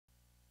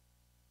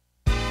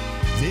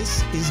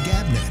This is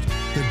GabNet,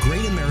 the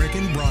Great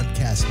American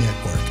Broadcast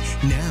Network,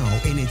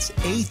 now in its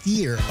 8th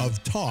year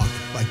of talk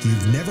like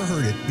you've never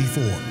heard it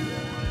before.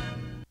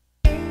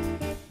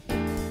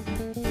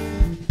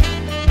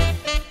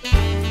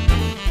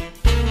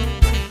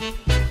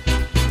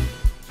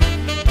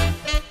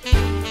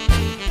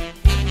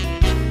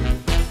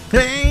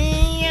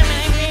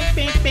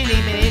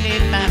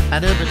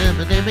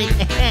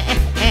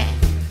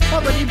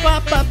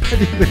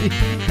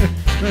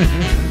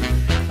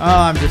 Oh,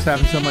 I'm just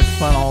having so much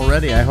fun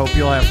already. I hope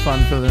you'll have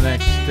fun for the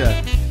next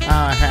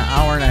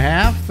hour and a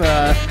half.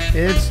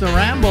 It's the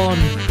Ramble,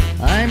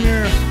 and I'm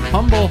your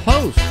humble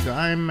host.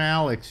 I'm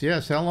Alex.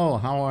 Yes, hello.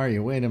 How are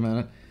you? Wait a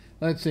minute.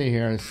 Let's see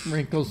here. I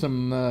sprinkle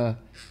some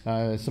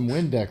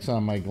Windex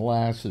on my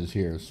glasses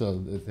here so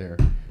that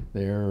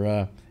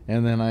they're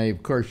and then I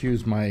of course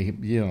use my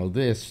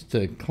this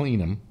to clean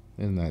them.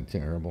 Isn't that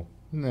terrible?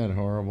 Isn't that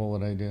horrible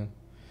what I do?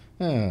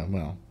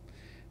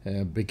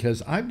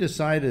 Because I've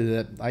decided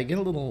that I get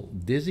a little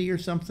dizzy or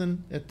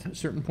something at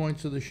certain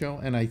points of the show,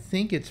 and I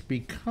think it's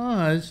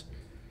because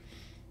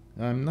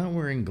I'm not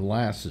wearing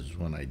glasses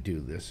when I do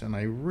this, and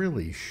I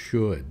really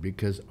should,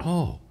 because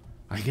I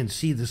can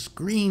see the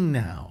screen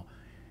now.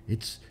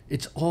 It's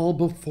all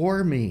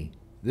before me.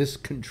 This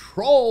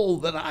control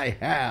that I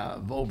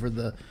have over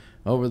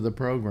the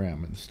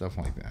program and stuff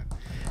like that.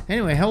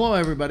 Anyway, hello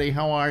everybody.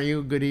 How are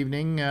you? Good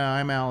evening.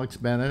 I'm Alex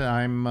Bennett.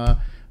 I'm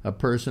a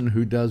person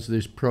who does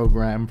this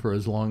program for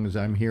as long as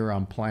I'm here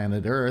on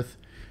planet Earth,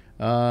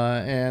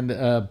 and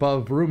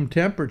above room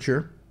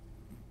temperature,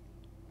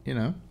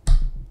 and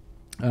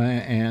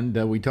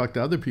we talk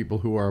to other people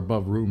who are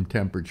above room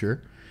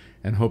temperature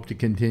and hope to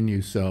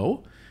continue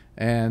so.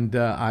 And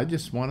I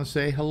just want to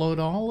say hello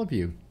to all of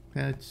you.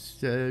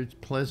 It's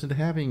pleasant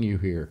having you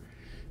here.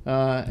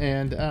 I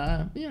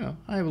have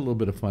a little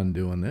bit of fun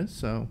doing this,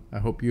 so I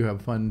hope you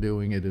have fun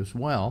doing it as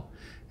well.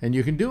 And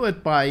you can do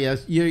it by,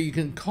 you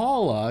can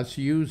call us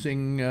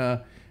using,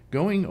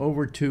 going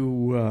over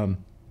to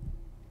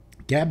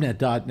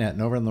gabnet.net,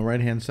 and over on the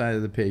right-hand side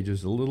of the page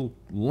is a little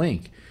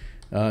link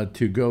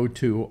to go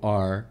to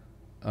our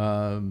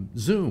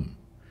Zoom.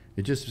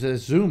 It just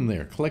says Zoom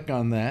there. Click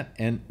on that,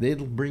 and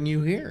it'll bring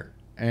you here.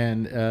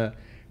 And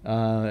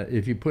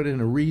if you put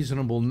in a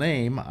reasonable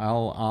name,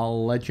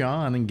 I'll let you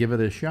on and give it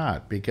a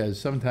shot, because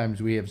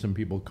sometimes we have some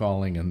people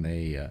calling and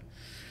they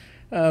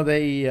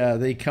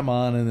come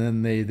on and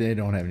then they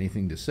don't have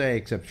anything to say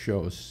except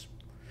show us,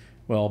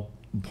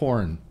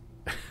 porn.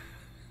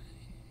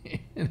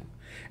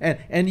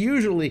 and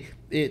usually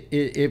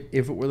if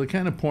it were the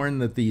kind of porn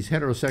that these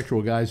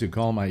heterosexual guys who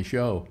call my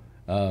show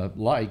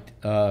liked,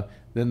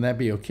 then that'd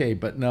be okay.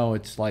 But no,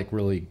 it's like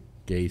really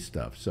gay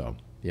stuff. So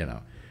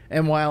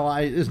and while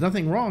there's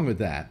nothing wrong with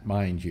that,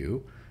 mind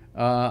you,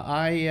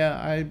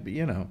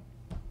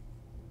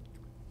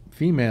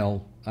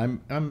 female.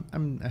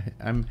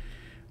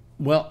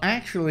 Well,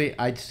 actually,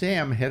 I'd say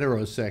I'm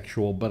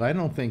heterosexual, but I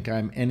don't think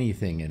I'm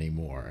anything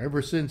anymore.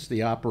 Ever since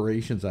the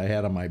operations I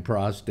had on my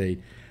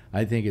prostate,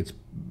 I think it's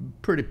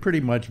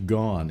pretty much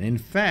gone. In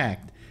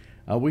fact,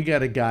 we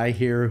got a guy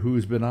here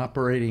who's been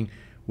operating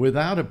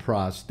without a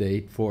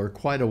prostate for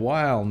quite a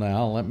while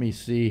now. Let me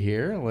see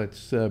here.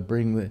 Let's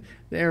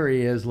there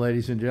he is,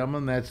 ladies and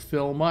gentlemen. That's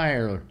Phil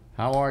Meyer.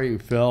 How are you,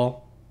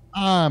 Phil?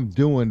 I'm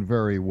doing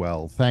very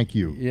well, thank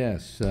you.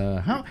 Yes.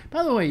 By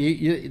the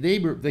way,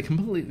 they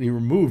completely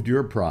removed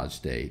your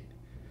prostate.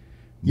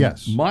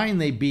 Yes. Mine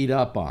they beat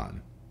up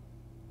on.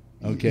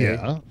 Okay.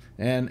 Yeah.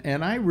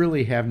 And I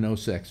really have no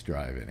sex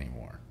drive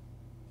anymore.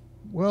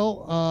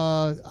 Well,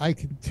 I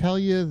can tell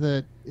you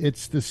that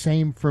it's the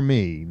same for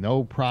me.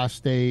 No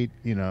prostate.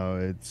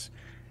 It's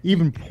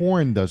even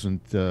porn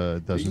doesn't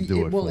do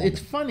it. Well, for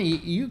it's me. funny.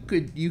 You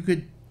could.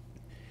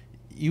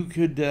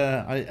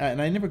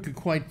 I never could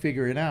quite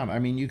figure it out. I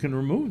mean, you can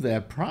remove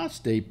that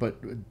prostate,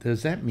 but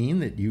does that mean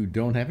that you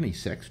don't have any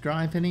sex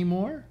drive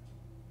anymore?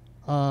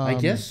 I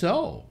guess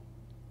so.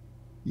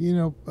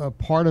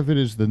 Part of it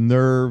is the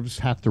nerves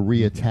have to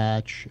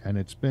reattach, and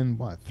it's been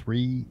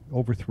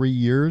over 3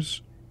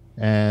 years,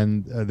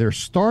 and they're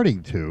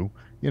starting to.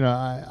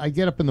 I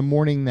get up in the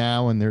morning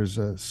now, and there's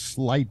a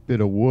slight bit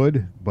of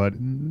wood,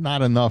 but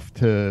not enough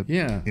to.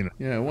 Yeah.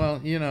 Yeah.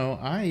 Well,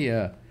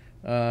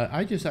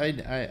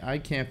 I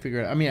can't figure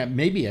it out. I mean,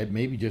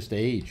 maybe just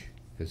age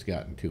has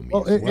gotten to me.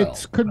 Well,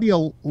 it could be a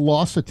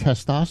loss of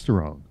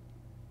testosterone.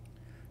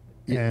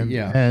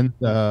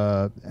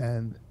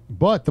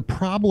 But the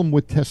problem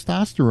with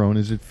testosterone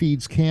is it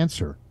feeds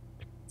cancer.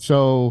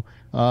 So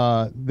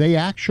they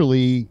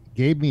actually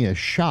gave me a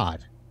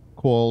shot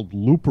called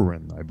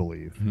Luperin, I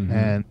believe,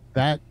 and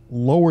that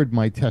lowered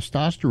my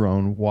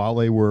testosterone while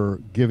they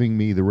were giving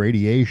me the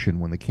radiation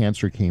when the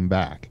cancer came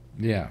back.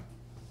 Yeah.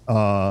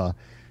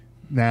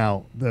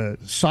 Now, the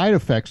side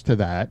effects to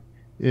that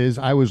is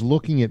I was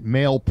looking at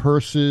male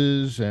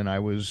purses, and I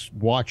was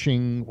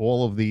watching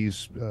all of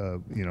these,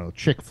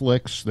 chick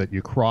flicks that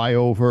you cry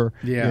over.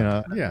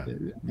 Yeah,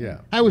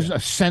 I was a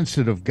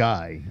sensitive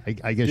guy,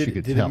 I guess you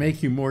could tell. Did it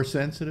make you more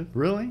sensitive?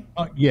 Really?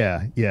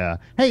 Yeah.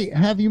 Hey,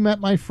 have you met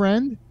my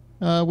friend?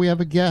 We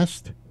have a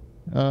guest.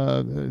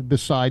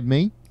 beside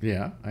me.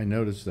 Yeah, I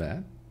noticed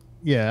that.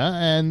 Yeah,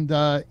 and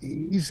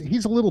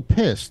he's a little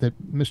pissed at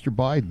Mr.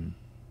 Biden.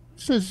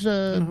 Says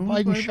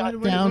Biden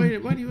shot down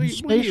his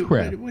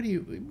spacecraft. What do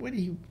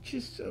you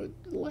just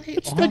lay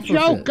It's off the of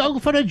joke. it? Go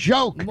for the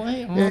joke.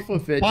 Lay off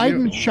of it.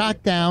 Biden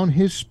shot down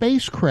his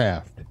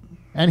spacecraft,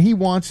 and he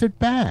wants it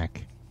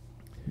back.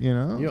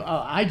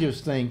 I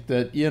just think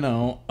that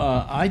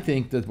I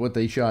think that what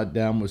they shot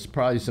down was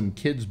probably some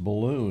kid's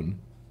balloon,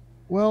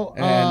 Well,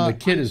 and the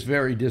kid is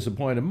very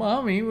disappointed.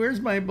 Mommy, where's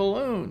my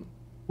balloon?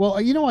 Well,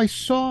 I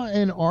saw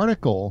an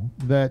article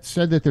that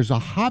said that there's a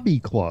hobby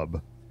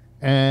club,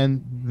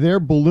 and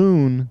their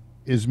balloon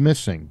is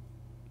missing.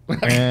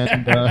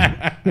 And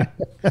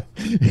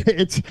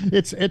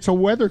it's a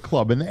weather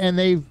club, and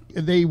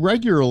they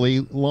regularly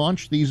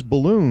launch these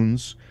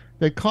balloons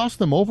that cost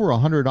them over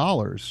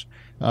 $100,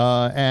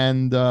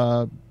 and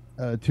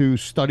to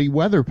study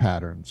weather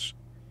patterns.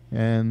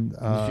 And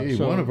Gee,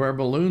 one of our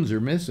balloons are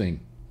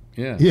missing.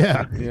 Yeah.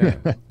 Yeah. Yeah.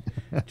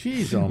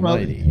 Jeez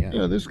almighty.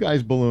 Well, this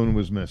guy's balloon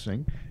was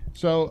missing.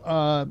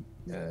 So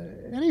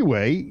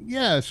anyway,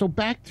 yeah. So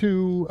back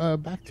to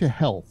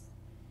health.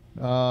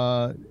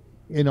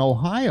 In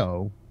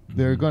Ohio,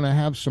 they're going to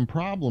have some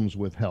problems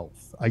with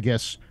health. I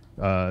guess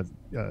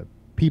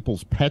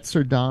people's pets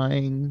are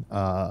dying.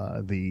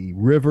 The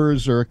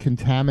rivers are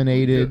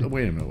contaminated.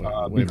 Wait a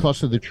minute.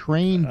 Because of the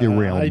train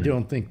derailment. I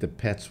don't think the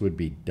pets would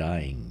be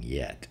dying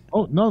yet.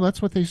 Oh no,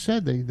 that's what they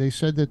said. They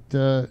said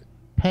that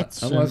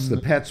pets, unless the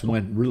pets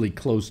went really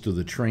close to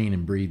the train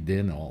and breathed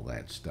in all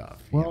that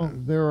stuff. Well,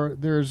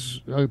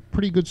 there's a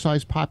pretty good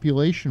sized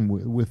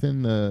population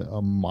within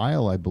a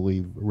mile, I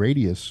believe,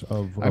 radius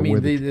of. I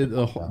mean,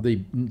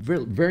 the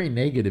very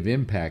negative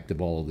impact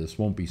of all of this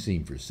won't be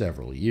seen for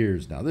several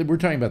years now. We're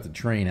talking about the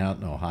train out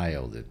in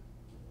Ohio that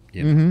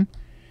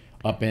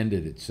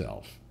upended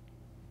itself.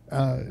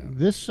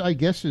 This, I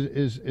guess,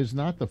 is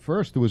not the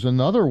first. There was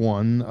another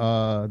one.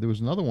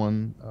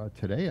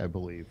 Today, I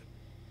believe.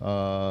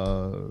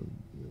 Where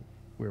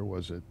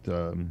was it?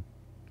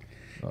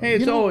 Hey,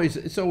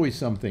 it's always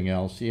something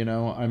else,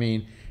 I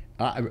mean,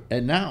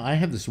 and now I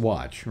have this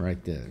watch,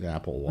 right? The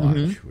Apple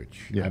Watch,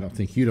 which I don't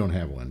think you don't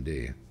have one, do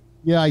you?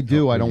 Yeah, I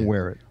do. I don't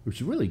wear it.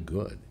 Which is really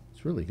good.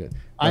 It's really good.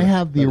 I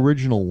have the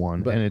original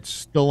one, and it's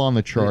still on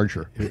the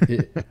charger.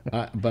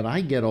 But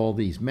I get all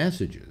these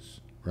messages,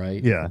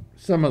 right? Yeah.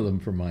 Some of them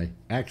from my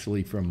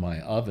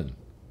oven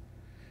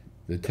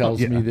that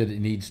tells me that it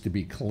needs to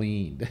be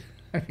cleaned.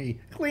 I mean,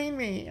 clean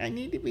me. I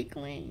need to be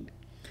cleaned.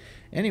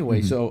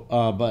 Anyway, so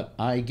but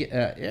I get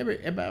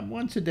about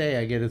once a day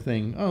I get a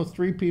thing. Oh,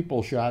 3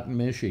 people shot in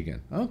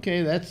Michigan.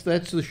 Okay, that's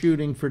the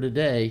shooting for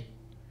today.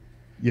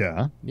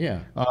 Yeah. Yeah.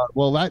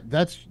 Well,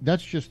 that's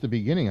just the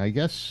beginning, I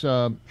guess.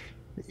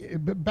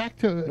 Back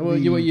to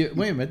wait a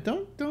minute.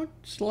 Don't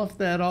slough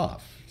that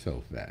off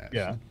so fast.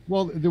 Yeah.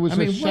 Well, there was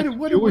a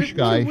Jewish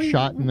guy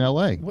shot in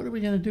L.A. What are we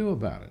going to do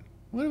about it?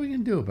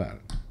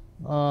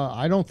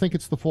 I don't think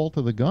it's the fault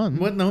of the gun.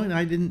 What? No,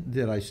 I didn't.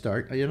 Did I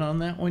start on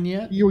that one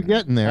yet? You were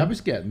getting there. I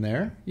was getting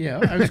there. Yeah,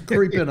 I was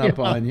creeping up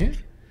on you.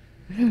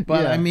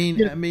 But I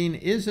mean,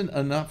 isn't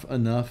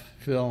enough,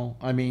 Phil?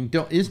 I mean,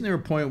 isn't there a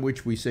point at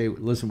which we say,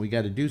 listen, we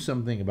got to do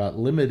something about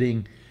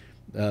limiting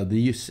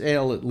the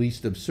sale, at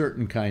least, of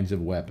certain kinds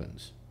of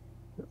weapons?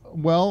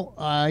 Well,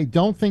 I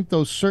don't think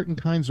those certain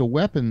kinds of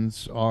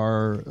weapons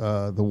are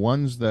the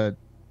ones that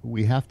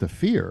we have to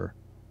fear.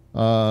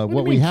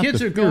 What we have kids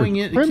to are going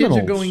in. criminals.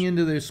 Kids are going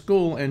into their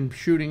school and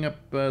shooting up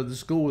the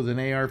school with an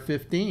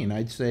AR-15.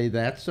 I'd say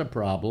that's a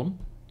problem.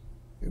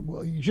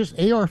 Well, just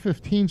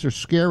AR-15s are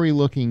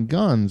scary-looking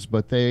guns,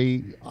 but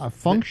they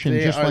function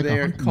just like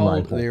a hunting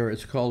rifle.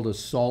 It's called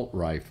assault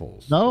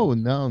rifles. No.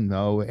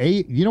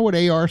 You know what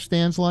AR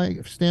stands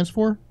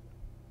for?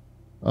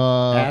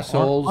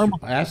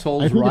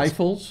 Assholes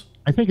rifles.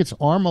 I think it's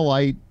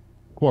Armalite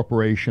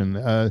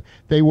Corporation.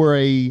 They were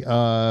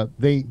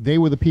they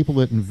were the people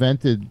that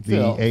invented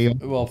the AR.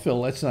 Well, Phil,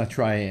 let's not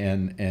try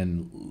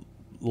and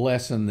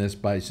lessen this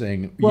by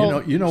saying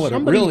what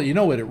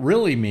it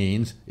really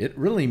means. It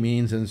really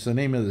means, and it's the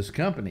name of this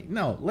company.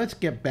 No, let's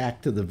get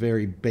back to the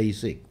very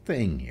basic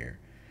thing here.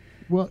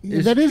 Well,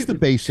 that is the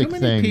basic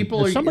thing.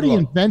 Somebody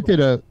invented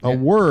a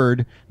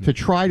word to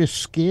try to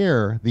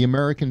scare the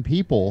American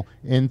people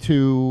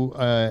into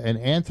an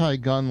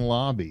anti-gun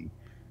lobby.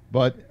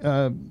 But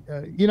let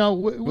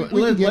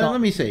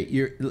me say,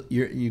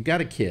 you got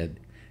a kid,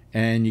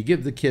 and you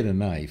give the kid a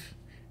knife,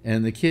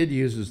 and the kid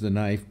uses the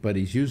knife, but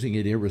he's using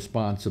it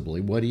irresponsibly.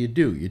 What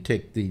do? You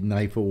take the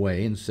knife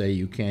away and say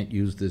you can't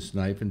use this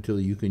knife until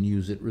you can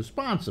use it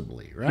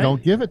responsibly, right? You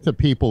don't give it to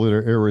people that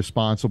are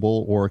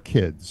irresponsible or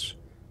kids.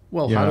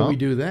 Well, how do we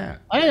do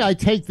that? I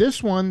take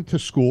this one to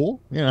school.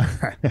 No,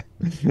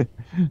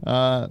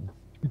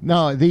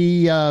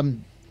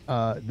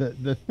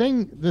 the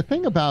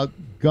thing about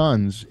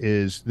guns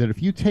is that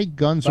if you take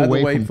guns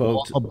away from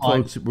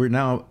folks, we're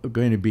now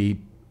going to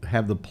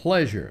have the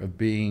pleasure of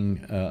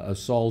being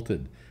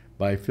assaulted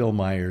by Phil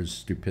Meyer's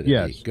stupidity.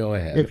 Yes. Go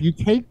ahead. If you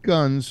take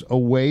guns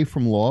away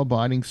from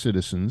law-abiding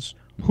citizens,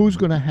 who's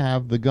going to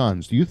have the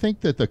guns? Do you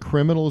think that the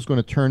criminal is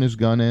going to turn his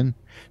gun in?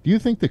 Do you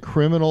think the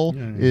criminal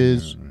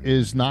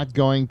is not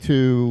going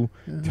to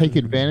take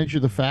advantage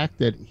of the fact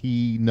that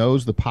he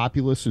knows the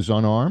populace is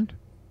unarmed?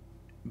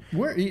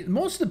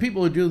 Most of the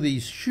people who do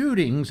these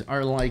shootings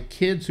are like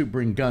kids who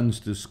bring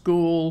guns to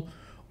school,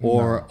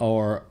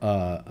 or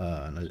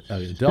an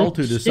adult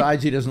who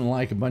decides he doesn't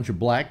like a bunch of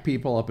black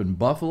people up in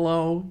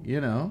Buffalo.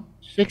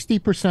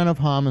 60% of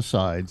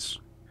homicides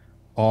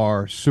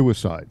are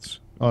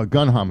suicides.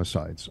 Gun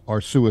homicides are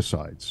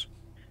suicides.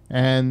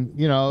 And,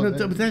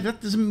 But that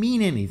doesn't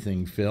mean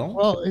anything, Phil.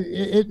 Well,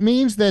 it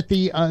means that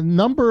the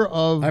number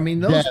of those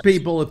deaths,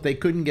 people, if they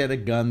couldn't get a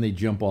gun, they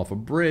jump off a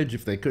bridge.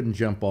 If they couldn't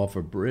jump off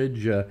a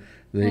bridge,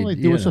 they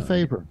do us a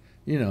favor.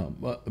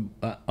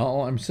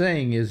 All I'm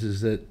saying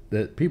is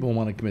that people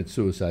want to commit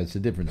suicide. It's a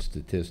different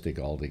statistic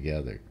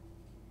altogether.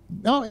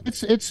 No, it's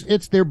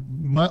they're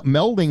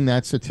melding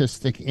that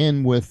statistic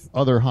in with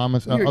other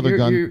other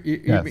gun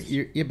deaths.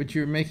 But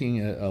you're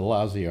making a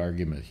lousy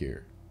argument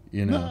here.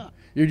 No.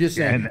 You're just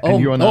saying,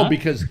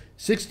 because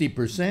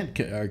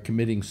 60% are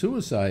committing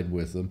suicide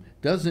with them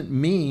doesn't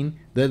mean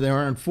that there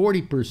aren't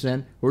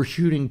 40% who are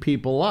shooting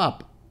people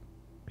up.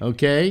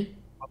 Okay?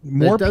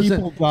 More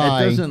people die.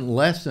 That doesn't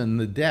lessen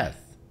the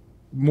death.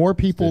 More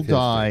people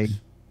die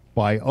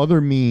by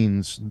other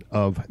means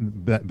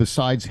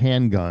besides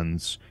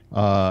handguns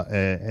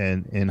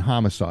and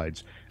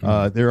homicides.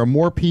 There are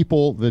more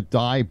people that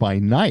die by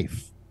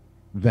knife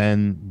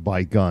than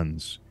by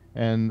guns.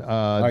 And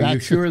are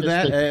you sure of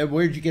that?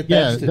 Where'd you get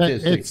that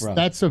statistic from?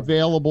 That's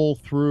available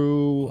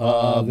through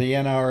the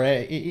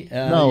NRA.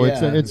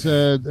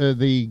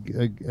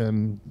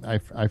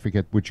 I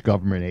forget which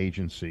government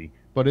agency,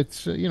 but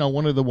it's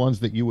one of the ones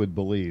that you would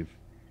believe.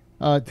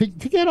 To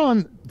get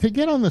on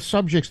the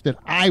subjects that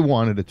I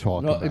wanted to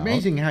talk about.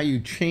 Amazing how you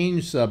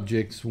change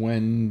subjects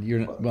when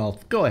you're. Well,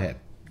 go ahead.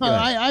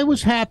 I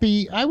was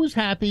happy.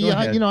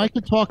 I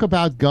could talk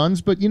about guns,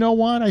 but you know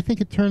what? I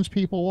think it turns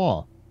people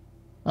off.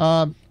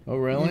 Oh,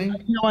 really?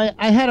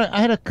 I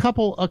had a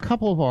couple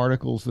of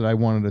articles that I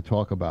wanted to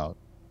talk about,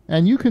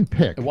 and you can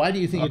pick. Why do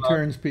you think it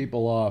turns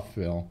people off,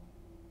 Phil?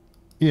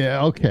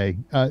 Yeah, okay.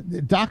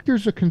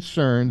 Doctors are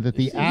concerned that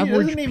the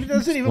average he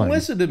doesn't even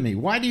listen to me.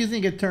 Why do you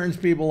think it turns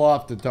people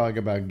off to talk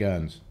about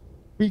guns?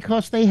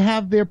 Because they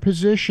have their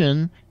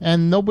position,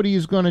 and nobody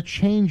is going to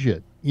change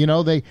it.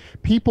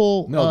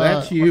 People. No,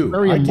 that's you. Are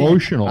very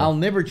emotional. I'll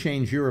never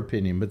change your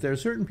opinion, but there are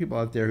certain people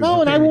out there.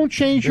 No, and I won't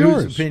change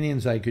yours. Whose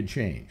opinions I could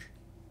change.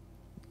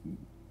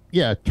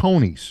 Yeah,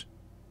 Tony's.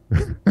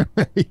 Is that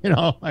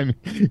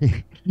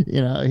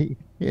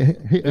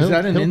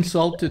an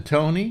insult to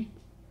Tony?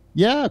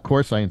 Yeah, of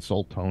course I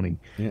insult Tony.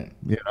 Yeah.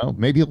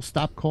 Maybe he'll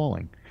stop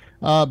calling.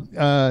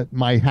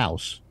 My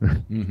house.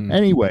 Mm-hmm.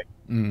 Anyway,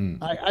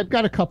 I've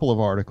got a couple of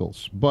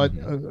articles,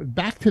 but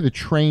back to the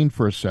train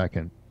for a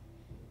second.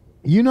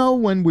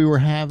 When we were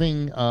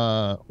having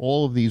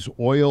all of these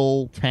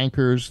oil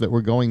tankers that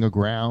were going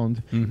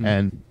aground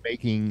and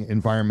making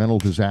environmental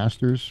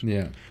disasters?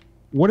 Yeah.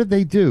 What did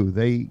they do?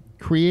 They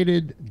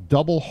created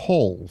double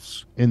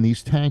hulls in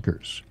these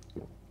tankers.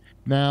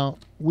 Now,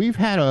 we've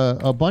had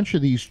a bunch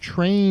of these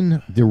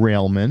train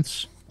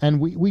derailments,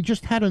 and we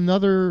just had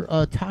another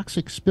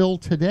toxic spill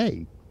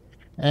today.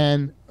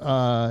 And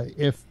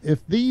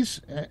if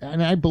these,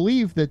 and I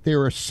believe that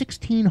there are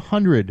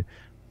 1,600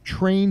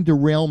 train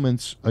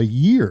derailments a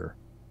year.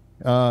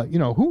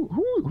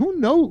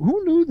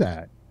 Who knew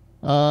that?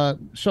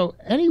 So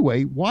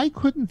anyway, why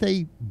couldn't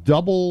they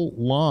double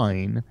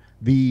line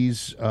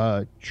these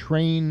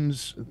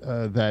trains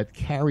that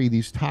carry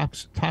these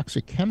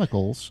toxic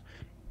chemicals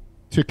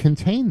to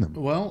contain them?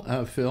 Well,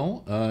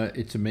 Phil,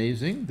 it's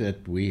amazing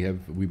that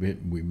we've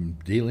been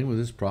dealing with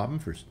this problem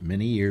for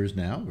many years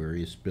now.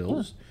 Various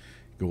spills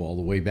go all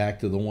the way back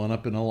to the one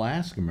up in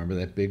Alaska. Remember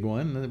that big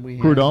one that we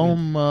had?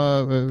 Prudhomme.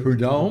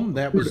 Prudhomme.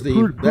 That was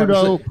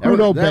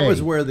Prudhomme Bay. That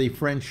was where the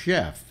French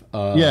chef.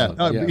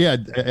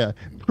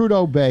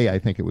 Prudhomme Bay, I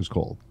think it was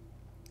called.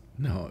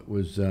 No, it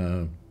was.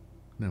 No,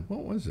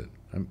 what was it?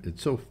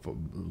 It's so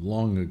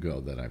long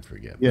ago that I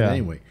forget. Yeah. But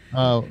anyway,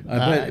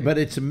 but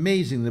it's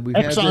amazing that we've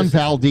had Exxon this.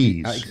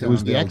 Valdez. It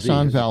was the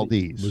Exxon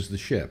Valdez. Was the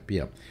ship,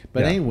 yeah.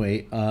 But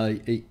anyway,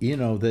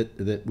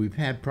 that we've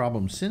had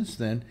problems since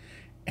then,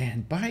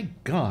 and by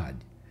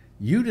God,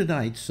 you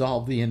tonight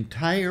solved the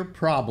entire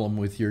problem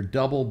with your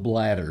double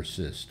bladder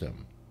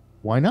system.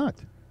 Why not?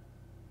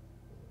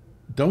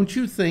 Don't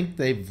you think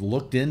they've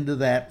looked into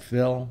that,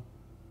 Phil?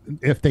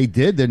 If they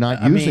did, they're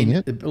not using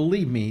it.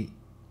 Believe me.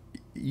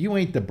 You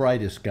ain't the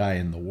brightest guy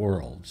in the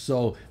world,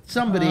 so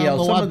somebody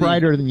else, a lot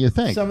brighter than you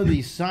think. Some of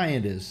these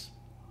scientists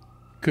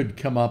could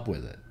come up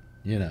with it,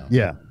 Yeah.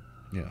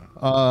 Yeah.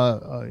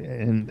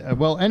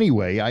 Well,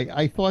 anyway,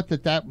 I thought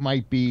that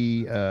might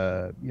be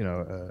a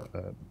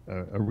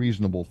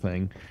reasonable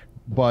thing,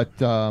 but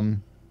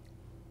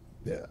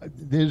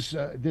there's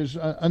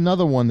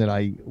another one that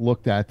I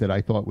looked at that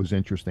I thought was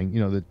interesting.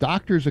 The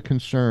doctors are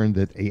concerned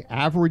that the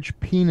average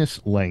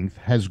penis length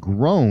has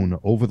grown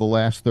over the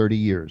last 30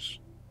 years.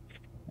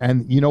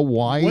 And you know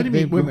why? What do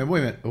you mean? Wait a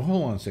minute.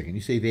 Hold on a second.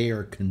 You say they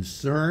are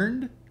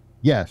concerned?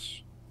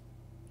 Yes.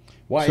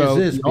 Why So is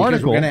this? the Because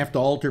article, we're going to have to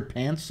alter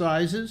pant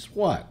sizes?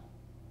 What?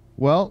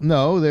 well,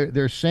 no,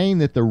 they're saying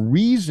that the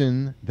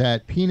reason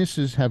that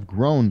penises have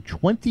grown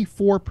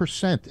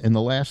 24% in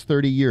the last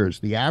 30 years,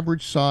 the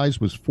average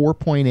size was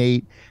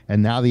 4.8,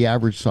 and now the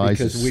average size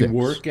Because is we 6.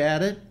 work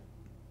at it?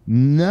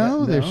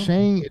 No, they're No?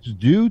 saying it's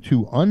due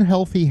to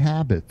unhealthy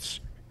habits,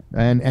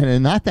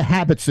 and not the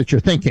habits that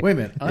you're thinking. Wait a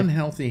minute.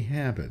 Unhealthy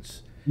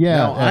habits. Yeah,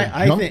 Now,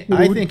 I junk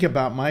food. think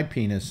about my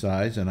penis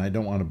size, and I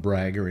don't want to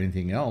brag or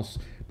anything else,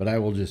 but I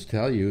will just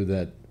tell you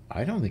that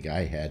I don't think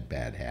I had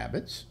bad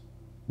habits.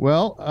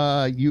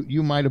 Well,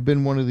 you might have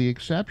been one of the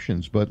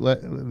exceptions, but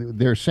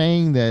they're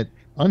saying that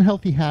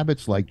unhealthy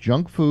habits like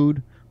junk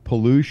food,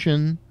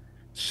 pollution,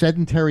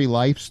 sedentary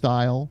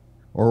lifestyle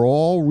are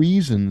all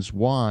reasons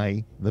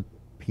why the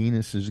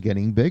penis is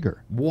getting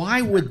bigger.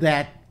 Why would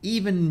that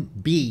even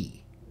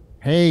be?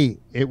 Hey,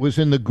 it was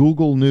in the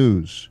Google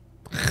News.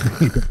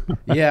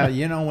 Yeah,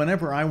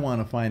 whenever I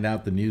want to find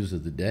out the news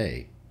of the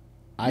day,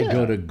 I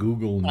go to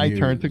Google News. I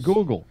turn to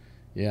Google.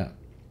 Yeah.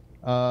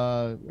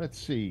 Let's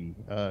see.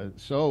 There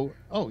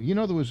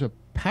was a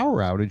power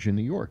outage in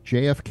New York.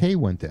 JFK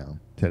went down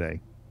today.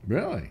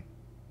 Really?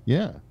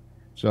 Yeah.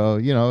 So,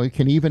 it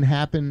can even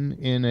happen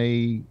in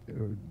a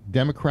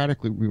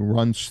democratically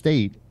run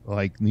state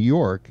like New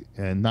York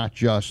and not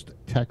just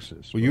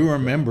Texas. Well, you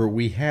remember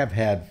we have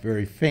had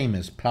very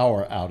famous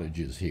power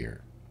outages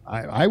here.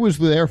 I was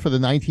there for the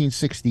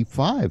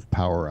 1965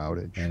 power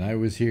outage. And I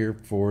was here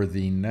for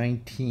the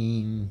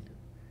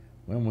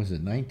when was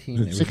it?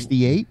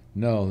 68?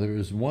 No, there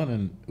was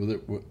one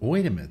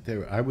wait a minute.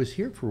 Was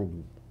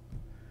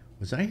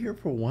I here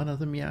for one of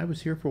them? Yeah, I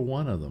was here for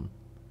one of them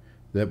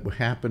that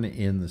happened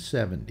in the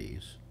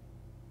 70s.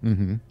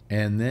 Mm-hmm.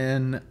 And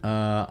then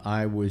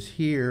I was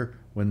here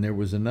when there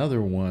was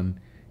another one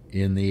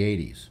in the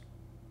 80s.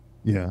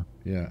 Yeah.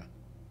 Yeah.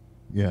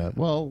 Yeah.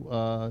 Well,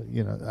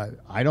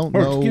 I don't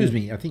Or know. excuse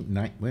me, I think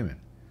wait a minute.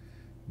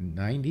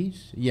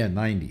 90s? Yeah,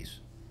 90s.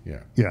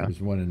 Yeah. Yeah. There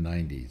was one in the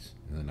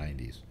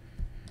 90s.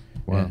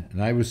 Wow.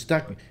 And I was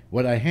stuck.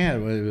 What I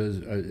had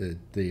was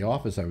the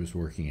office I was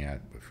working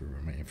at for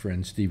my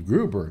friend Steve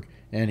Gruberg,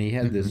 and he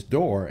had this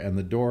door, and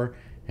the door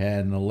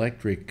had an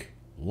electric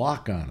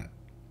lock on it,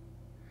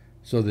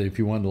 so that if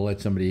you wanted to let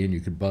somebody in, you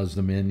could buzz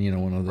them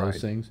in. One of those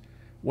things.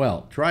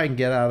 Well, try and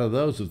get out of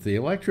those if the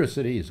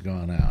electricity has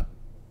gone out.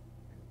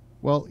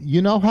 Well,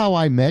 you know how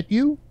I met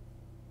you?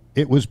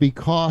 It was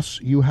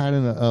because you had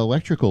an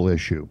electrical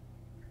issue.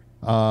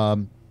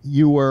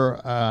 You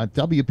were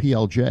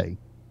WPLJ,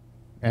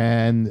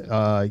 and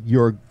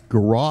your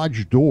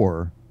garage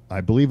door,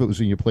 I believe it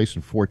was in your place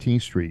in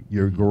 14th Street,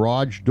 your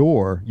garage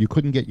door, you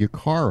couldn't get your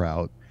car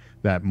out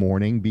that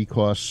morning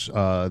because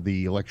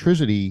the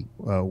electricity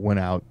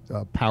went out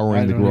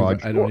powering the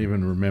garage door. I don't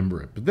even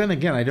remember it. But then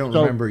again, I don't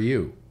remember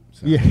you.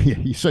 So.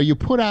 Yeah. So you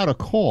put out a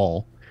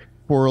call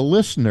for a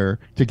listener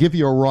to give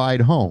you a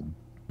ride home.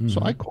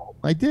 So I called.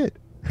 I did.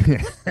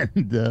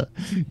 And the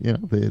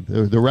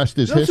rest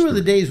is history. Those were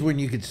the days when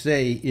you could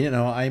say,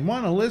 I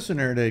want a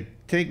listener to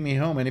take me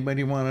home.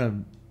 Anybody want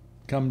to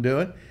come do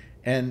it?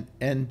 And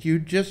you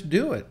just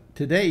do it.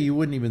 Today, you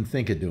wouldn't even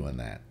think of doing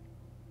that.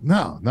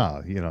 No.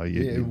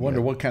 You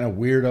wonder what kind of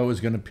weirdo is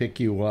going to pick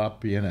you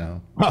up.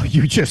 Well,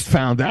 you just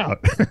found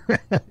out.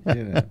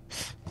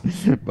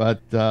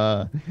 But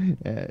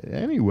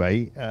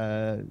anyway,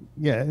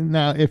 yeah.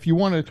 Now, if you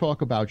want to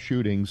talk about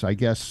shootings, I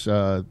guess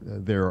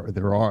there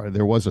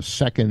was a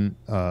second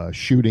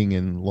shooting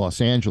in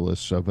Los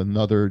Angeles of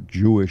another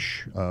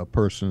Jewish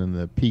person in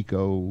the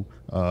Pico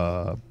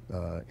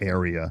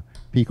area,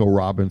 Pico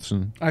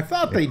Robinson. I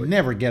thought they'd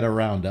never get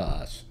around to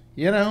us.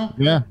 Yeah.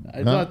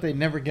 I thought they'd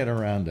never get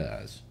around to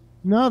us.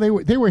 No,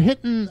 they were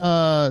hitting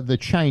the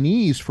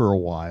Chinese for a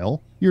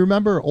while. You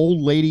remember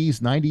old ladies,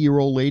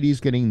 90-year-old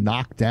ladies getting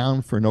knocked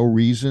down for no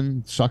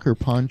reason, sucker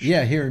punch?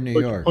 Yeah, here in New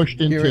York.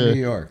 Pushed into here in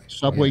New York.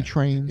 subway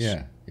trains.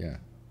 Yeah.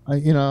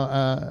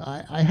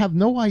 I have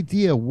no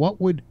idea what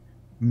would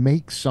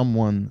make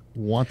someone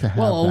want to have.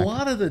 Well, a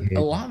lot of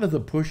the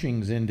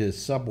pushings into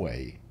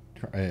subway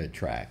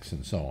tracks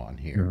and so on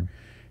here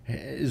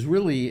is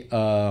really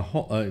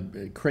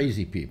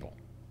crazy people.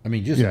 I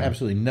mean, just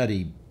absolutely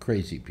nutty,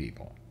 crazy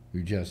people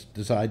who just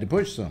decide to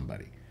push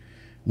somebody.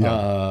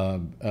 Yeah.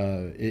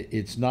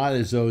 It's not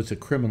as though it's a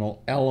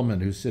criminal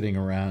element who's sitting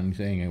around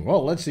saying,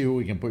 well, let's see who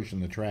we can push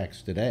in the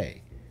tracks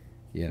today.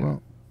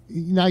 Well,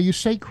 now you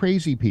say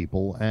crazy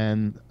people,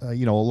 and a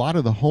lot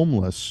of the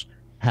homeless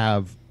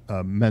have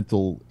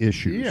mental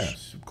issues.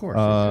 Yes, of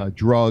course.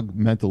 Drug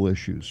mental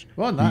issues.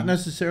 Well, not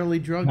necessarily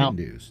drug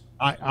induced.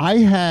 I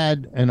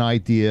had an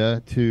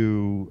idea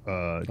to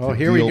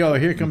here we go.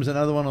 Here comes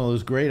another one of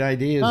those great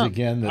ideas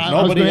again that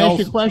nobody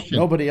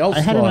else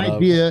I had an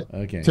idea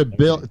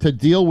to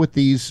deal with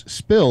these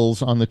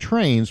spills on the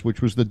trains,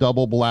 which was the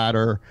double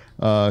bladder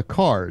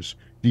cars.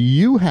 Do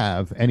you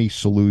have any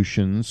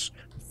solutions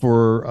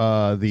for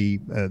the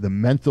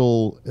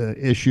mental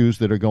issues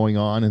that are going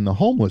on in the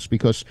homeless.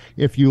 Because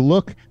if you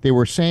look, they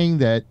were saying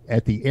that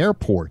at the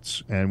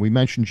airports, and we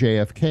mentioned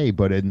JFK,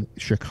 but in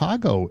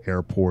Chicago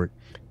airport,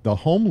 the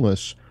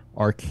homeless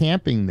are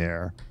camping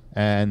there,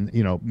 and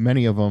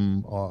many of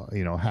them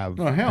have.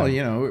 Oh hell,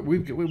 have,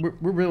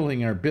 we're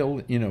building our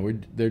build.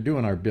 They're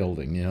doing our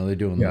building. They're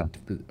doing Yeah.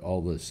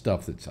 all the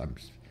stuff that's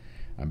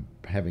I'm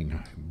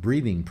having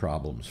breathing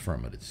problems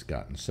from it. It's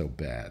gotten so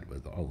bad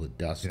with all the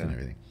dust and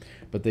everything.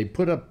 But they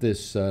put up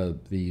these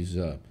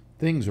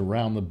things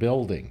around the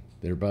building.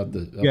 They're about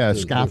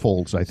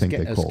scaffolds, I think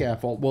they call it.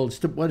 Scaffold. Well,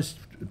 what it's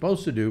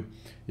supposed to do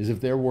is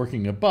if they're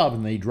working above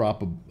and they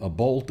drop a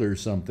bolt or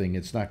something,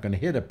 it's not going to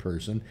hit a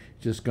person.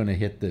 It's just going to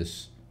hit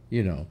this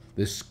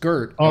this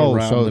skirt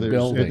around the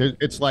building.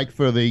 It's like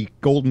for the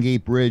Golden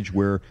Gate Bridge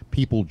where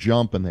people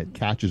jump and it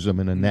catches them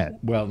in a net.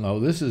 Well, no,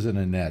 this isn't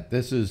a net.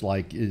 This is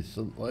it's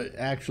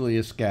actually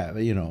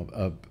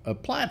a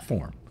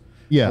platform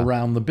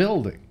around the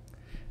building.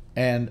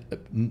 And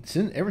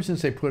ever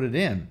since they put it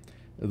in,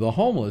 the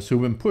homeless,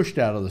 who've been pushed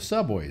out of the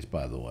subways,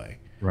 by the way,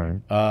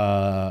 right,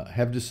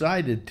 have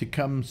decided to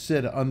come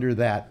sit under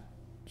that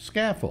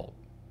scaffold.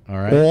 All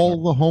right.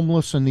 All the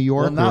homeless in New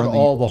York? Well, not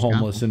all the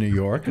homeless in New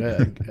York,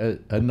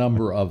 a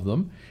number of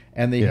them.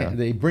 And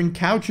they bring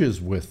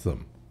couches with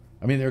them.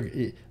 I mean, they're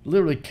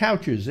literally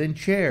couches and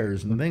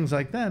chairs and things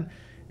like that.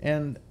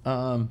 And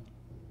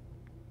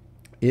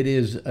it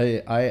is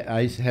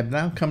I have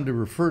now come to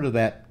refer to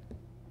that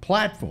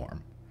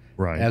platform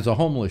as a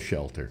homeless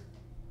shelter.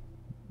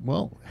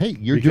 Well, hey,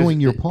 you're doing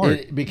your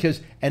part.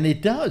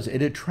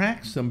 It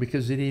attracts them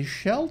because it is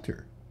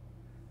shelter.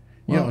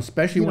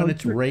 Especially when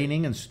it's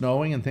raining and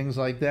snowing and things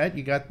like that,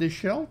 you got this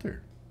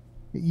shelter.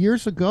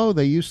 Years ago,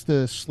 they used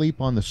to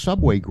sleep on the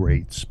subway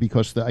grates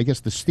because I guess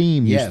the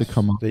steam used to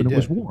come up and it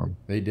was warm.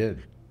 They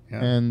did.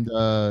 Yeah. And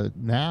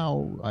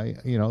now,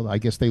 I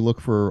guess they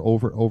look for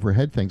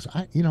overhead things.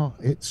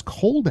 It's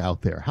cold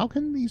out there. How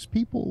can these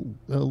people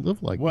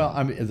live like that? Well,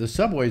 I mean, the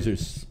subways are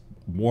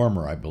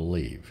warmer, I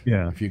believe.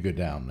 Yeah. If you go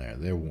down there,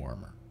 they're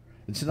warmer.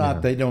 It's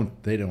not. They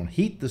don't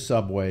heat the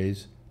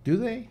subways, do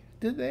they?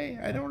 Did they?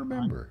 I don't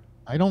remember.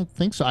 I don't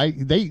think so.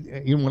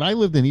 When I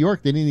lived in New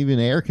York, they didn't even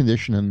air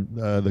condition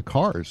the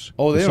cars.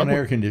 Oh, they don't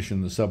air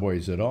condition the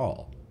subways at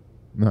all.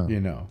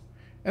 No.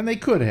 And they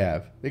could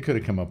have. They could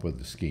have come up with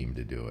a scheme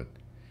to do it.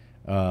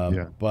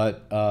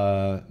 But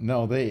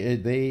no,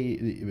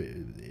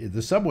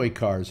 the subway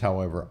cars,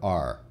 however,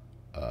 are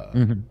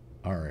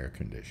air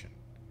conditioned.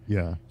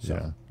 Yeah.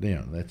 So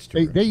that's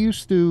true. They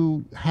used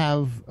to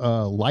have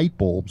light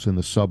bulbs in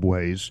the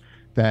subways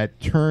that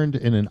turned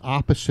in an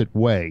opposite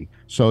way.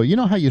 So you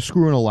know how you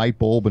screw in a light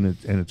bulb and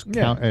it's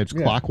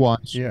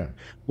clockwise? Yeah.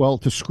 Well,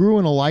 to screw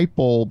in a light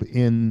bulb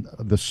in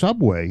the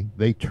subway,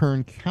 they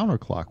turn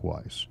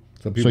counterclockwise.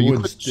 So people you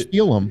would could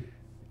steal them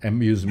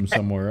and use them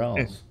somewhere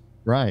else.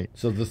 Right.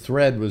 So the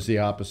thread was the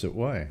opposite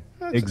way.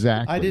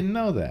 Exactly. I didn't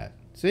know that.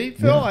 See,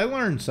 Phil, I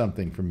learned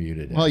something from you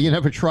today. Well, you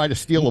never try to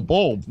steal a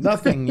bulb.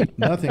 Nothing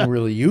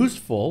really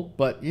useful,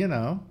 but it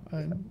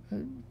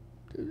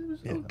was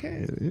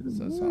okay.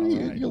 That's all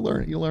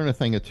right. You learn a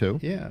thing or two.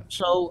 Yeah.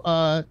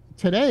 So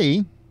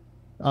today,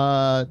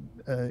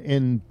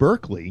 in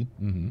Berkeley,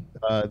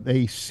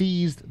 they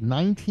seized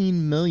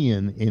 19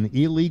 million in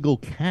illegal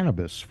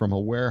cannabis from a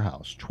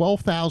warehouse.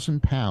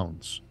 12,000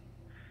 pounds.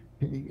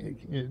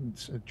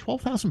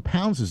 12,000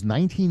 pounds is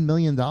 $19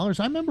 million. I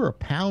remember a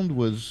pound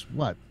was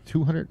what,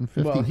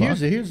 250. Well,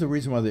 here's the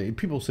reason why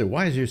people say,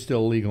 why is there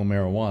still legal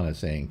marijuana,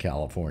 say, in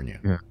California?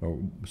 Yeah. Or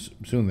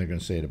soon they're going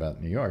to say it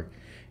about New York.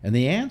 And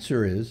the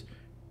answer is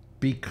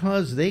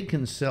because they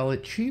can sell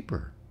it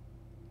cheaper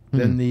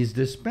than these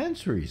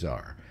dispensaries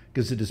are.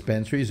 Because the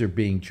dispensaries are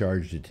being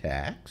charged a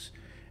tax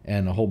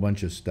and a whole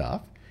bunch of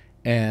stuff.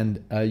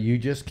 And you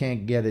just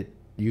can't get it.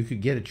 You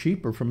could get it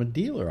cheaper from a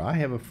dealer. I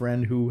have a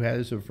friend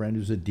who's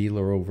a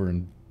dealer over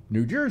in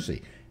New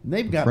Jersey. And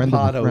they've got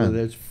pot over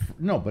there.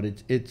 No, but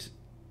it's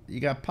you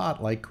got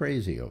pot like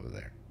crazy over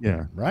there.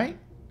 Yeah. Right?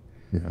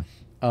 Yeah.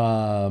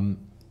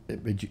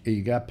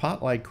 You got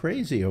pot like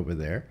crazy over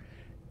there.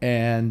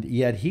 And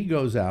yet he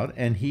goes out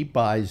and he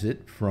buys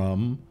it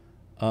from,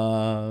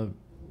 a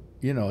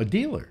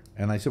dealer.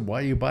 And I said,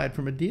 why do you buy it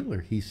from a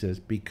dealer? He says,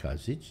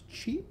 because it's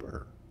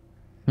cheaper.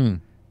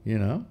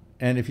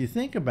 And if you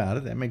think about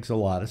it, that makes a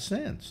lot of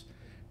sense.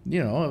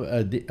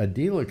 A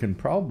dealer can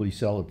probably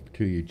sell it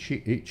to you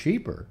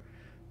cheaper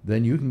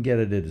than you can get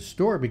it at a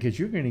store because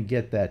you're going to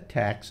get that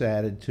tax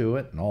added to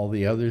it and all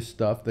the other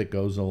stuff that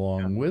goes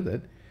along with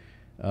it.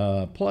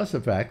 Plus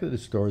the fact that the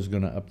store is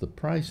going to up the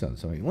price on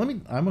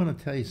something. I'm going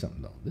to tell you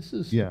something though. This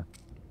is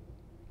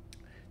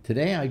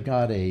today I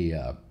got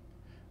an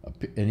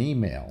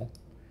email,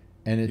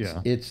 and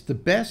it's the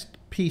best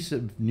piece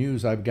of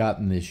news I've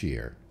gotten this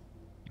year.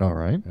 All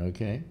right.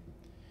 Okay.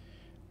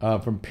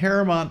 From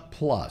Paramount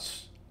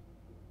Plus.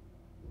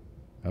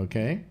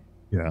 Okay.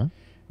 Yeah.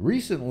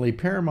 Recently,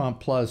 Paramount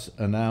Plus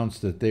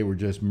announced that they were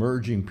just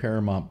merging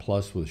Paramount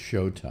Plus with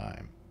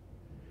Showtime.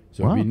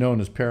 So it'd be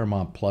known as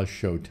Paramount Plus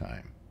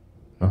Showtime.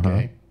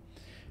 Okay.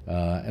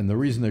 And the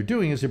reason they're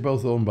doing it is they're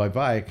both owned by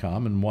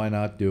Viacom, and why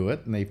not do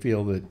it? And they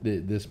feel that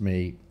this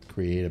may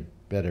create a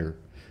better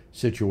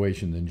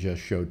situation than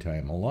just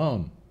Showtime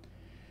alone.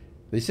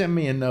 They sent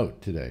me a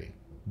note today.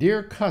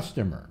 Dear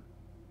customer,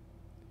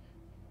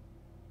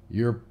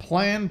 your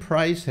plan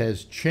price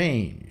has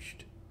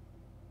changed.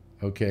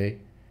 Okay?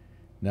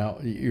 Now,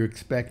 you're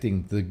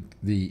expecting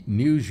the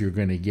news you're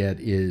going to get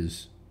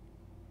is...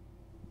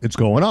 It's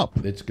going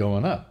up. It's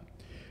going up.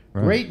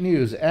 Right. Great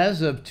news.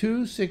 As of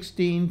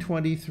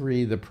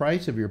 2/16/23, the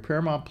price of your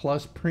Paramount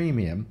Plus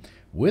Premium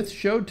with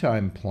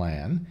Showtime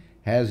plan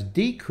has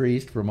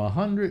decreased from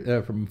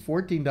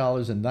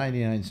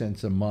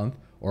 $14.99 a month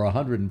or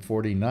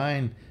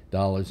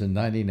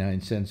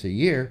 $149.99 a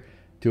year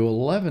to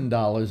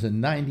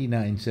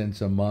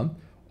 $11.99 a month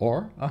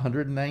or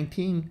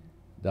 $119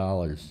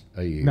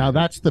 a year. Now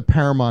that's the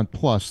Paramount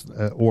Plus,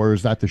 or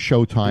is that the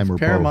Showtime, or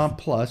Paramount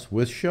both? Plus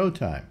with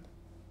Showtime.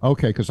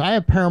 Okay, because I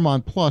have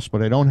Paramount Plus,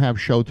 but I don't have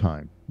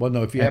Showtime. Well,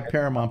 no, if you have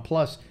Paramount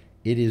Plus,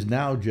 it is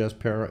now just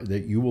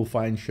that you will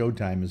find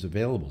Showtime is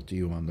available to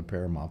you on the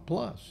Paramount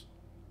Plus.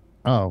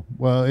 Oh,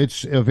 well,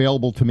 it's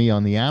available to me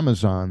on the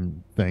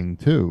Amazon thing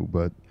too,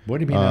 but... What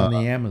do you mean on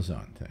the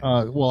Amazon thing?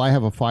 Well, I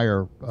have a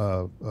Fire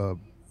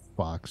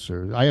Fox,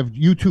 or I have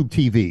YouTube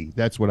TV.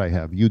 That's what I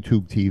have,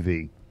 YouTube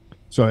TV.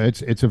 So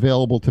it's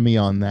available to me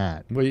on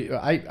that. Well,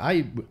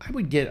 I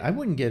wouldn't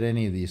get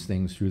any of these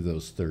things through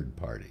those third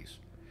parties.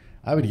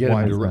 I would get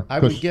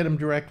them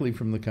directly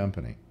from the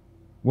company.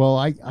 Well,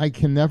 I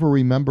can never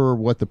remember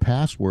what the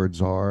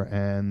passwords are,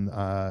 and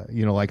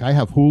like I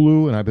have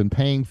Hulu, and I've been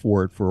paying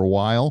for it for a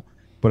while,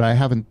 but I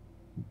haven't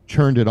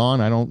turned it on.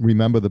 I don't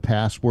remember the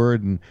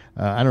password, and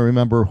I don't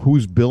remember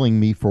who's billing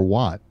me for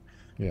what.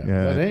 Yeah.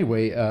 But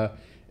anyway,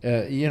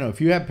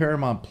 if you have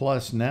Paramount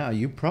Plus now,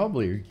 you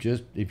probably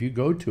if you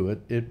go to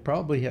it, it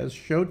probably has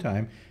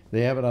Showtime.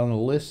 They have it on the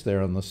list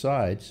there on the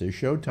side. So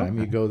Showtime,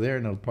 You go there,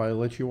 and it'll probably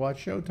let you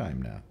watch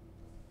Showtime now.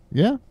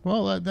 Yeah,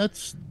 well,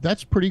 that's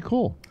pretty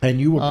cool. And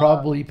you were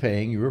probably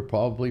paying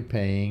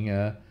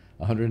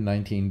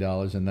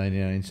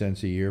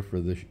 $119.99 a year for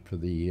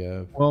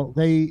the. Well,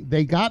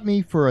 they got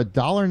me for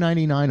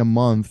 $1.99 a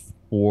month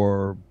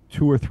for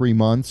 2 or 3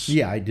 months.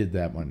 Yeah, I did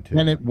that one too.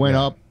 And it went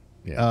up.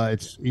 Yeah.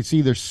 It's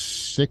either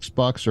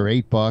 $6 or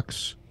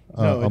 $8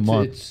 a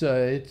month.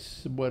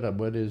 It's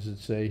what does it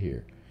say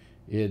here?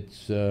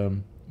 It's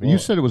you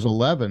said it was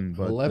 11,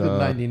 but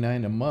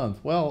 $11.99 a month.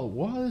 Well, it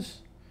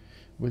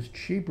was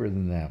cheaper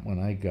than that when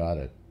I got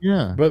it.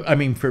 Yeah. But I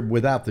mean,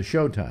 without the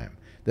Showtime.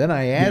 Then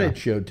I added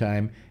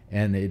Showtime,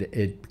 and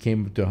it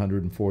came to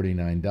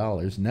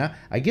 $149. Now,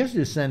 I guess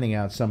they're sending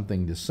out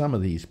something to some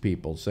of these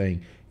people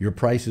saying your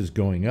price is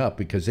going up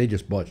because they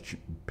just bought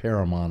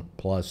Paramount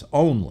Plus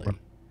only.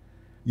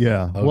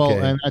 Yeah. Okay. Well,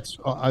 and that's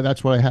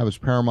what I have is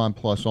Paramount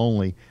Plus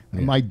only. Yeah.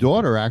 My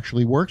daughter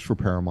actually works for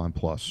Paramount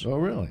Plus. Oh,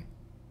 really?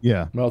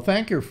 Yeah. Well,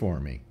 thank her for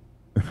me.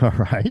 All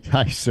right,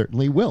 I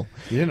certainly will.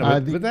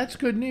 But that's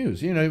good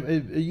news.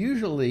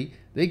 Usually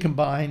they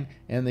combine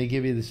and they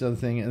give you this other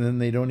thing, and then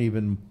they don't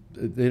even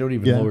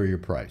lower your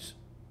price.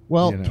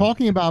 Well,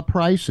 talking about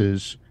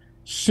prices,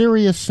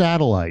 Sirius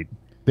Satellite,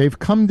 they've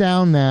come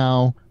down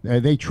now.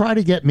 They try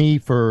to get me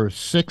for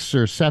 $6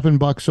 or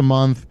 $7 a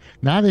month.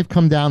 Now they've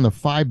come down to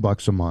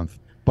 $5 a month.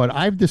 But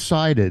I've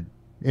decided,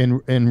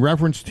 in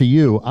reference to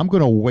you, I'm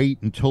going to wait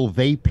until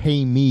they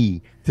pay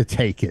me to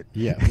take it.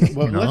 Yeah.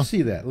 Well, let's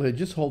see that.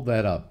 Just hold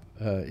that up.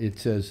 It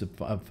says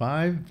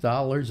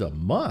 $5 a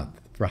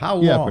month. For how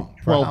long? Yeah, for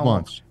 12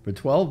 months. For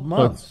 12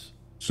 months.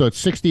 So it's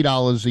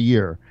 $60 a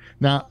year.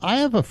 Now, I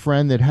have a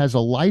friend that has a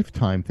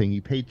lifetime thing. He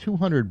paid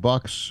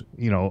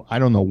 $200, I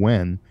don't know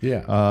when.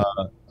 Yeah.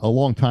 A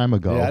long time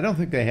ago. Yeah, I don't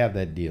think they have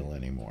that deal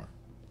anymore.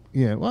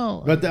 Yeah,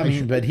 well. But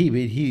he's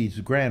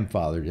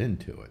grandfathered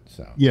into it,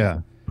 so. Yeah,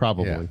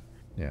 probably.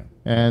 Yeah.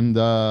 And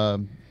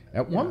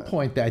at one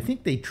point, I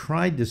think they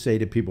tried to say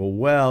to people,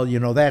 well,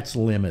 that's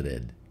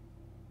limited.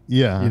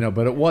 Yeah.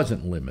 But it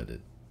wasn't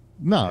limited.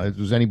 No, it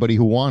was anybody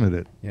who wanted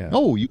it. Yeah.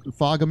 Oh, you can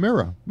fog a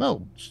mirror.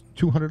 No, it's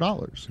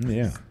 $200.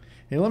 Yeah.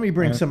 Hey, let me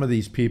bring some of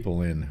these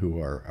people in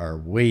who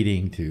are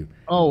waiting to.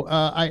 Oh,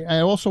 I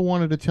also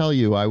wanted to tell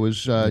you, I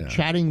was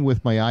chatting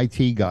with my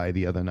IT guy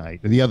the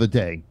other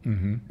day,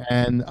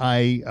 and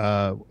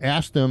I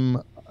asked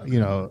him,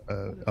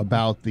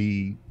 about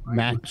the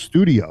Mac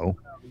Studio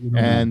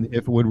and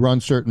if it would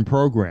run certain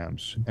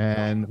programs.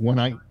 And when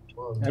I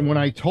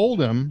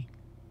told him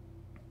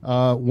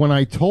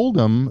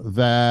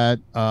that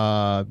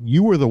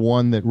you were the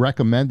one that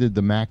recommended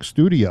the Mac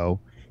Studio,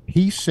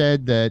 he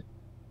said that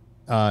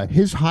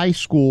his high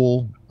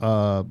school,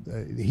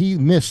 he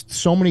missed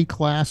so many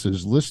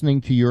classes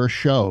listening to your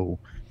show,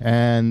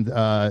 and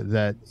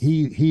that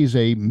he's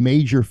a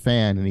major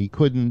fan, and he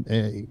couldn't.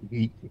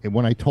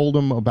 When I told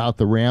him about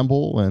the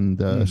Ramble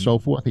and so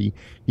forth, he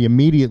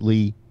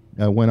immediately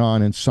went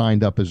on and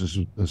signed up as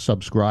a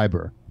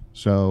subscriber.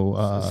 So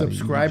a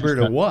subscriber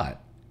to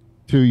what?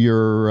 To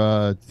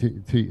your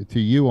to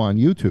you on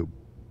YouTube.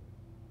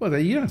 Well,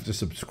 you don't have to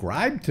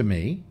subscribe to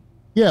me.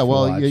 Yeah,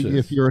 well,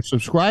 if you're a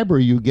subscriber,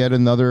 you get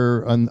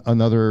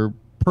another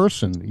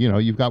person. You know,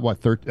 you've got what,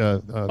 Oh,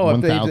 if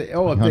 1,000.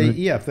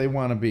 if they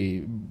want to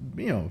be,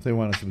 if they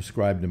want to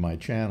subscribe to my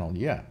channel,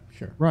 yeah,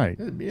 sure, Right.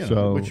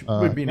 So, which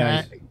would be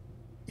nice.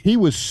 He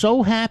was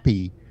so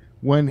happy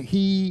when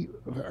he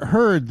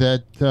heard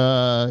that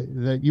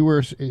that you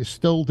were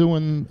still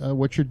doing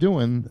what you're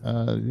doing.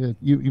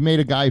 You made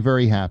a guy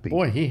very happy.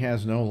 Boy, he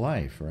has no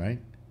life, right?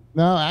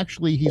 No,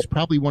 actually, he's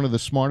probably one of the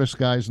smartest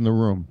guys in the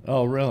room.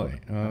 Oh, really?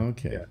 Oh,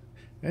 okay. Yeah.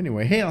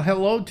 Anyway, hey,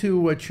 hello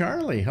to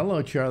Charlie.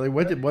 Hello, Charlie.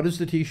 What does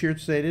the T-shirt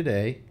say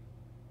today?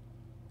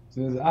 It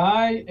says,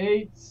 I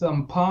ate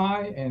some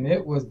pie and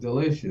it was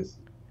delicious.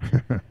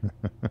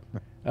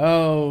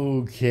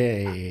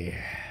 Okay.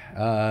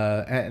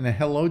 And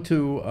hello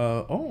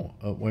to,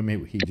 wait a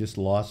minute, he just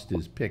lost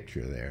his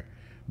picture there.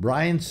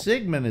 Brian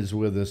Sigmund is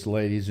with us,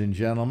 ladies and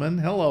gentlemen.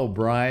 Hello,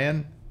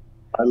 Brian.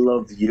 I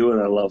love you,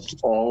 and I love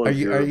all of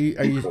you.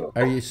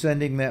 Are you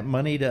sending that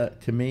money to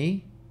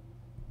me?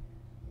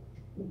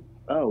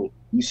 Oh,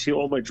 you see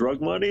all my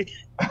drug money?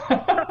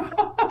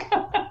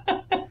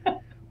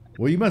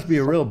 Well, you must be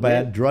a real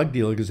bad drug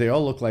dealer because they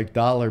all look like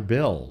dollar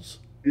bills.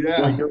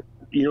 Yeah. Well,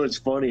 it's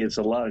funny. It's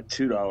a lot of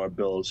 $2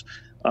 bills.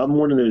 I'm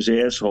one of those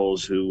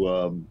assholes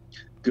who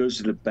goes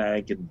to the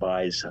bank and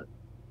buys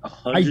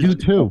 100. I do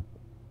too.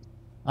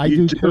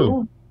 You do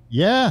too.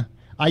 Yeah,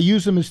 I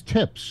use them as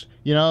tips.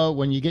 You know,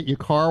 when you get your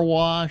car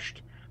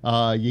washed,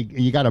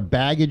 you got a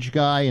baggage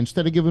guy.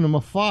 Instead of giving him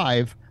a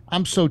 5,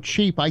 I'm so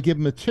cheap, I give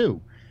him a 2.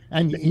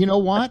 And you know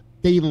what?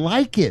 They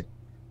like it.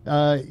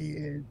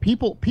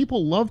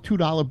 People love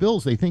 $2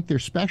 bills. They think they're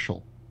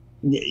special.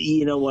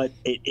 You know what?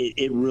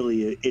 It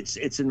really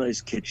it's a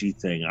nice kitschy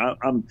thing.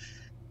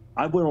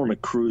 I went on a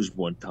cruise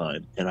one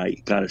time and I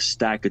got a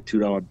stack of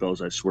 $2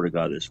 bills. I swear to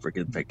God, this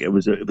freaking thing. It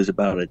was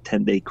about a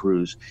 10-day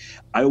cruise.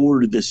 I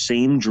ordered the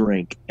same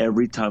drink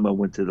every time I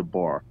went to the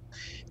bar.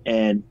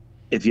 And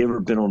if you ever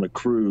been on a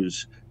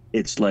cruise,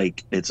 it's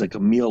like a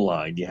meal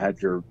line. You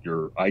have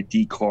your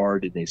ID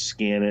card and they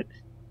scan it.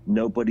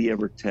 Nobody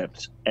ever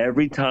tips.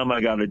 Every time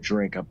I got a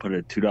drink, I put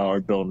a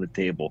 $2 bill on the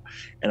table.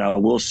 And I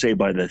will say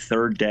by the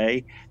third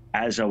day,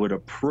 as I would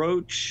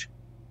approach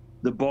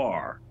the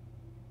bar,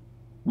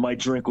 my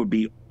drink would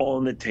be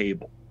on the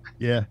table.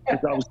 Yeah.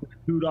 Because I was the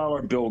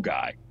 $2 bill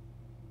guy.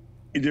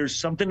 There's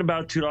something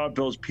about $2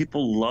 bills.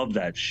 People love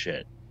that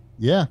shit.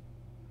 Yeah.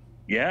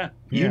 Yeah.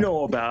 You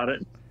know about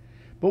it.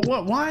 But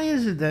why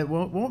is it that,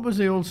 what was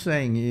the old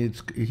saying?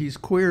 He's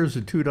queer as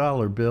a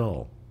 $2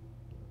 bill.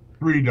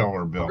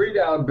 $3 bill.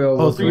 $3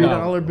 bill. Oh,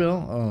 $3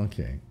 bill? Oh,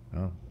 okay.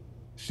 Oh.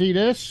 See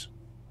this?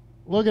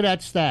 Look at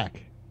that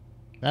stack.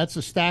 That's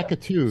a stack of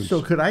 2s.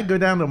 So could I go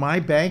down to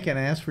my bank and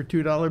ask for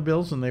 $2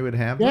 bills and they would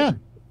have yeah.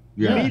 them?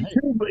 Yeah. Me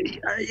too, but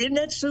isn't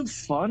that so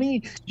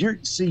funny?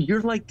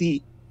 You're like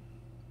the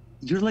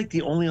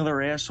only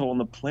other asshole on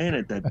the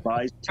planet that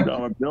buys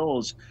 $2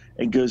 bills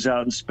and goes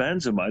out and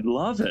spends them. I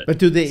love it.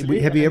 But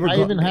have you ever? I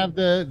even have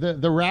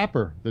the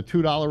wrapper, the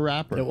 $2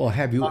 wrapper. Well,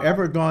 have you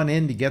ever gone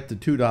in to get the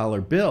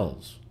 $2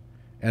 bills,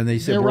 and they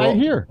said they're right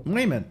here?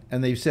 Wait a minute,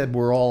 and they said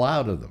we're all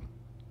out of them.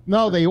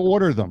 No, they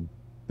order them.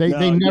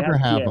 They never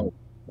have them.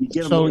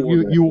 So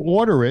you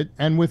order it,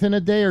 and within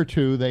a day or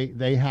two,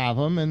 they have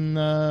them, and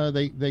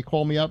they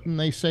call me up and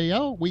they say,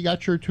 "Oh, we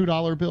got your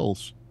 $2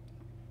 bills,"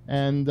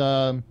 and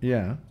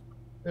yeah.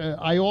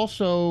 I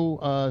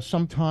also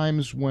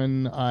sometimes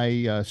when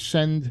I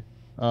send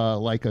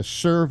like a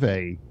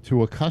survey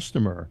to a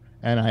customer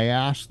and I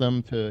ask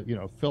them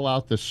to fill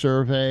out the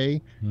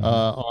survey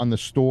on the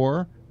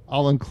store,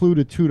 I'll include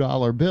a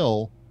 $2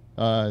 bill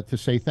to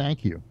say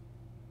thank you.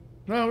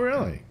 Oh,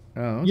 really?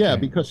 Oh, okay. Yeah,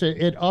 because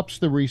it ups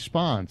the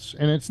response,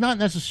 and it's not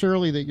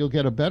necessarily that you'll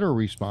get a better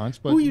response.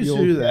 But who used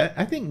to do that?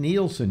 I think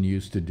Nielsen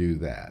used to do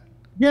that.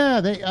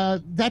 Yeah,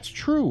 that's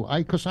true.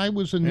 Because I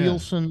was a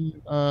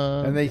Nielsen,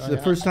 and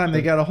the first time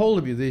they got a hold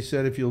of you, they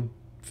said if you'll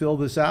fill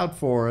this out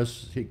for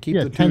us, keep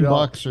the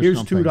 $10 or here's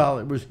something.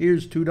 $2.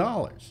 Here's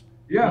 $2.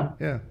 Yeah.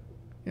 Yeah.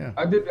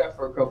 I did that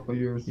for a couple of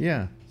years.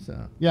 Yeah. So.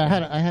 Yeah,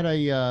 I had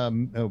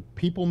a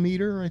people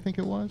meter, I think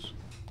it was.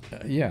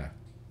 Yeah.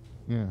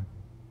 Yeah.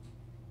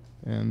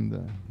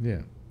 And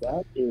yeah.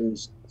 That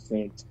is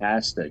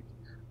fantastic.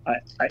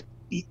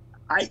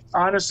 I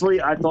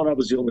honestly, I thought I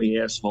was the only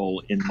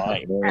asshole in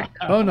my area.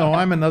 Oh no,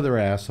 I'm another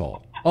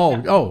asshole.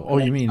 Oh,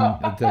 you mean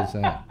it does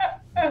that?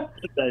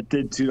 That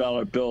did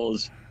 $2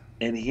 bills,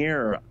 and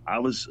here I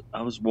was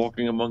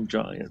walking among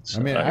giants. I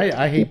mean,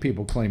 I hate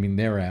people claiming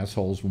they're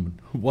assholes.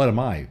 What am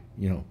I?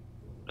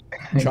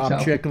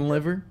 Chopped chicken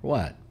liver?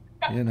 What?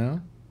 Yeah.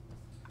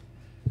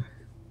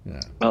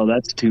 Oh,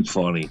 that's too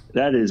funny.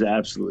 That is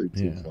absolutely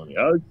too funny.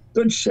 Oh,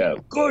 good show.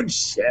 Good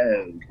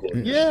show.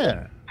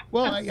 Yeah.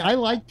 Well, I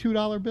like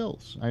 $2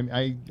 bills.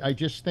 I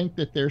just think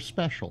that they're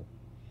special.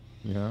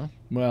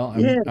 Well,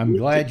 I'm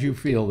glad you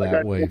feel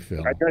that way,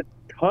 Phil. I got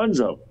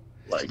tons of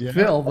them.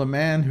 Phil, the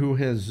man who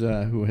has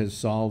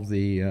solved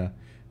the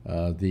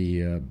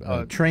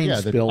train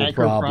spill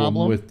problem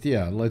with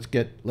let's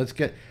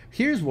get.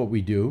 Here's what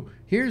we do.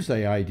 Here's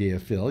the idea,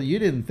 Phil. You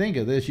didn't think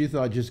of this. You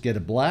thought just get a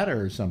bladder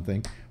or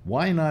something.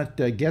 why not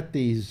get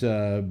these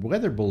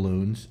weather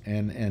balloons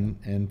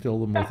and fill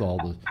them with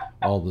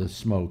all the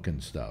smoke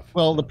and stuff?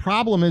 Well, the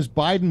problem is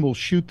Biden will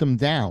shoot them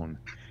down,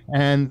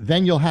 and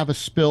then you'll have a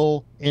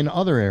spill in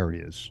other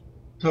areas.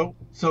 So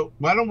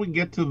why don't we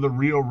get to the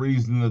real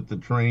reason that the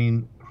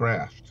train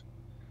crashed?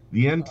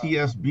 The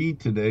NTSB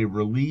today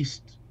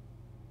released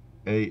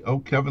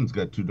Kevin's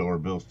got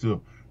 $2 bills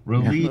too.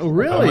 Released. Oh,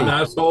 really? I'm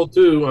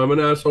an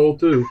asshole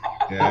too.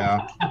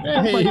 Yeah.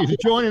 Hey, he's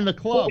joining the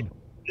club.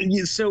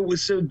 So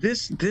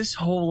this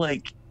whole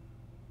like,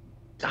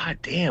 god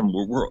damn,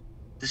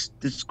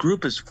 this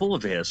group is full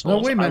of assholes. No,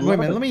 wait a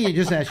minute. Let me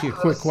just ask you a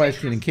quick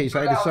question in case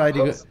I decide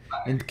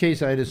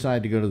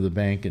to go to the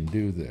bank and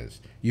do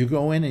this. You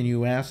go in and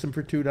you ask them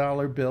for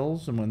 $2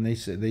 bills, and when they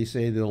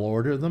say they'll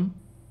order them.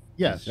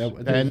 Yes,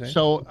 and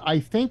so I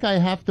think I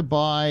have to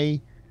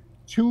buy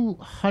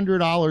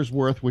 $200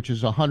 worth, which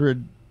is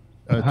 $100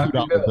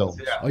 $2 bills.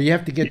 Yeah. Oh, you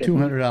have to get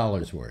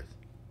 $200 worth.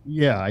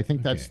 Yeah, I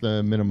think that's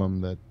the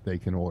minimum that they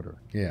can order.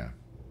 Yeah.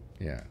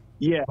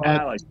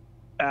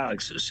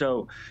 Alex.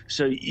 So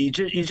you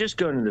just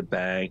go into the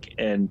bank,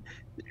 and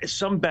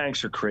some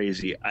banks are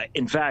crazy.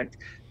 In fact,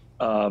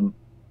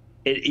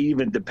 it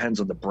even depends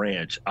on the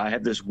branch. I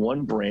have this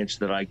one branch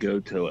that I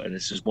go to, and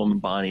it's this woman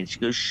Bonnie, and she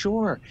goes,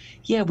 "Sure,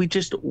 yeah, we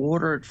just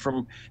ordered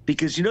from,"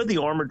 because the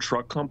armored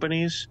truck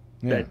companies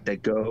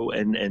that go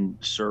and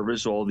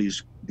service all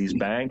these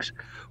banks.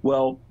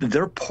 Well,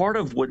 they're part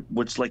of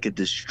what's like a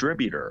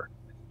distributor,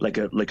 like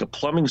a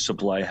plumbing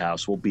supply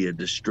house will be a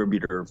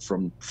distributor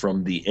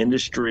from the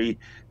industry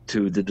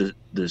to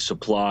the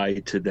supply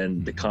to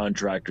then the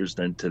contractors,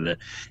 then to the,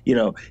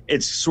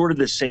 it's sort of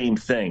the same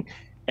thing.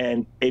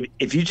 And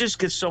if you just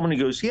get someone who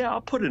goes, yeah,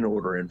 I'll put an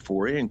order in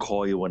for you and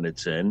call you when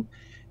it's in,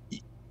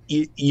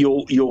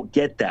 you'll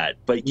get that.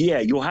 But yeah,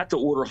 you'll have to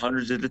order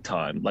hundreds at a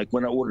time. Like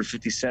when I ordered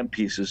 50-cent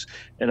pieces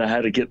and I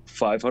had to get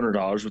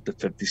 $500 with the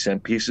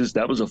 50-cent pieces,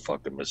 that was a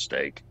fucking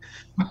mistake.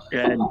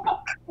 And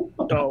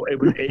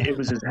it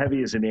was as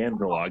heavy as an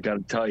anvil, I got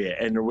to tell you.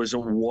 And there was a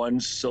one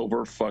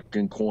silver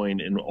fucking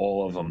coin in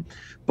all of them.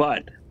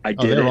 But I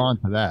did they're on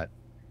to that.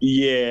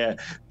 Yeah,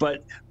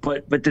 but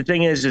the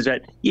thing is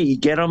that you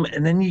get them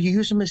and then you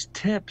use them as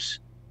tips.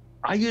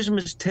 I use them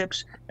as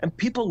tips, and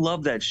people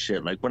love that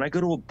shit. Like when I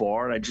go to a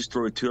bar and I just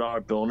throw a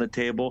 $2 bill on the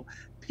table,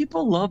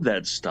 people love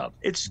that stuff.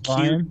 It's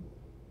cute.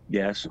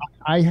 Yes.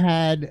 I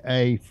had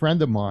a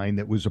friend of mine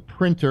that was a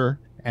printer,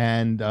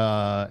 and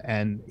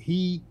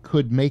he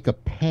could make a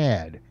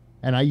pad,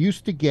 and I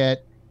used to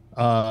get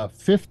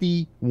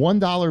 50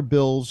 $1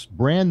 bills,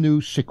 brand new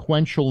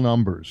sequential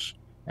numbers,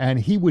 and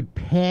he would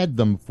pad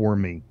them for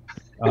me.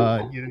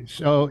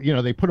 So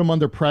they put them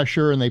under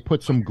pressure and they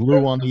put some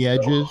glue on the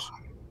edges.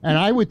 And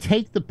I would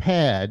take the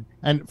pad,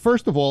 and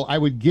first of all, I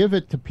would give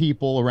it to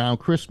people around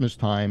Christmas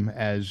time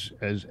as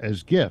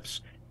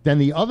gifts. Then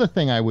the other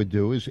thing I would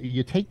do is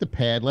you take the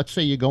pad, let's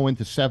say you go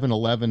into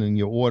 7-Eleven and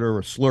you order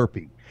a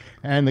Slurpee,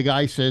 and the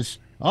guy says,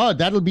 "Oh,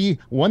 that'll be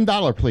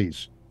 $1,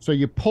 please." So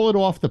you pull it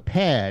off the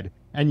pad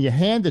and you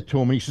hand it to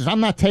him, and he says, "I'm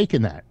not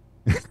taking that."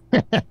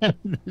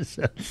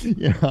 So,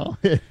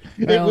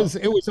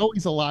 it was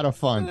always a lot of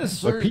fun,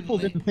 but people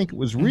didn't think it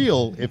was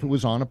real if it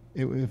was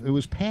if it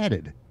was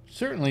padded.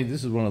 Certainly,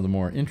 this is one of the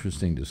more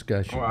interesting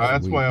discussions. Well,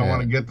 that's why I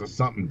want to get to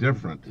something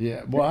different.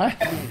 Yeah, why?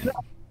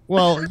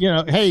 Well,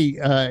 hey,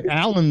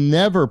 Alan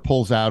never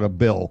pulls out a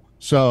bill,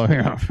 so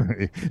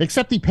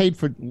except he paid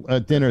for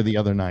dinner the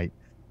other night.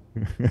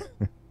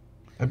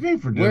 I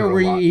paid for dinner. Where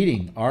were you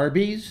eating?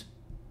 Arby's?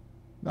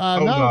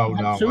 No,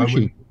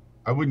 sushi.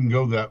 I wouldn't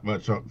go that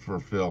much up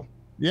for Phil.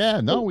 Yeah,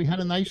 no, we had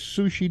a nice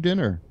sushi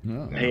dinner.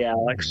 Oh. Hey,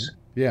 Alex.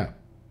 Yeah.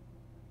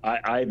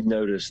 I've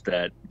noticed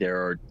that there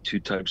are two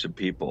types of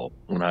people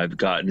when I've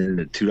gotten in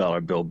the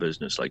 $2 bill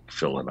business, like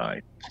Phil and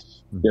I.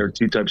 There are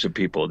two types of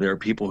people. There are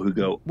people who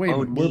go, wait,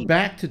 we're neat.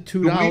 Back to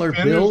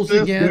 $2 bills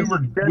this? again?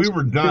 We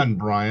were done,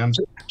 Brian.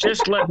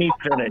 Just let me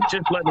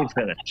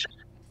finish.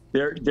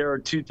 There are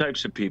two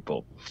types of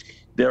people.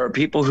 There are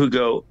people who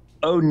go,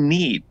 oh,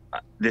 neat.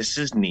 This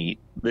is neat.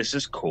 This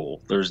is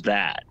cool. There's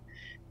that.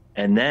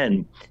 And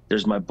then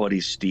there's my buddy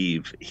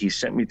Steve. He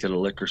sent me to the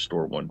liquor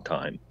store one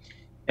time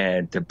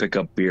and to pick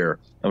up beer.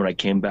 And when I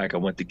came back, I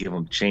went to give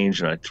him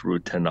change, and I threw a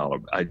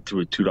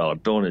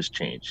 $2 bill in his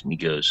change. And he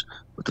goes,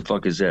 "What the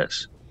fuck is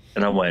this?"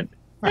 And I went,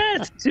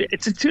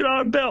 it's a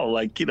 $2 bill.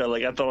 Like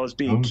I thought I was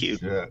being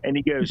cute. Shit. And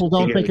he goes, people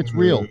don't think it's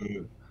real.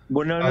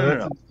 Well,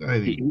 no.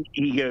 Exciting.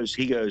 He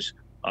goes,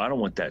 I don't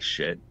want that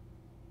shit.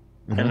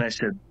 Mm-hmm. And I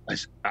said,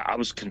 I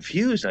was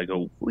confused. I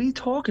go, what are you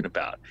talking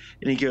about?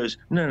 And he goes,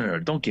 no,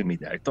 don't give me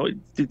that.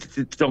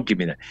 Don't give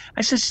me that.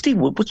 I said, Steve,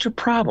 what's your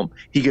problem?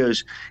 He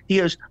goes,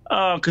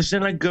 oh, because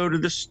then I go to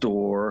the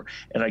store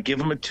and I give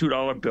them a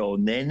 $2 bill,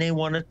 and then they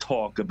want to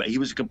talk about it. He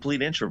was a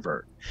complete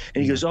introvert.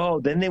 And he goes,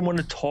 oh, then they want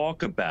to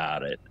talk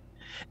about it.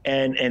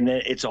 And then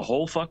it's a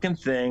whole fucking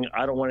thing.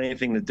 I don't want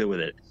anything to do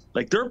with it.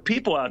 Like, there are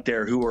people out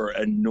there who are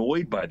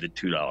annoyed by the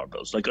 $2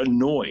 bills, like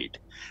annoyed.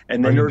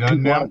 And then there are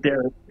people out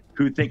there.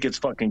 who think it's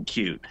fucking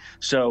cute.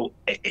 So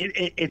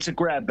it's a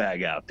grab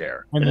bag out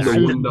there. And And the I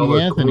Susan think B.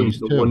 Anthony's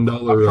the too.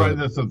 $1 I'll try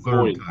this a third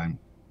coin. time.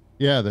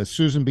 Yeah, the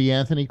Susan B.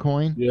 Anthony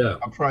coin. Yeah,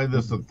 I'll try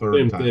this a third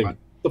same time. thing.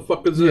 The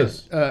fuck is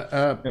this?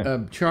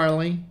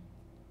 Charlie.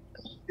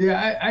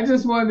 Yeah, I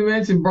just wanted to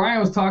mention Brian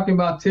was talking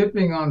about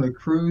tipping on the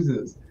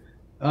cruises.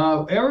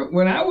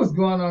 When I was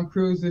going on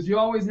cruises, you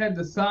always had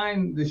to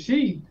sign the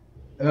sheet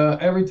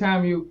every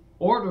time you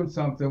ordered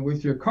something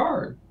with your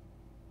card.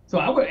 So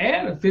I would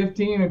add a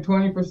 15 or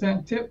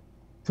 20% tip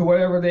to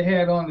whatever they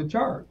had on the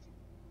chart.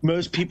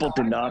 most people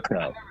did not I know.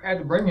 never had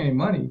to bring any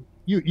money.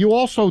 You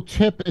also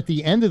tip at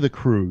the end of the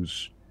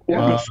cruise.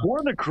 Or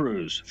before the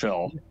cruise,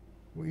 Phil.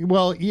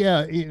 Well,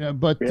 yeah,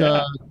 but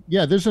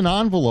Yeah. there's an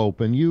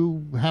envelope, and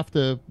you have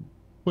to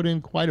put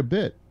in quite a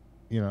bit.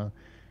 I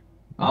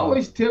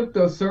always tip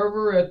the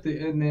server at the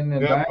and then the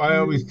Yep, back. I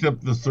always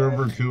tip the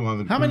server too on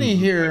the How many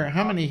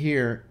cruises.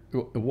 here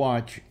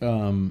watch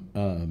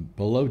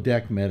Below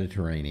Deck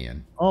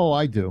Mediterranean? Oh,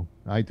 I do.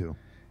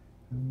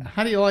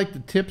 How do you like the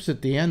tips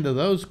at the end of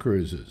those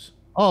cruises?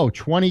 Oh,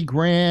 20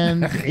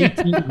 grand,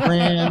 18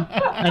 grand.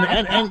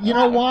 And you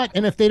know what?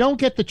 And if they don't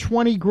get the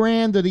 20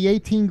 grand or the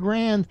 18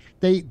 grand,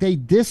 they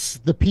diss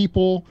the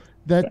people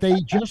that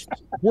they just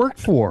worked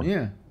for.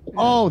 Yeah.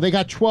 Oh, they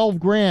got 12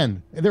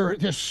 grand. They're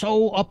just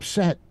so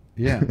upset.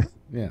 Yeah.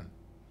 Yeah.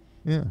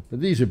 Yeah. But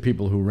these are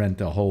people who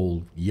rent a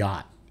whole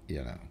yacht,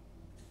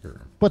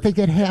 But they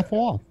get half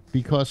off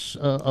because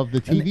of the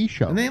TV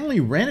show. And they only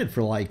rent it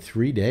for like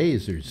 3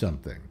 days or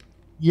something.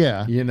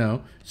 Yeah.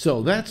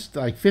 So that's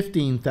like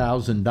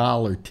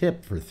 $15,000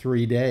 tip for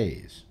 3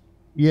 days.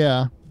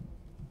 Yeah.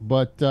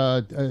 But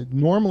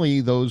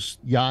normally those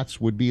yachts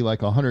would be like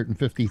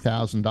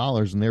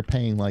 $150,000, and they're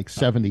paying like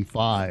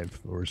 75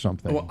 or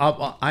something. Well,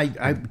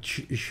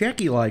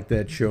 Shecky liked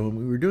that show, and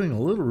we were doing a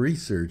little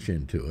research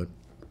into it,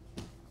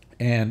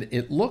 and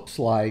it looks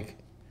like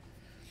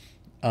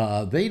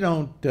they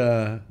don't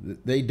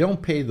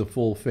pay the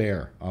full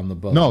fare on the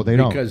boat. No, they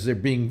don't. Because they're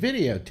being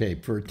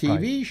videotaped for a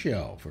TV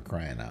show, for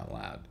crying out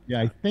loud.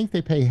 Yeah, I think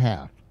they pay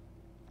half.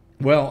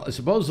 Well,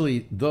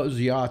 supposedly those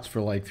yachts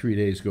for like 3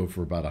 days go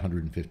for about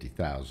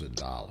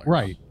 $150,000.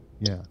 Right.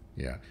 Yeah.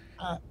 Yeah.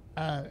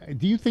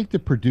 Do you think the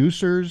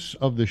producers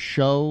of the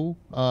show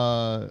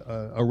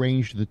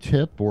arranged the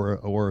tip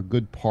or a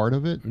good part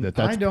of it?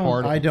 I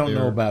don't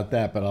know about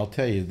that, but I'll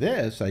tell you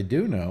this: I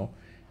do know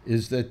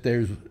is that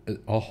there's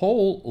a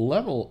whole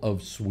level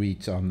of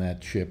suites on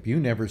that ship you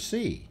never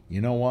see.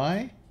 You know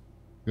why?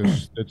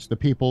 Because it's the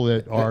people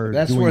that are.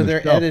 That's doing where the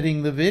they're show.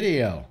 editing the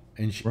video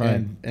and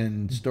Right.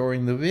 and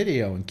storing the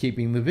video and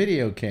keeping the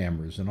video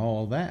cameras and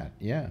all of that.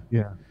 Yeah.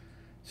 Yeah.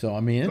 So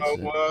I mean,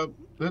 it's.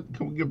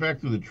 Can we get back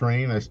to the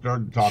train? I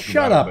started talking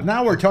Shut about up! it,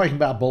 Now we're talking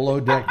about Below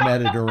Deck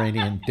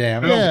Mediterranean.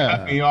 Damn it! Don't Yeah.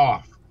 cut me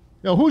off.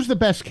 Now, who's the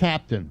best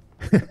captain?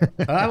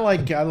 I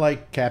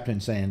like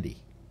Captain Sandy.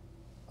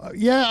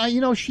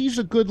 She's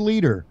a good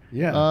leader.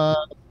 Yeah.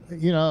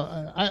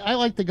 I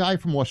like the guy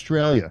from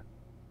Australia.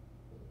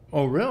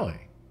 Oh, really?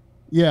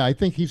 Yeah, I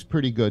think he's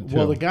pretty good too.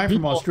 Well, the guy from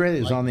People Australia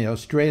is like- on the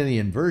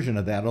Australian version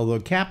of that, although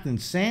Captain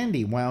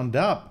Sandy wound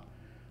up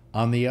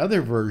on the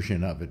other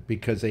version of it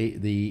because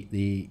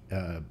the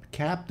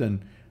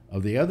captain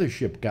of the other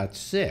ship got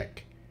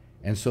sick,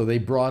 and so they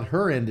brought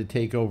her in to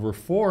take over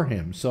for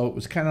him. So it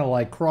was kind of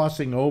like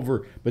crossing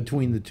over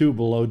between the two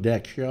Below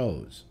Deck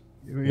shows.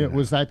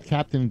 Was that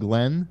Captain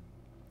Glenn?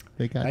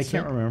 They got I sick?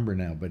 can't remember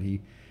now, but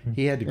he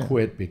had to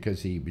quit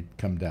because he would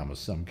come down with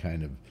some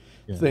kind of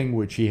thing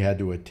which he had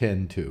to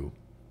attend to.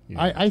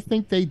 I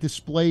think they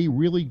display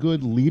really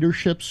good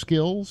leadership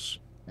skills,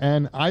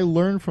 and I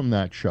learned from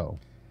that show.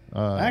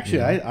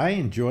 Actually, I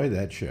enjoy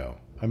that show.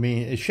 I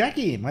mean,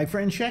 my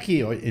friend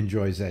Shecky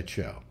enjoys that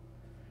show.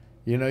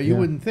 You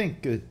wouldn't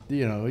think,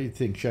 you'd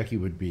think Shecky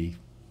would be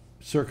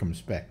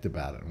circumspect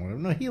about it.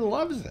 No, he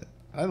loves it.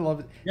 I love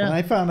it. Yeah. And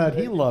I found out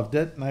he loved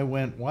it, and I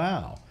went,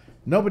 wow.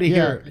 Nobody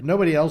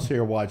else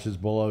here watches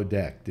Below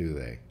Deck, do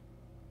they?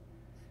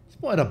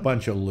 What a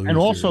bunch of losers. And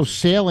also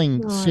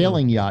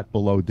sailing yacht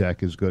Below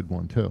Deck is a good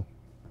one too.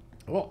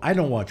 Well, I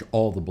don't watch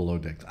all the Below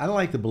Decks. I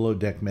like the Below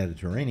Deck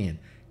Mediterranean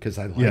because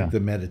I like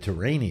the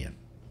Mediterranean.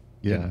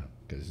 Yeah.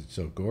 Because it's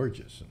so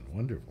gorgeous and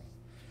wonderful.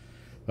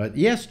 But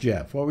yes,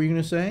 Jeff, what were you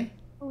going to say?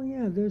 Oh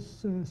yeah,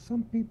 there's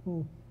some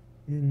people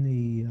in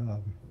the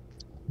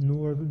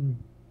northern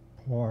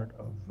part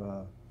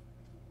of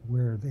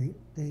where they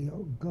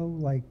go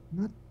like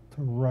not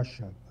to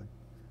Russia, but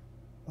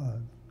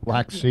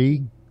Black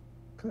Sea,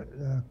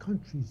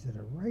 countries that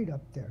are right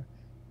up there.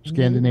 And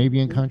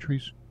Scandinavian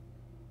countries.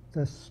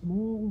 The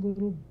small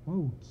little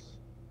boats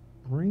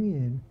bring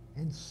in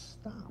and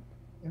stop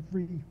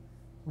every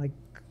like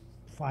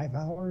 5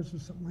 hours or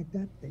something like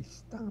that. They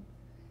stop.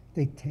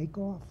 They take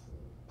off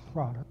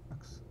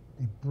products.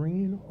 They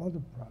bring in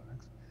other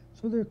products.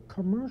 So they're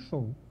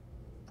commercial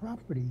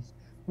properties,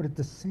 but at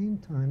the same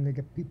time, they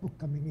get people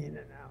coming in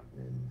and out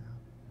and in and out.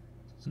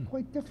 It's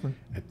quite different.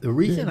 The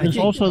reason There's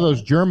also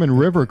those German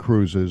river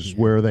cruises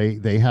where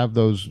they have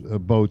those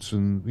boats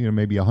and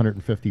maybe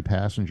 150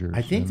 passengers.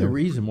 I think the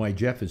reason why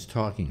Jeff is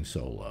talking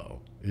so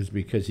low is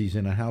because he's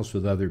in a house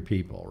with other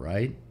people,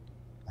 right?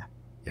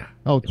 Yeah.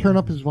 Oh, turn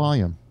up his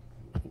volume.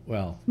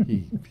 Well,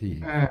 we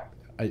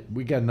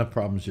got enough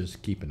problems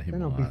just keeping him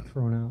Then I'll be on.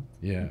 thrown out.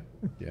 Yeah,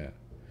 yeah.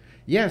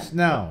 Yes,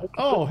 now.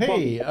 Oh,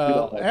 hey,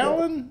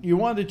 Alan, you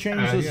wanted to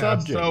change the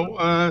subject.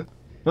 So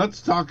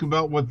let's talk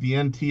about what the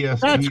NTSB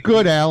That's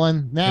good,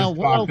 Alan. Now, is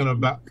talking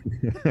about.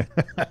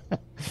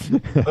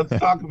 Let's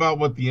talk about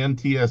what the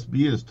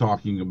NTSB is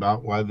talking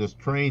about, why this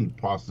train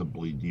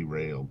possibly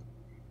derailed.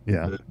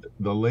 Yeah.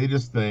 The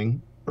latest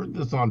thing, heard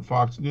this on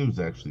Fox News,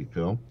 actually,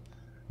 Phil.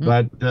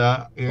 But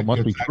it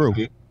must be true.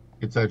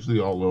 It's actually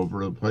all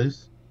over the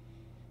place.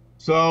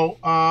 So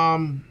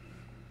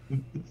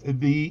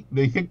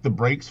they think the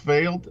brakes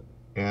failed,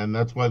 and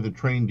that's why the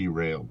train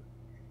derailed.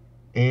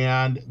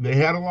 And they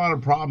had a lot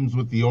of problems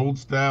with the old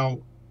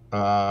style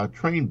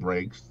train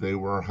brakes. They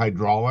were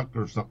hydraulic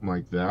or something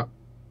like that.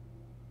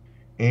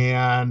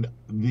 And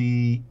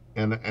a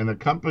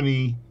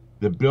company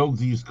that builds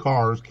these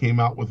cars came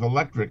out with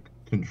electric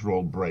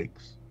controlled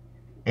brakes.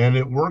 And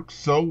it worked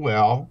so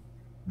well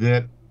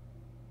that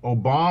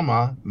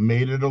Obama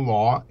made it a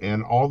law,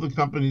 and all the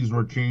companies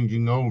were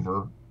changing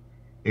over,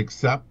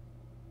 except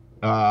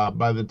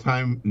by the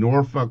time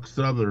Norfolk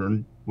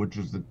Southern, which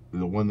is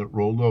the one that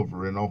rolled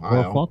over in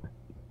Ohio. Norfolk?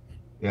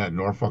 Yeah,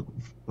 Norfolk,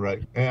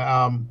 right.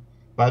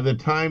 By the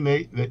time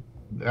they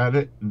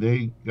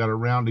got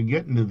around to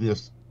getting to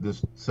this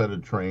set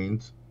of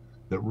trains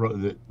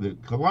that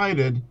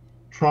collided,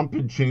 Trump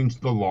had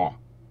changed the law.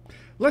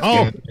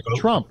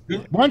 Trump.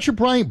 Why don't you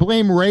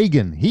blame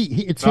Reagan?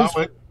 It's his.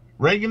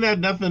 Reagan had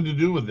nothing to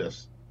do with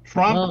this.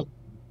 Trump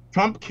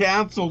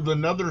canceled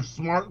another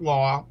smart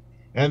law,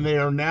 and they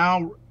are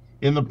now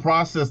in the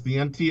process. The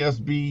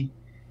NTSB,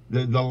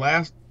 the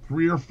last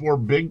 3 or 4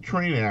 big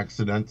train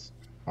accidents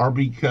are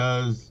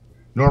because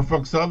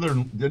Norfolk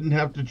Southern didn't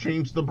have to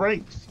change the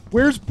brakes.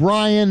 Where's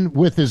Brian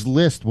with his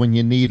list when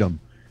you need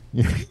him?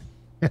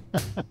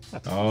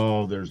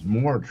 Oh, there's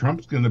more.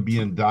 Trump's going to be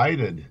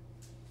indicted.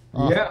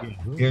 Yeah.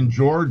 In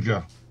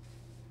Georgia.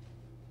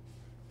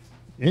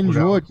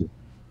 Georgia.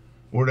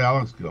 Where'd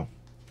Alex go?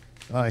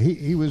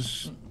 He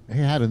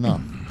had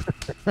enough.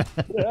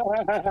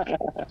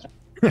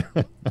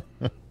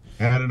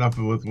 Had enough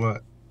with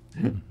what?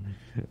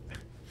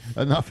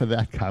 Enough of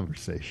that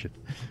conversation.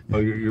 Oh,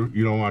 you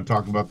don't want to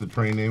talk about the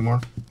train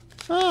anymore?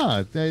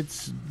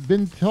 It's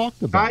been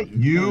talked about. Not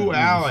you,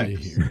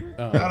 Alex.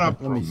 Shut up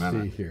for a minute. Let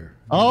me see here.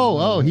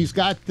 He's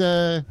got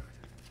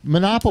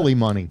monopoly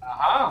money.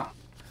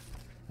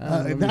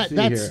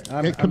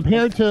 That's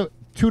compared to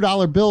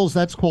 $2 bills.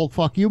 That's called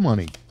fuck you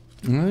money.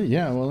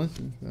 Yeah, well,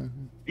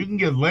 you can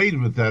get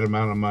laid with that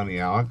amount of money,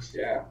 Alex.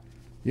 Yeah.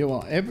 Yeah,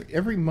 well,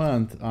 every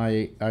month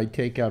I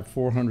take out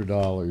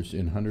 $400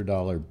 in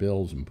 $100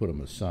 bills and put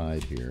them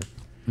aside here,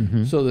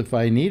 so that if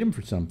I need them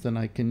for something,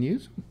 I can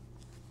use them.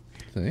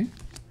 See?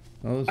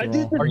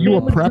 Are you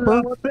a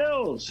prepper?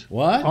 Bills.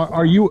 What?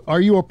 Are you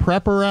a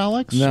prepper,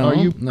 Alex? No, Are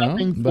you no,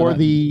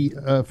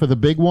 prepping for the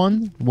big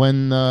one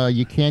when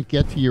you can't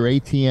get to your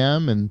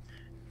ATM and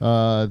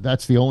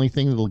that's the only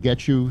thing that'll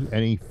get you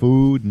any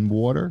food and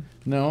water?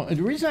 No, and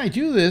the reason I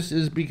do this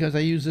is because I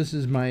use this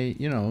as my,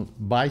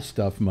 buy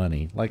stuff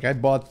money. Like I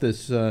bought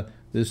this new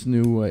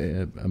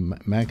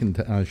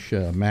Macintosh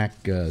Mac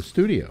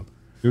Studio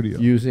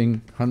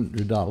using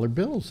 $100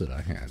 bills that I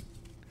had.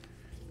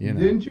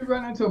 Didn't you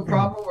run into a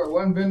problem where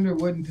one vendor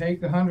wouldn't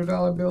take the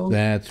 $100 bills?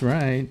 That's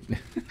right.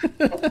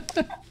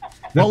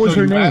 What was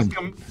her name?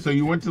 So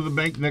you went to the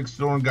bank next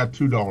door and got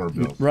 $2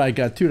 bills. Right,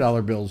 got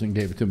 $2 bills and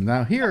gave it to him.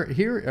 Now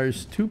here are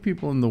 2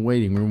 people in the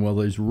waiting room. Well,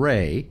 there's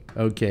Ray.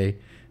 Okay,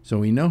 so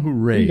we know who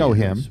Ray is. We know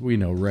him. We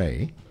know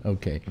Ray.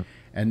 Okay,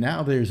 and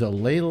now there's a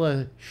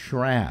Layla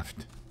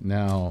Schraft.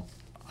 Now,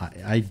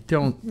 I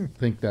don't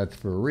think that's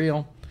for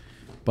real,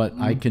 but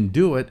I can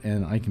do it,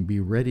 and I can be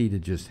ready to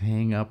just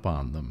hang up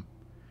on them.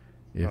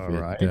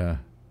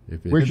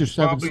 Where's your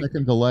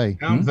 7-second delay?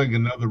 Sounds like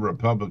another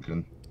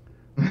Republican.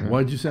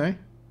 What'd you say?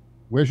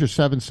 Where's your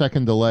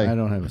 7-second delay? I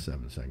don't have a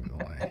 7-second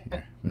delay.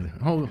 Here.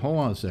 Hold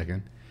on a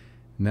second.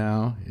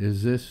 Now,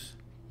 is this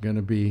going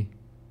to be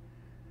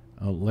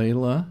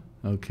Layla?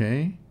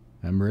 Okay.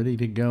 I'm ready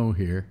to go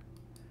here.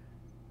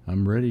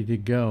 I'm ready to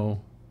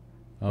go.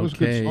 Okay. That was a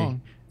good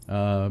song.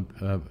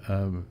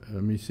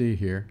 Let me see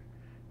here.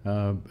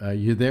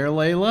 You there,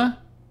 Layla?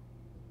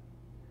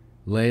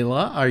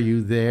 Layla, are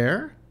you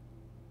there?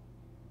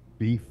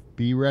 Be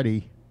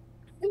ready.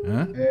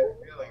 Huh?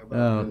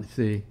 Yeah,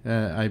 see,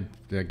 I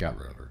got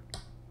rid of her.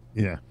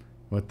 Yeah.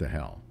 What the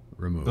hell?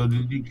 Remove. So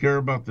did you care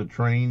about the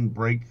train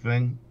brake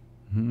thing?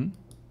 You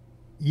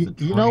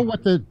know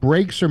what the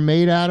brakes are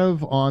made out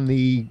of on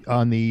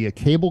the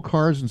cable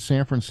cars in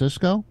San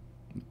Francisco?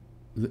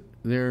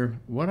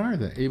 What are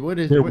they?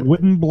 They're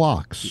wooden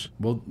blocks.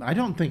 Well, I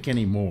don't think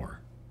anymore.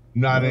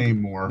 Not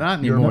anymore. Not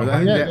anymore.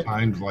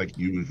 Times like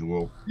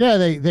usual. Yeah,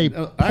 they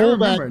I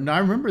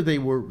remember they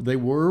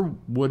were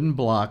wooden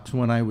blocks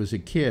when I was a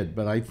kid,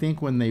 but I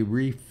think when they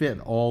refit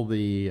all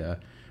the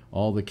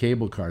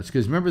cable cars,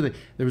 because remember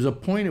there was a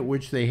point at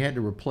which they had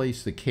to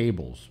replace the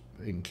cables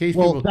in case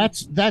Well, people.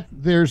 that's that.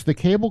 There's the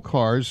cable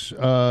cars.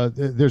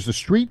 There's the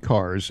street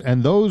cars,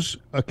 and those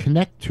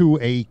connect to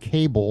a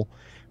cable.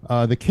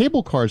 The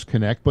cable cars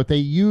connect, but they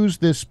use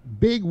this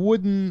big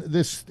wooden,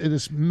 this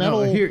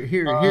metal. No,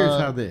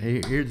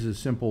 here's a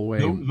simple way.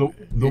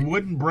 The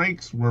wooden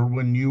brakes were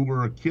when you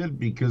were a kid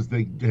because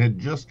they had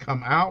just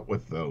come out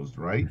with those,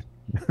 right?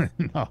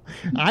 No,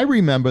 I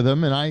remember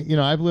them, and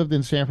I've lived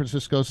in San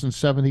Francisco since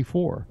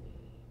 '74.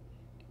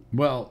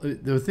 Well,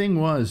 the thing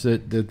was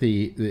that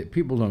the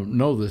people don't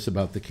know this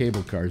about the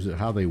cable cars,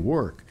 how they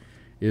work,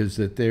 is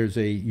that there's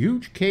a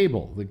huge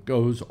cable that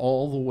goes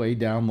all the way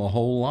down the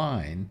whole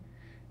line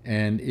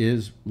and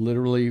is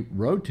literally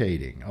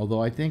rotating.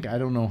 Although I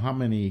don't know how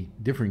many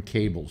different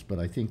cables, but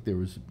I think there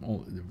was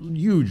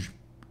huge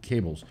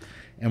cables.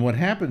 And what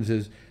happens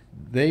is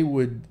they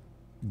would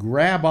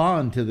grab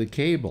onto the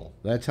cable.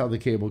 That's how the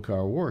cable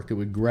car worked. It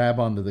would grab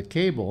onto the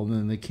cable, and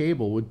then the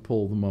cable would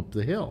pull them up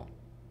the hill.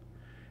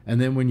 And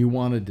then when you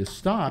wanted to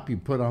stop, you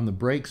put on the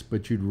brakes,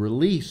 but you'd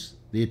release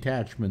the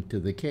attachment to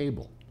the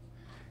cable.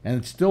 And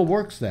it still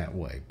works that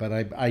way. But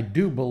I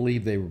do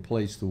believe they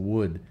replaced the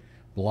wood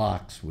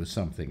blocks with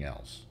something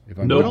else.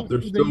 Nope,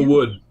 there's still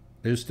wood.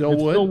 There's still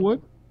wood? Still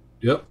wood?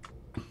 Yep.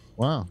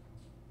 Wow.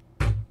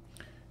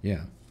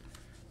 Yeah.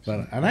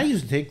 And I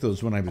used to take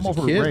those when I was a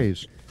kid.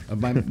 Raised.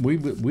 We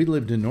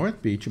lived in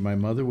North Beach, and my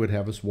mother would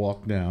have us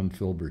walk down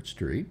Filbert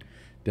Street,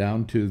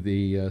 down to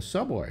the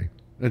subway.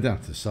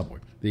 Not the subway,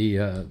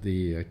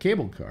 the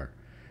cable car.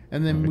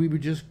 And then we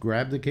would just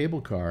grab the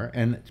cable car,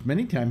 and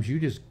many times you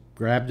just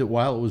grabbed it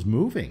while it was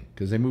moving,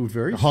 because they moved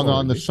very slowly. Hung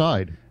on the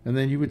side. And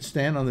then you would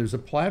stand on, there's a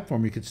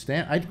platform you could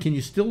stand. Can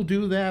you still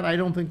do that? I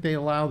don't think they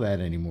allow that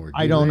anymore.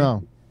 I don't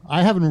know.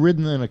 I haven't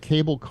ridden in a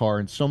cable car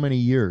in so many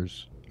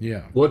years.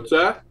 Yeah. What's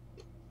that?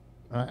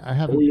 I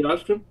haven't. What were you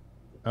asking?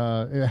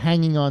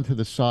 Hanging on to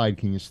the side,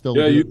 can you still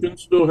Yeah, do you it? can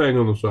still hang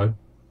on the side.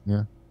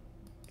 Yeah.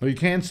 Oh, you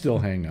can still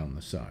hang on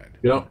the side.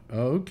 Yeah.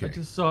 Oh, okay.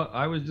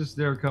 I was just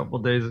there a couple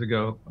of days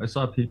ago. I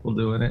saw people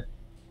doing it.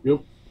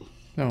 Yep.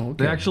 Oh,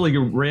 okay. They actually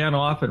ran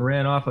off and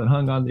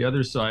hung on the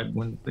other side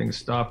when things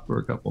stopped for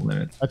a couple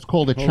minutes. That's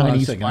called a Hold on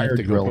Chinese second, I fire have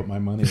to drill. go put my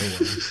money away.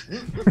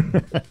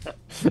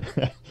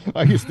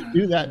 I used to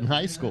do that in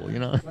high school,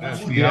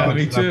 That's the Yeah, other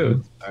me stuff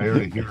too. that I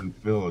already hear in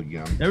Phil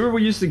again. Remember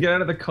we used to get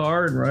out of the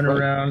car and run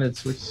around and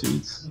switch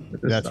seats?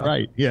 With this That's stuff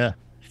right. Yeah.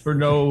 For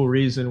no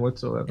reason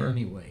whatsoever.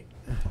 Anyway.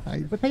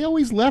 But they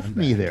always left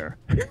me there.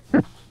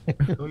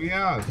 So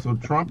yeah, so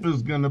Trump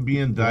is going to be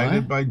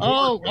indicted by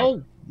Georgia.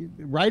 Oh,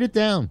 write it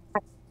down.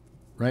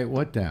 Write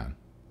what down?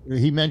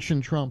 He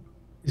mentioned Trump.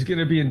 He's going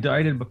to be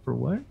indicted, but for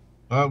what?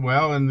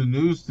 Well, in the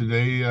news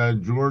today,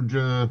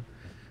 Georgia.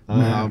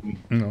 No,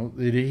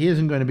 he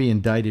isn't going to be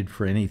indicted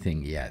for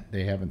anything yet.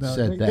 They haven't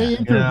said that. They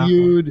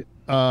interviewed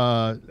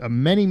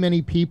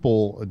many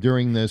people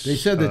during this. They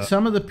said that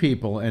some of the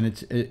people,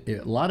 and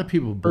a lot of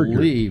people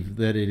believe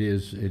that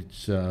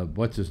it's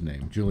what's his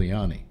name,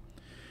 Giuliani.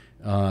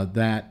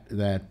 That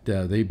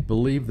they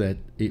believe that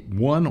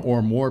one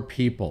or more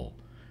people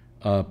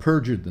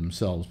perjured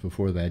themselves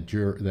before that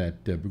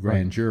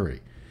grand jury,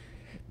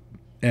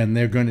 and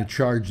they're going to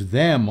charge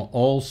them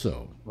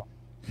also.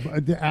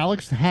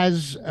 Alex,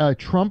 has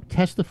Trump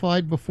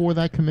testified before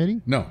that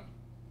committee? No.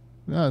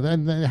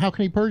 Then how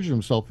can he perjure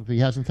himself if he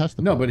hasn't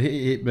testified? No,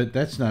 but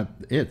that's not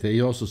it. They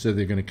also said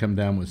they're going to come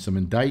down with some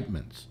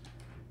indictments,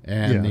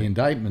 and the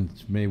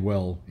indictments may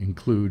well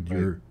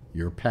include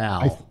your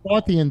pal. I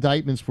thought the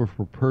indictments were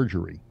for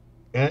perjury.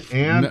 The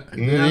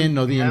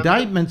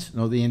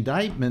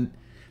indictment.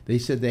 They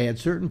said they had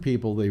certain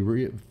people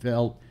they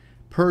felt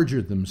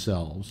perjured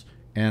themselves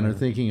and are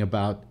thinking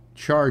about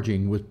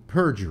charging with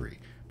perjury.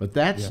 But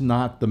that's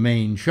not the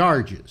main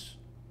charges.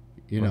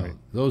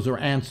 Those are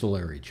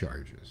ancillary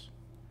charges.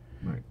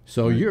 Right.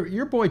 So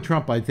your boy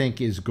Trump, I think,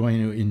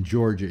 in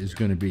Georgia is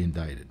going to be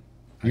indicted.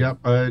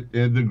 Yep.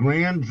 The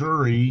grand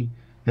jury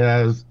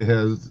has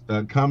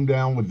come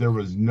down with there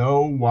was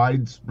no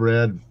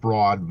widespread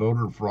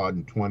voter fraud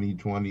in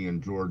 2020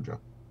 in Georgia.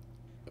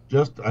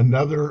 Just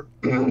another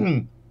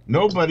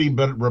nobody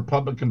but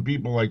Republican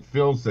people like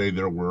Phil say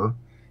there were.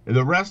 And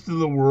the rest of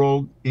the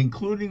world,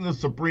 including the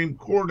Supreme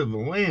Court of the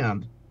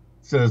land,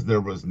 says there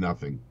was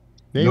nothing.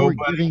 They Nobody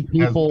were giving has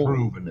people,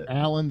 proven it.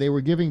 Alan, they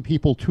were giving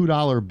people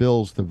 $2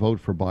 bills to vote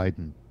for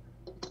Biden.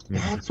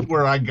 That's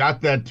where I got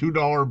that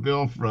 $2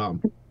 bill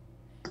from.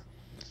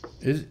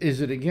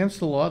 Is it against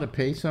the law to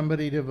pay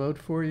somebody to vote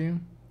for you?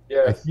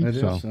 Yeah. I think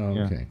It so. is? Oh,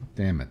 yeah. okay.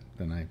 Damn it.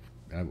 Then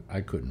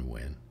I couldn't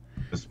win.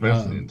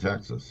 Especially in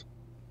Texas.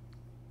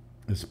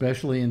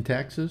 Especially in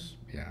Texas?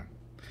 Yeah.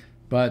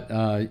 But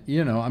I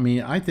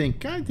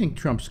think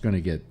Trump's going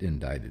to get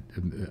indicted.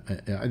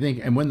 I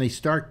think, and when they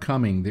start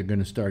coming, they're going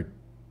to start.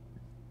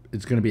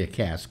 It's going to be a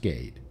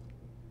cascade.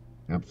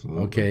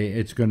 Absolutely. Okay,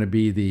 it's going to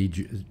be the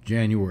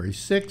January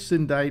 6th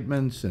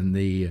indictments, and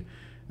the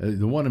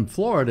one in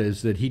Florida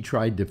is that he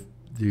tried to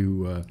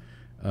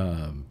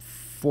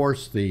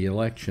force the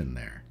election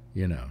there.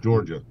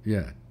 Georgia.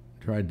 Yeah,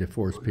 tried to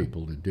force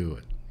people to do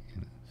it.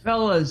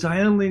 Fellas,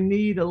 I only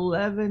need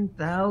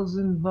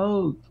 11,000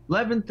 votes.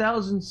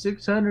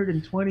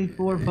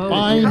 11,624 votes.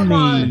 Find Come me.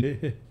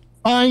 on.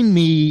 Find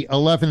me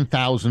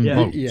 11,000 Yeah.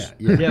 votes.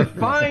 Yeah,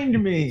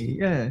 find me.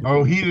 Yeah.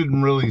 Oh, he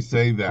didn't really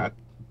say that.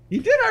 He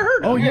did. I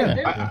heard him. Oh,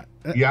 Yeah.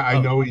 Yeah, I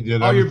know he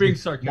did. Oh, you're being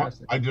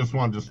sarcastic. I just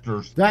wanted to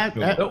stir.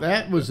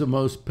 That was the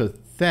most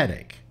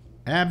pathetic,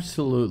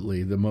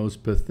 absolutely the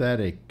most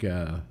pathetic.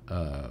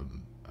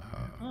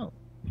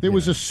 There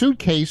was a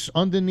suitcase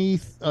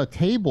underneath a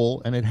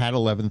table, and it had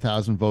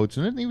 11,000 votes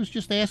in it, and he was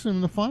just asking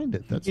him to find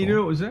it. That's He all.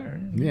 knew it was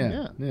there.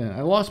 Yeah.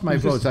 I lost my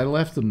votes. I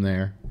left them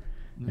there,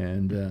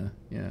 and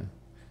yeah.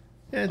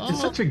 It's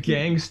such a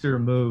gangster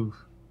move.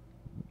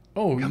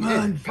 Oh, Come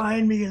on,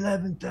 find me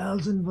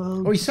 11,000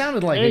 votes. Oh, he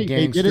sounded like a They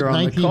did it gangster in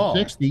on the call.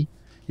 1960.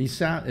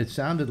 It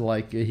sounded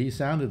like he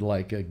sounded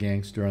like a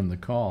gangster on the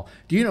call.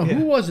 Do you know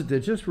who was it that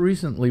just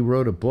recently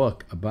wrote a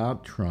book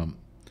about Trump?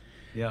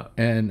 Yeah.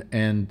 And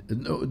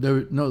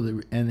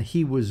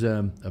he was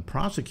a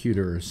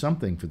prosecutor or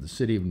something for the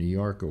city of New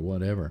York or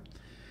whatever.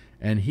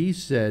 And he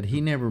said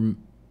he never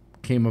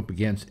came up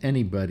against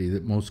anybody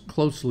that most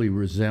closely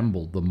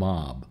resembled the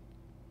mob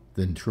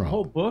than Trump. The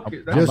whole book.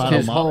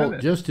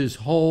 Just his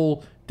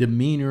whole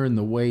demeanor and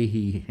the way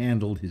he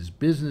handled his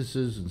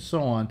businesses and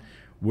so on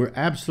were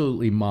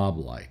absolutely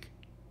mob-like,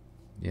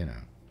 you know.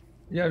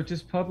 Yeah, it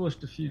just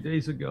published a few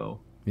days ago.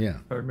 Yeah.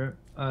 If I remember.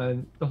 I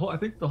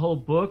think the whole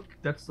book.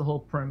 That's the whole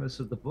premise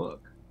of the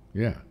book.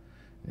 Yeah.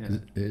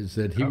 Is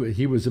that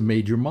he was a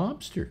major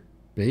mobster,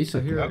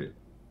 basically.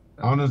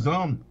 On his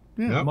own.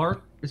 Yeah.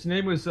 Yep. His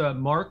name was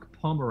Mark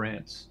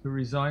Pomerantz, who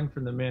resigned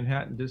from the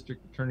Manhattan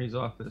District Attorney's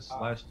Office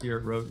last year.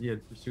 Wrote he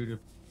had pursued a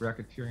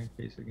racketeering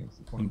case against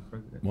the former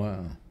president.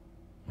 Wow.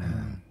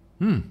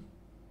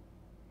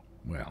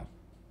 Well,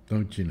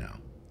 don't you know?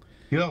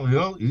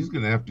 He's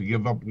going to have to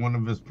give up one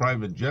of his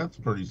private jets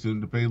pretty soon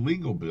to pay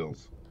legal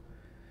bills.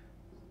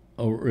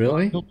 Oh,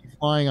 really? He'll be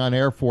flying on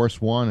Air Force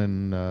One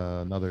in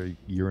another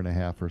year and a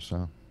half or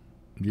so.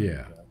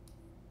 Yeah.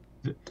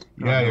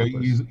 Yeah,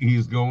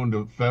 he's going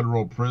to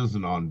federal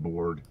prison on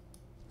board.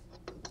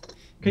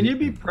 Can you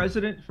be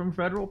president from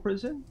federal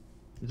prison?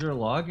 Is there a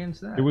law against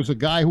that? There was a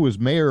guy who was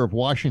mayor of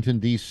Washington,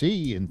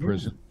 D.C. in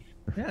prison.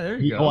 Yeah, there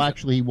you go. Oh,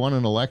 actually, he won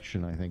an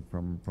election, I think,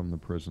 from the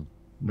prison.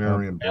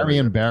 Marion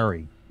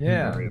Barry.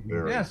 Yeah. Marion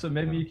Barry. Yeah, so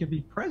maybe you could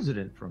be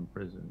president from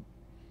prison.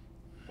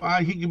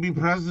 He can be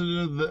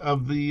president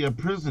of the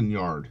prison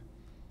yard.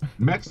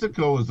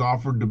 Mexico has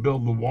offered to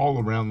build the wall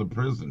around the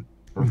prison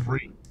for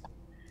free.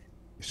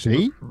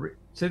 See?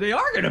 So they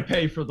are going to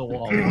pay for the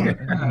wall.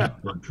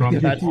 For Trump.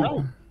 That's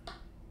right.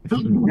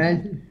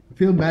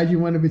 Phil,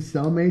 imagine one of his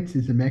cellmates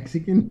is a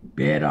Mexican.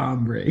 Bad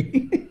hombre.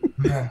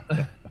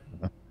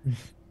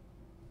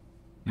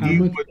 He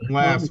would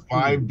last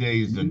 5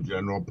 days in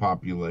general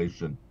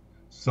population.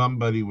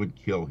 Somebody would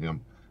kill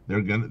him.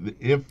 They're gonna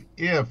if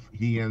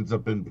he ends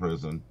up in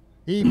prison.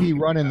 He'd be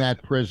running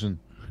that prison.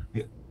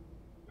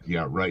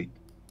 Yeah, right.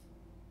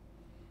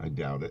 I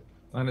doubt it.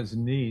 On his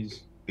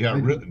knees. Yeah,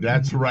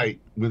 that's right.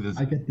 With his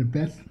I get the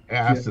best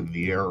ass in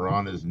the air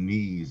on his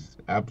knees.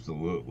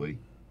 Absolutely.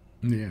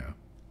 Yeah.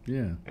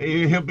 Yeah.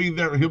 He'll be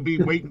there. He'll be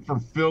waiting for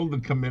Phil to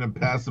come in and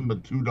pass him a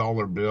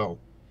 $2 bill.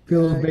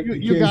 Phil,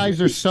 You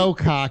guys are so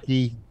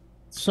cocky.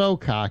 So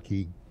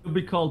cocky. He'll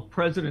be called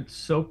President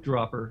Soap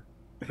Dropper.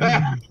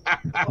 I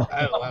love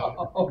it.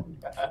 Oh,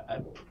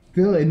 God.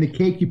 Phil, in the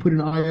cake you put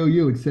an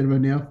IOU instead of a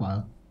nail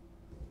file.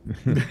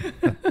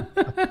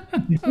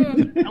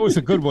 That was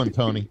a good one,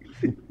 Tony.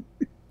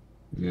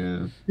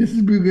 Yeah. This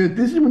is good.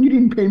 This is when you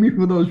didn't pay me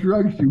for those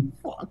drugs, you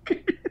fuck.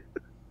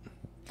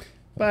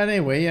 But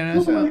anyway, you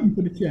know. Still waiting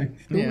for the check.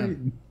 Still Yeah.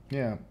 waiting.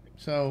 Yeah.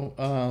 So,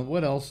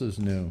 what else is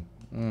new?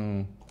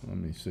 Oh, let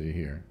me see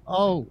here.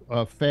 Oh,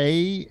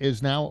 Faye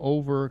is now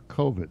over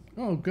COVID.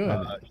 Oh,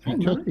 good. She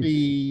took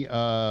the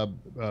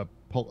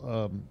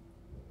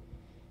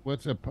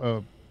what's it?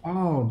 Oh,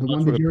 the one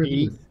with that a you're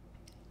P?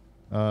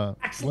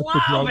 What's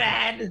the drug?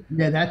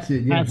 Yeah, that's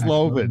it. Yeah,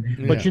 Paxlovid.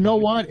 Yeah. But you know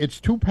what?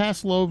 It's 2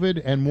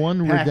 Paxlovid and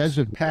 1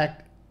 Remdesivir.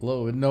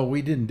 Paxlovid. No,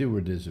 we didn't do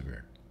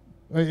Remdesivir.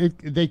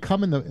 They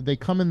come in the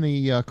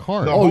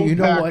card. The Oh, whole you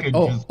know what? package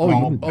is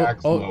called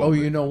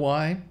Paxlovid. You know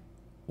why?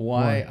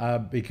 Why?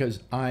 Because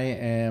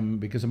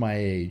of my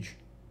age,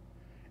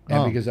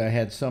 and because I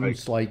had some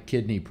slight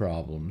kidney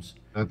problems.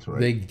 That's right.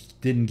 They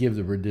didn't give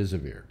the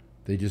Remdesivir.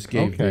 They just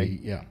gave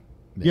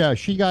Yeah,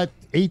 she got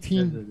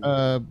 18.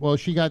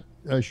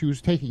 She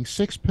was taking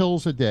 6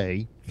 pills a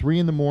day, 3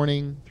 in the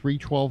morning, 3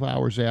 12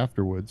 hours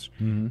afterwards,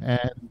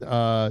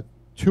 and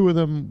 2 of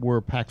them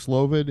were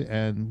Paxlovid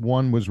and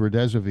 1 was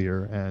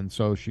Remdesivir, and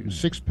so she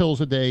 6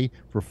 pills a day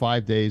for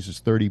 5 days is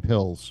 30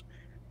 pills,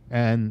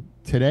 and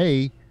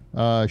today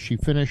she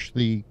finished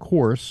the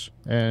course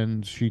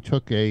and she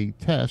took a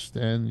test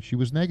and she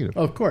was negative.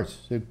 Of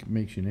course, it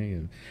makes you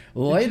negative.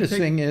 The latest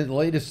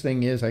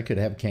thing is I could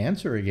have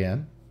cancer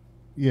again.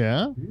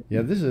 Yeah.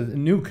 Yeah, this is a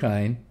new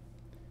kind.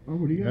 Oh,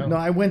 what do you got? No,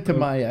 I went to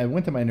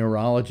my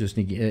neurologist,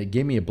 and he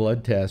gave me a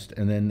blood test,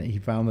 and then he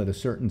found that a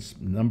certain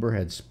number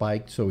had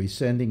spiked, so he's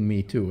sending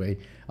me to a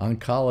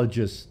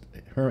oncologist,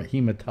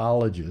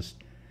 hematologist,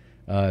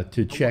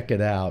 to check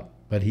it out.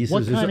 But he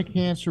What says, kind of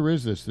cancer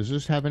is this? Does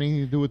this have anything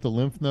to do with the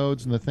lymph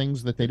nodes and the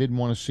things that they didn't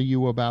want to see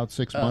you about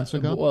 6 months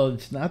ago? well,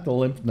 it's not the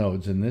lymph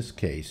nodes in this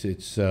case.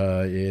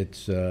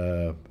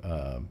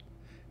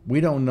 We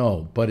don't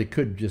know, but it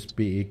could just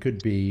be. It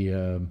could be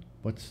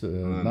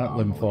not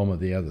lymphoma,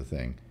 the other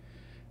thing.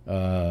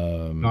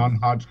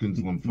 Non-Hodgkin's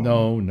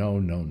lymphoma. No,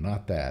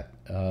 not that.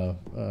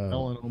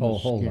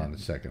 Hold on a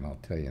second. I'll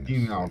tell you.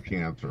 Female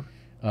cancer.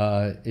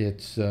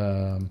 It's.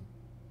 Hold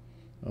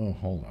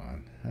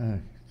on. Oh,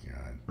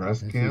 God.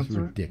 Breast this cancer? is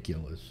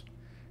ridiculous.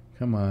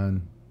 Come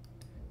on.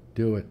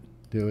 Do it.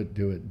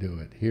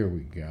 Here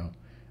we go.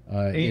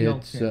 Anal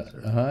It's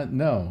cancer.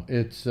 no,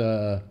 it's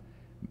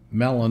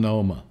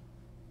melanoma.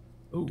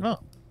 Ooh. Oh,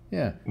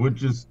 Yeah.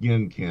 Which is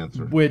skin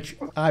cancer. Which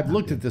I've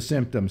looked at the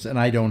symptoms and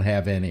I don't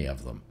have any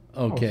of them.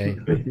 Okay.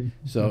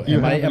 So You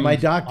and have my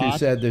any doctor spots?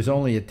 said there's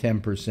only a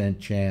 10%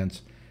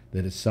 chance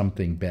that it's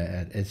something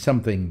bad. It's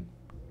something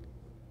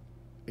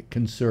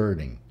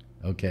concerning.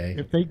 Okay.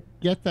 if they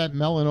get that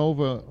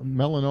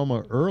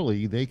melanoma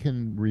early, they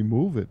can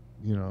remove it.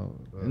 You know.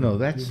 No,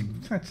 that's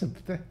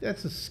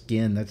a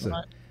skin. That's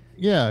a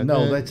yeah.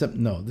 no. the- That's a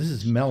no. This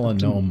is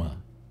melanoma.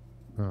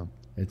 Oh.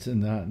 It's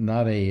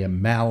not a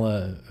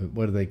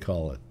what do they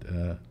call it?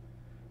 Bill's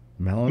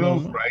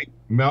Melanoma. right.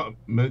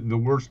 The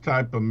worst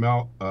type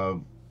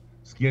of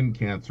skin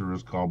cancer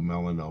is called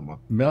melanoma.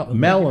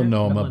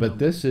 Melanoma, but Melanoma.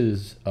 this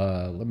is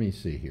let me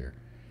see here.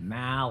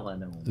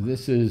 Melanoma.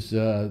 This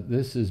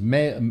is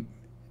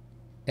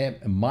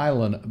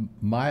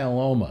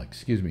myeloma.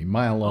 Excuse me, Oh,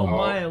 myeloma.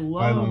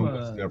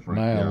 Myeloma's myeloma. different.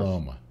 Yes.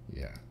 Myeloma.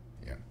 Yeah.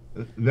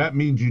 That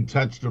means you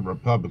touched a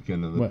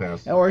Republican in the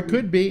past. Or it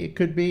could be. It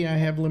could be I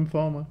have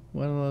lymphoma.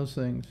 One of those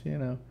things. You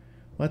know,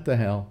 what the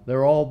hell?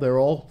 They're all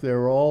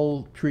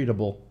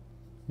treatable.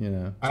 You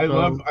know. I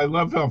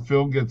love how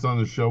Phil gets on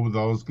the show with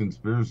all his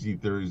conspiracy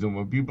theories, and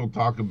when people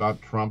talk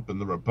about Trump and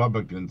the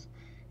Republicans,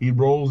 he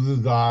rolls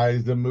his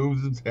eyes and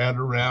moves his head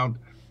around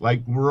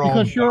like we're all.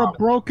 Because you're a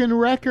broken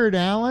record,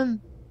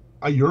 Alan.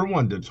 You're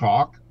one to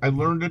talk. I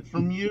learned it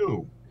from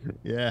you.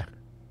 Yeah.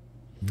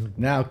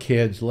 Now,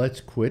 kids, let's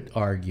quit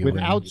arguing.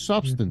 Without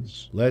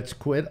substance. Let's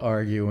quit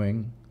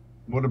arguing.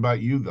 What about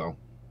you, though?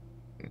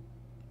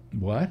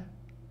 What?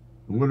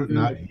 What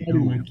not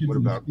you? What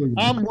about?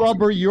 I'm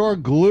rubber, you're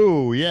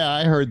glue. Yeah,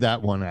 I heard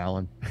that one,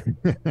 Alan.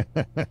 You're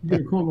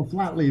gonna call him a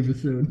flat lever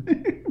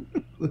soon.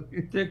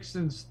 Sticks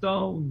and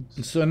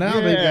stones. So now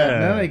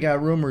they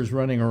got rumors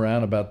running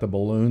around about the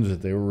balloons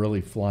that they were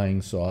really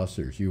flying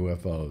saucers,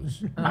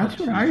 UFOs. That's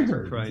what I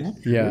heard. Christ.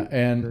 That's Yeah, true.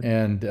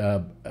 and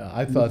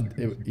I thought,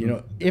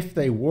 if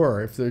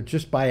they're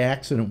just by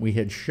accident we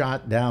had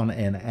shot down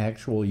an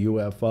actual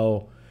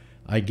UFO,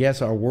 I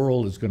guess our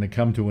world is going to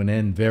come to an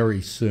end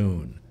very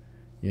soon.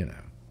 You know.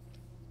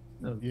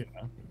 No, Yeah.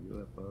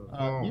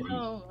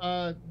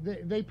 UFO.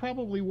 They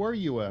probably were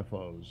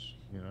UFOs.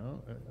 You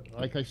know,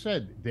 like I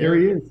said, There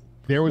he is.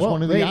 There was Well,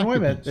 one of the wait a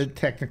occupants. minute.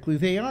 Technically,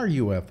 they are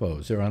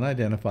UFOs. They're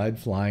unidentified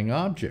flying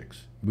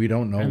objects. We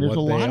don't know And there's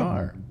what a they lot of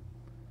are. them.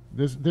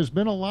 There's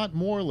been a lot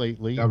more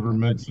lately.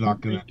 Government's I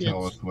not going to think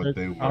tell it's us what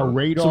they our were.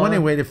 radar. So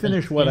anyway, to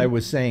finish what I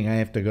was saying, I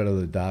have to go to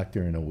the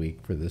doctor in a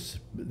week for this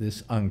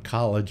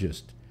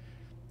oncologist,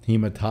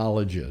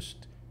 hematologist,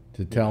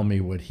 to tell me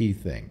what he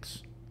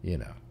thinks. You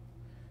know,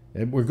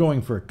 and we're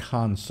going for a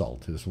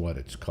consult, is what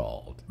it's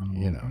called.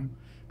 You know,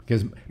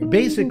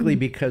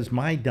 because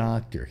my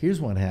doctor. Here's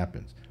what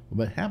happens.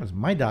 What happens?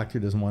 My doctor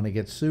doesn't want to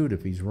get sued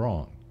if he's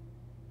wrong.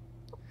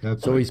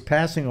 That's So right. he's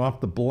passing off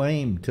the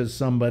blame to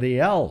somebody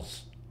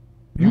else.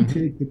 You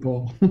take the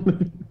ball.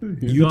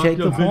 You take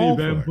the fall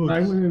for it. I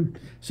went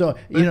So,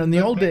 in the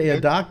old day, a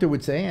doctor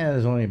would say,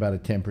 there's only about a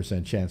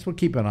 10% chance. We'll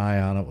keep an eye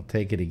on it. We'll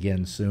take it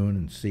again soon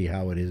and see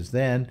how it is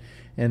then.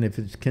 And if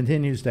it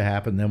continues to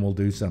happen, then we'll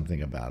do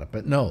something about it.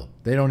 But no,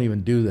 they don't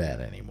even do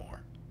that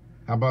anymore.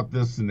 How about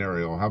this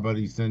scenario? How about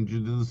he sends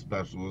you to the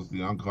specialist, the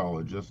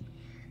oncologist,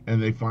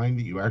 and they find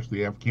that you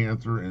actually have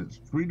cancer and it's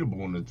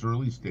treatable in its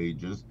early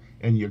stages,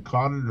 and you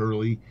caught it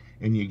early,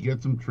 and you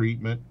get some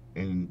treatment,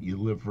 and you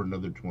live for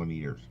another 20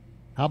 years.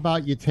 How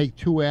about you take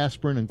 2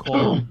 aspirin and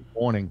call it in the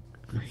morning?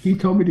 He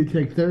told me to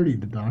take 30,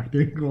 the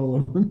doctor. Call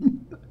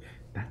him.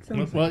 That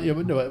sounds Well, yeah,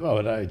 but no,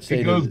 what I'd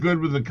say It goes good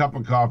with a cup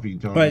of coffee,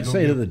 Tony. But I'd Go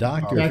say to get the a cup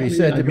of doctor, if coffee. he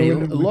said to me, I go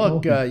in with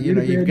look, coffee.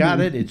 you've got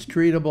You're it, it's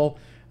treatable.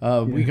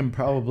 We can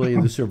probably,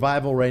 the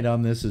survival rate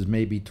on this is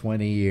maybe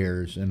 20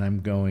 years. And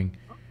I'm going,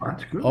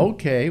 That's good.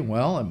 okay,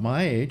 well, at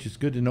my age, it's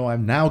good to know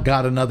I've now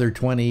got another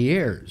 20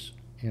 years.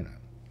 You know,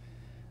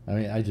 I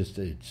mean,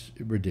 it's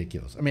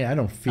ridiculous. I mean, I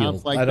don't feel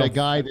Sounds like I the don't.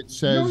 guy that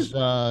says,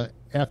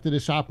 after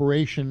this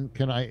operation,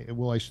 can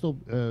I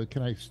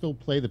still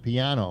play the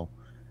piano?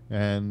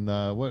 And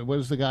what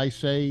does the guy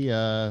say?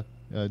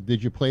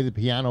 Did you play the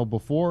piano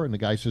before? And the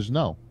guy says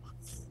no.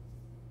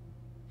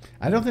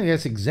 I don't think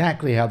that's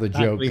exactly how the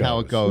joke Exactly goes. how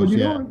it Well, goes. you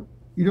Yeah. know what?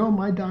 You know what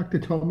my doctor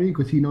told me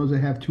because he knows I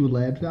have two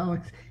labs,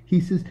 Alex. He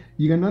says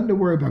you got nothing to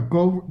worry about.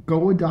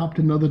 Go adopt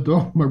another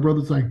dog. My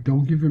brother's like,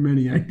 don't give him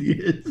any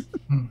ideas.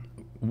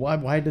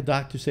 Why did the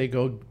doctor say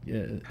go?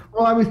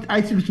 Well,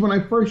 I said when I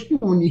first,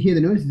 when you hear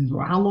the news, he says,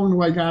 well, how long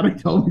do I got? I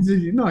told him, he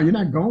says, no, you're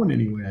not going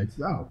anywhere. I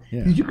said, oh,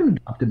 Yeah. he says, you can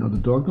adopt another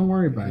dog. Don't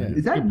worry about it.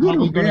 Is that You're good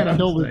probably or going bad? to I'm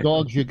kill the saying?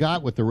 dogs you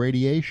got with the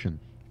radiation.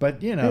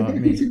 But you know, I He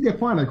mean, said they're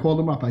fine. I called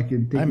him up. I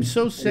can. I'm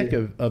so sick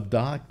of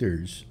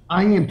doctors.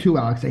 I am too,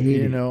 Alex. I hate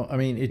it. You know, I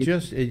mean, it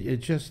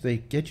just they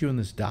get you in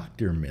this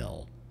doctor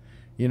mill.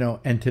 You know,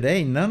 and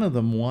today none of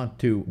them want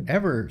to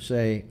ever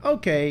say,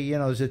 okay, you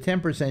know, there's a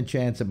 10%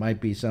 chance it might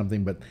be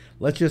something, but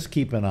let's just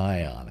keep an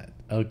eye on it.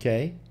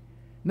 Okay?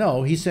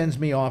 No, he sends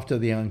me off to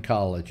the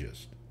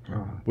oncologist,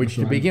 which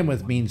to begin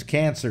with means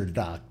cancer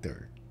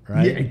doctor,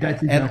 right? Yeah,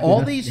 that's exactly and all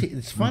that. these,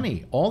 it's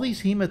funny, all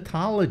these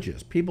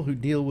hematologists, people who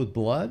deal with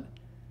blood,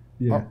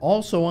 Yeah. are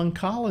also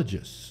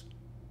oncologists.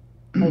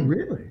 Oh,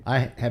 really?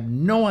 I have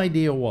no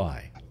idea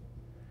why.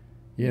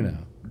 You know.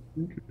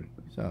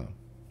 So,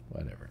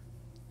 whatever.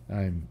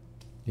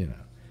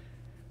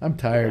 I'm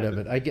tired of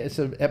it. I guess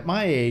at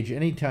my age,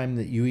 anytime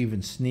that you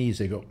even sneeze,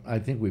 they go, I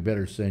think we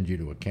better send you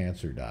to a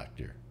cancer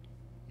doctor.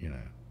 You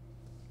know.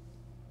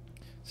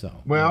 So.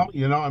 Well,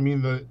 you know, I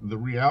mean, the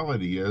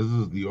reality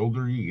is the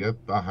older you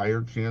get, the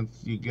higher chance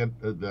you get,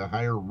 the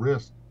higher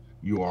risk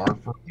you are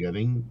for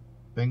getting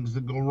things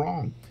that go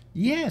wrong.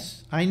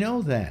 Yes, I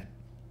know that.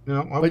 You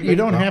know, but you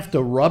don't have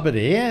to rub it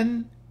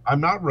in.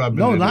 I'm not rubbing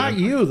it in. in. No, not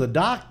you, the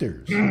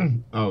doctors.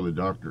 Oh, the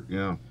doctor,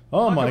 yeah.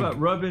 Oh, Talk my about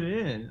rub it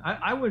in.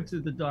 I went to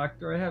the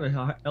doctor. I had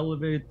an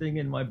elevated thing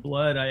in my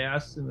blood. I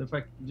asked him if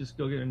I could just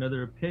go get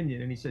another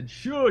opinion, and he said,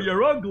 "Sure,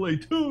 you're ugly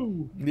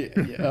too." Yeah,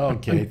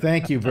 okay,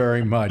 thank you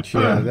very much.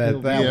 Yeah,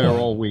 that one,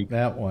 all week.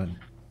 That one.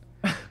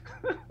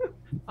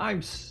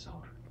 I'm sorry.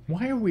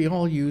 Why are we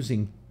all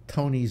using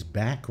Tony's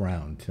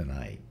background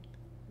tonight?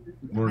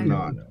 We're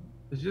not.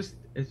 It's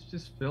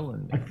just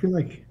filling me. I feel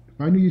like if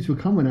I knew you were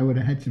coming, I would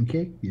have had some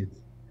cake.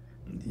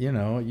 You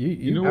know,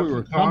 you knew we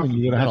were coming.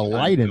 You would have had a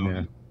light in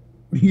there.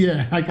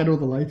 Yeah, I got all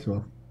the lights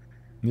off.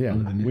 Yeah,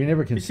 we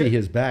never can see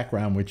his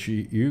background, which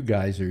you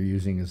guys are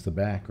using as the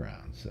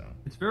background. So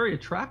it's very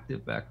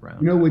attractive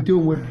background. You know what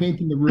we're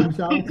painting the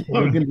rooms out.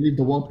 We're going to leave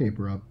the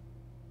wallpaper up.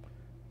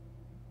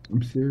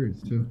 I'm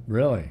serious too.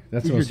 Really,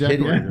 that's the Who's most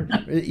your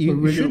hideous.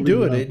 You should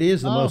do it. It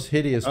is the most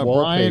hideous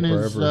Brian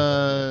wallpaper is,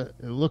 ever.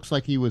 It looks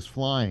like he was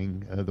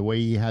flying the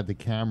way he had the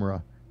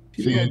camera.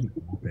 Yeah.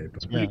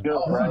 Yeah.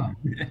 Good, right?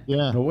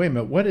 Yeah. No, wait a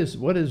minute. What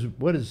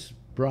is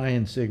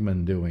Brian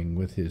Sigmund doing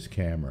with his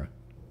camera?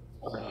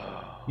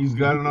 He's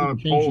got it on a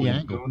Change the pole. He's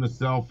angle. doing a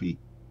selfie.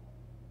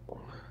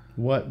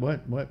 What,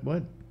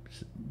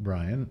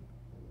 Brian?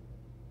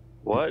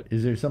 What?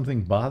 Is there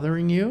something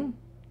bothering you?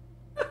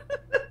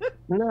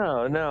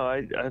 No,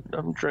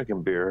 I'm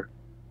drinking beer.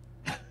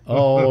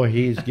 Oh,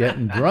 he's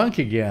getting drunk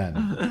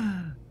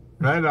again.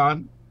 Right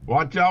on.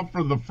 Watch out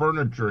for the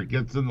furniture. It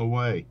gets in the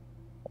way.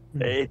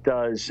 It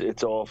does.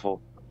 It's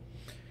awful.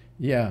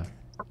 Yeah.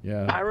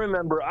 Yeah. I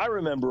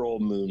remember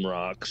old moon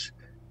rocks.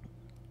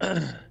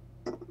 I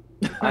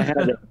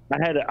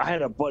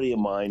had a buddy of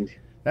mine.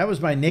 That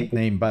was my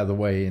nickname, by the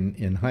way,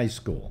 in high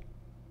school.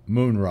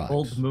 Moon Rocks.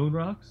 Old moon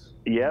rocks?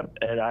 Yep.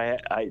 And I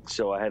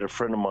had a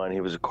friend of mine,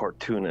 he was a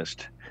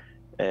cartoonist,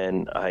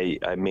 and I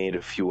made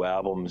a few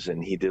albums,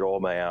 and he did all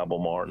my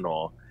album art and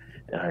all.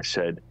 And I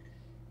said,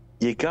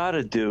 you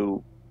gotta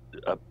do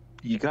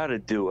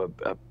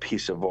a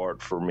piece of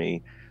art for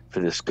me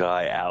for this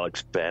guy,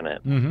 Alex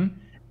Bennett. Mm-hmm.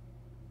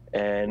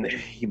 And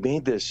he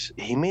made this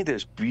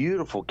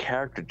beautiful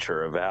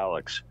caricature of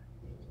Alex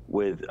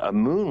with a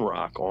moon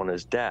rock on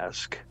his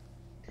desk.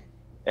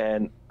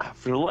 And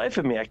for the life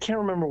of me, I can't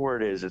remember where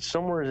it is. It's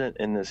somewhere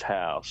in this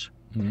house.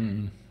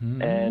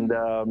 Mm-hmm. And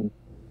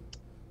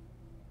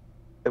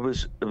it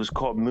was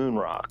called Moon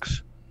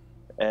Rocks.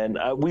 And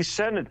we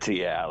sent it to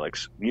you,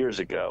 Alex, years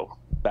ago,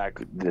 back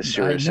in the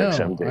Sirius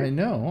XM. I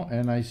know,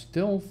 and I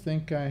still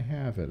think I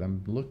have it.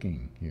 I'm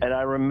looking here. And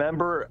I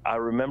remember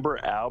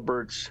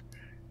Albert's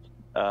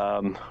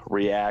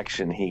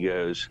reaction. He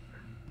goes,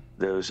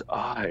 "Those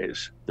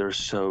eyes, they're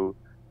so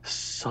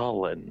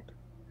sullen."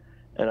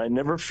 And I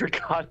never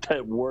forgot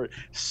that word,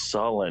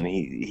 sullen.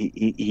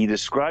 He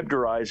described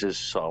her eyes as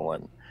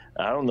sullen.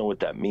 I don't know what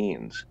that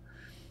means,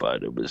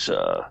 but it was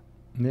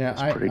yeah,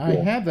 it's pretty I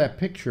cool. have that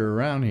picture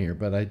around here,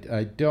 but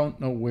I don't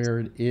know where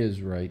it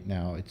is right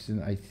now.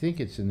 I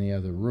think it's in the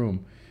other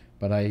room,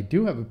 but I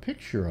do have a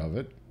picture of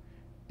it,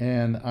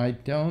 and I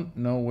don't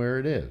know where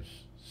it is.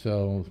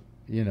 So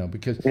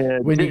because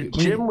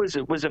Jim was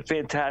a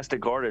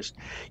fantastic artist.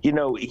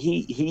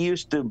 He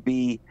used to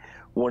be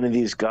one of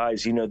these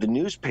guys. The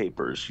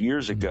newspapers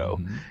years ago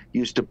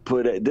used to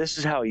put this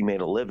is how he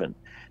made a living.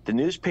 The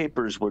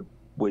newspapers would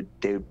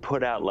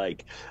put out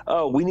like,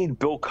 oh, we need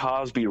Bill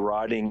Cosby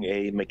riding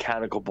a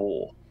mechanical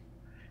bull,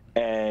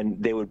 and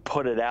they would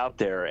put it out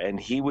there, and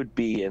he would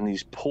be in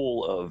these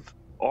pool of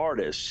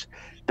artists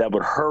that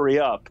would hurry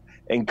up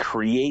and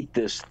create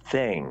this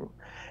thing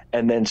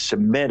and then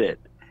submit it.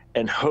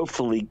 and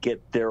hopefully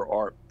get their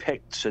art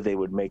picked so they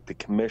would make the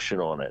commission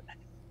on it.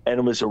 And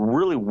it was a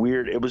really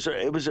weird. It was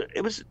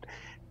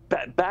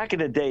back in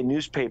the day.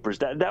 Newspapers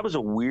that was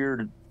a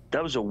weird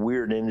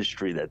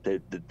industry that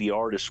the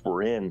artists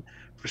were in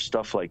for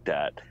stuff like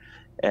that.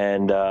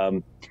 And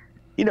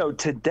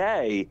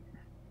today,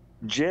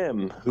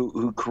 Jim,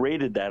 who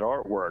created that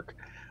artwork,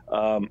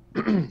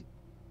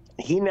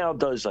 he now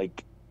does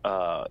like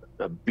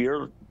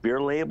beer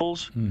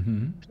labels.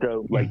 Mm-hmm.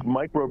 So like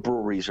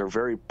microbreweries are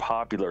very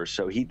popular.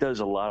 So he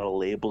does a lot of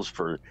labels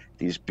for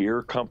these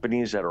beer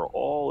companies that are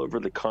all over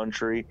the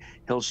country.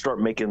 He'll start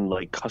making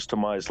like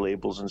customized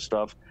labels and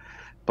stuff.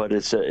 But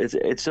it's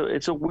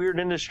a weird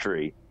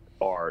industry,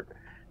 art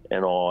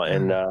and all.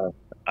 And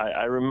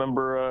I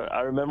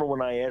remember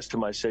when I asked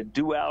him, I said,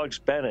 "Do Alex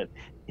Bennett?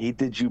 He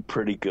did you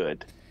pretty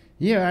good."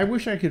 Yeah, I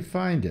wish I could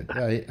find it.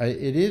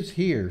 It is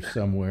here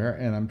somewhere,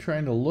 and I'm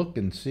trying to look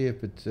and see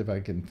if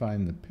I can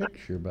find the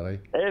picture.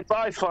 But if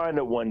I find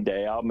it one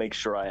day, I'll make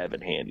sure I have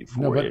it handy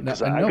for you,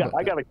 because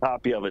I got a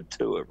copy of it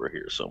too over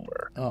here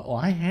somewhere.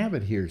 I have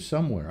it here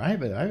somewhere. I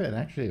have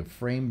actually a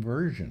framed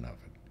version of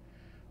it.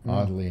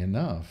 Oddly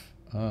enough,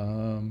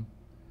 might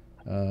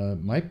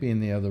be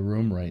in the other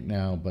room right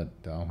now, but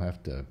I'll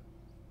have to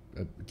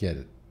get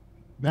it.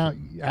 Now,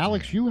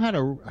 Alex, you have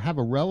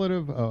a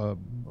relative,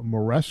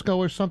 Moresco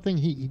or something.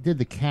 He did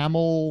the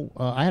camel.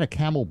 I had a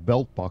camel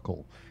belt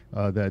buckle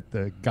that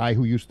the guy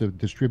who used to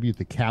distribute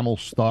the camel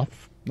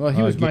stuff. Well,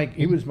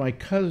 he was my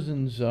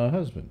cousin's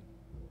husband,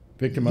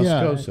 Victor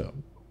Moscoso.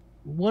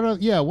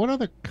 What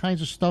other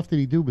kinds of stuff did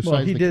he do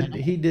besides? Well,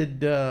 he did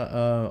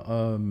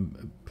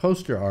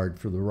poster art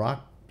for the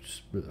rock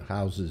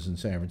houses in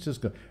San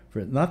Francisco.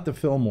 For not the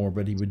Fillmore,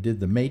 but he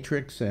did the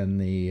Matrix and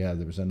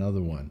there was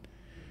another one.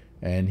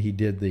 And he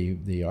did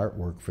the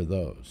artwork for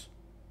those.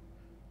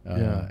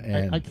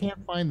 And I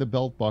can't find the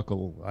belt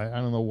buckle. I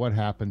don't know what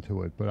happened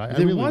to it, but I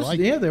really like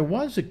it. Yeah, there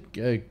was a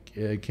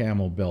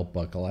camel belt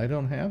buckle. I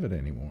don't have it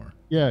anymore.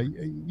 Yeah,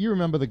 you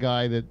remember the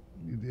guy that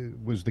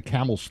was the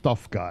camel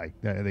stuff guy?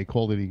 They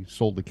called it. He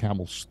sold the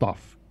camel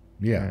stuff.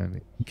 Yeah,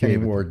 Kenny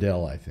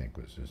Wardell, I think,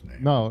 was his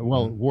name. No,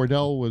 well,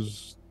 Wardell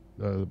was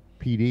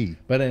PD.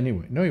 But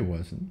anyway, no, he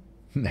wasn't.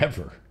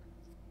 Never.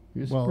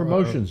 He was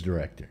promotions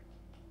director.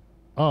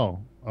 Oh,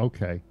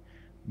 okay.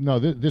 No,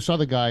 this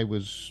other guy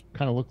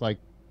kind of looked like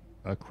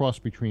a cross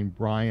between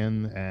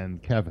Brian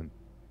and Kevin.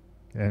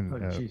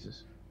 And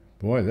Jesus.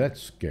 Boy, that's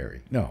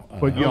scary. No.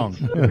 But young.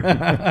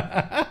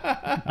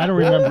 I don't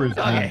remember his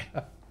name.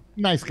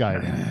 Nice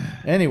guy.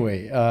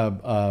 Anyway,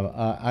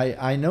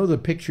 I know the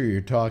picture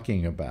you're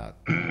talking about,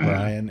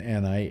 Brian,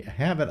 and I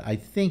have it, I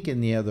think,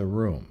 in the other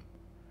room.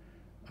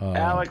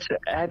 Alex,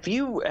 have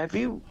you?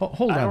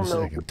 Hold on a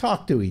second.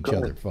 Talk to each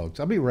other,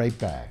 folks. I'll be right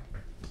back.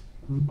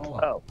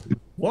 Oh,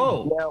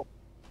 whoa! Now,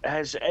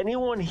 has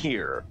anyone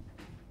here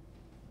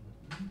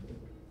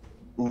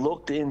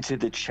looked into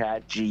the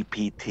Chat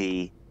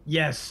GPT?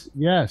 Yes.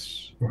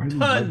 Yes.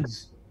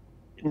 Tons.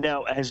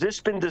 Now, has this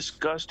been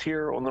discussed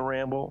here on the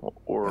Ramble?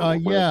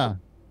 Yeah.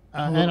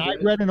 And I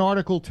read an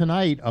article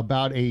tonight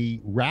about a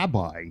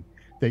rabbi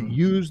that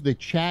used the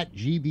Chat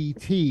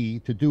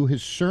GPT to do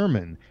his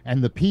sermon,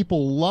 and the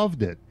people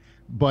loved it.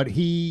 But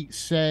he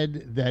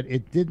said that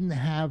it didn't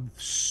have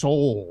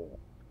soul.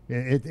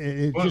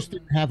 It just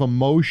didn't have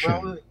emotion.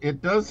 Well,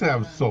 it does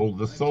have soul.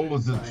 The soul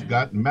is it's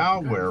got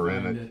malware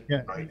in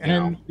it right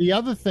now. And the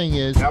other thing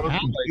is, Alex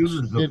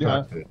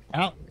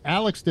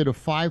did a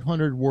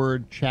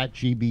 500-word Chat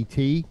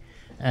GBT,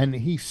 and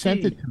he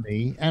sent it to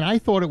me, and I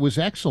thought it was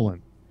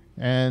excellent.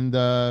 And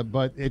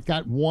but it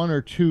got one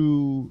or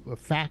two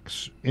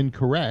facts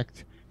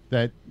incorrect.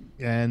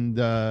 And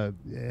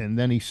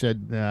then he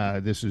said,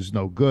 this is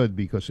no good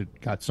because it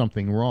got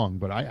something wrong.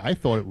 But I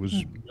thought it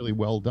was really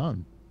well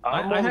done.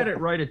 I had it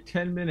write a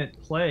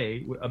 10-minute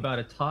play about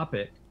a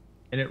topic,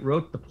 and it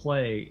wrote the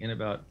play in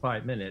about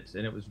 5 minutes,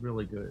 and it was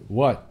really good.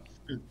 What?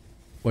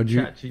 What'd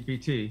you?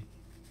 ChatGPT.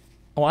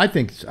 Oh, I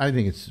think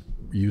it's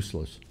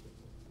useless.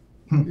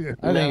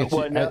 I think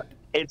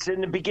it's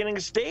in the beginning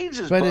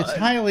stages, but it's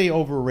highly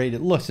overrated.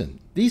 Listen,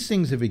 these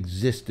things have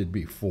existed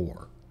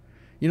before.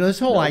 You know, this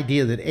whole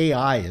idea that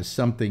AI is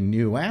something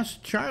new.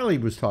 Ask Charlie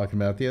was talking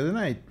about the other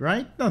night,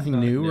 right? Nothing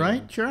new,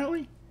 right,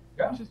 Charlie?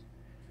 Yeah.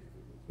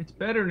 It's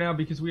better now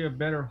because we have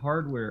better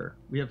hardware.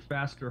 We have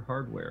faster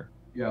hardware.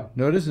 Yeah.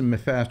 No, it isn't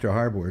faster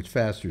hardware. It's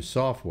faster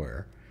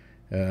software.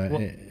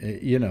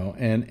 You know,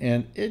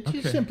 and it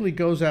just simply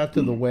goes out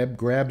to the web,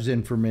 grabs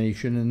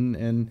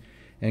information,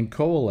 and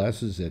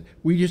coalesces it.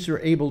 We just are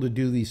able to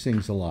do these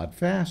things a lot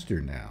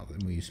faster now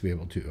than we used to be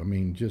able to. I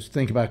mean, just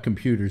think about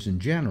computers in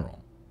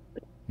general.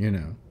 You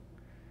know.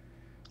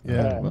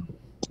 Yeah.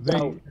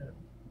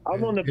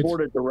 I'm on the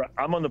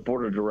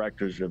board of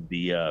directors of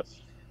the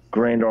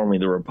Grand Army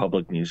of the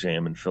Republic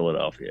Museum in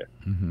Philadelphia.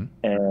 Mm-hmm.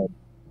 And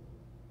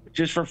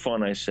just for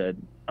fun, I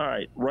said, all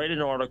right, write an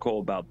article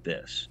about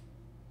this.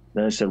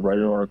 Then I said, write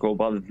an article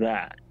about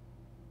that.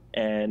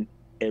 And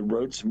it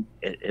wrote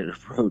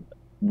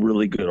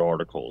really good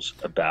articles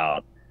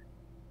about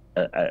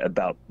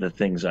the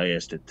things I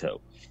asked it to.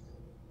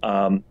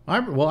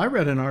 I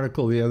read an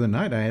article the other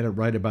night. I had it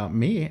right about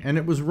me, and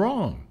it was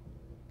wrong.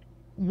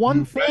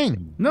 One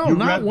thing. No, You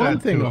not read one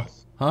that thing. to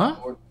us. Huh?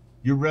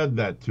 You read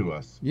that to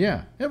us.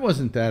 Yeah, it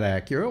wasn't that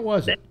accurate,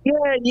 was it?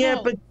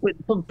 Yeah,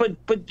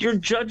 but you're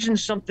judging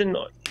something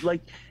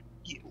like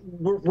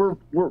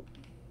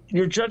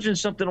you're judging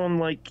something on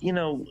like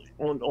on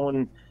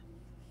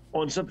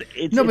something.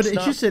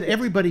 It's just that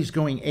everybody's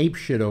going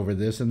apeshit over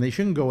this, and they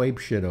shouldn't go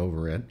apeshit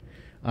over it.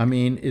 I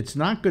mean, it's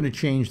not going to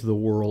change the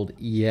world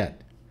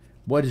yet.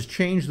 What has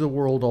changed the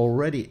world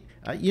already?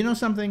 You know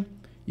something?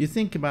 You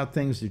think about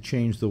things that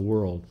change the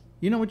world.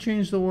 You know what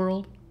changed the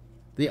world?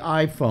 The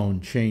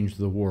iPhone changed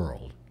the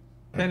world.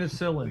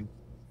 Penicillin.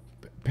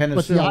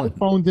 But the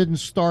iPhone didn't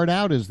start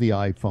out as the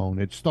iPhone.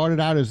 It started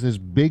out as this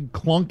big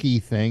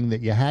clunky thing that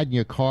you had in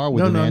your car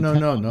with an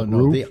antenna on the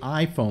roof. The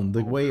iPhone,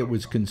 the way it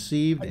was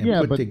conceived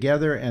and put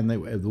together, and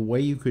the way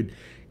you could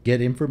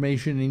get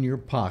information in your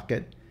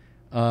pocket,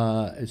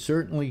 it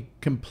certainly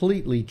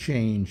completely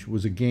changed.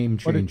 Was a game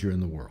changer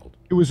in the world.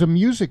 It was a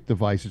music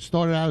device. It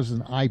started out as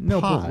an iPod. No,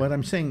 but what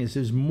I'm saying is,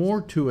 there's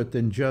more to it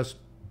than just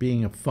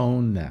being a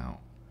phone now.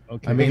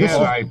 Okay. I mean, this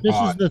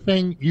is the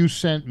thing you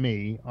sent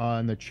me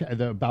on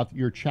the about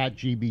your chat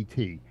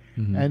GBT,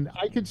 and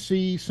I could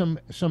see some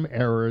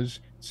errors.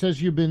 It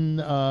says you've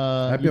been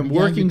I've been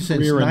working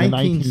since the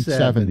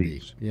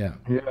 1970s. Yeah.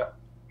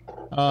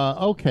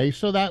 Okay,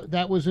 so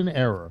that was an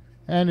error,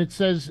 and it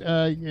says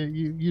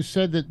you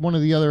said that one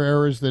of the other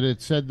errors that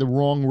it said the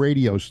wrong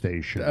radio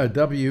station.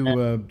 ABC.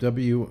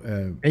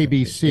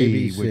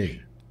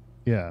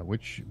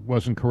 Which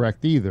wasn't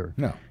correct either.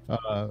 No.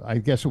 I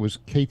guess it was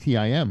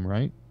KTIM,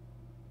 right?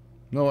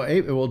 No,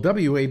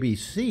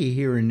 WABC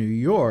here in New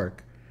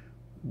York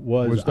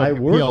was I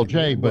worked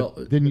PLJ, but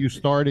didn't you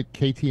start at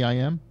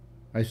KTIM?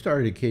 I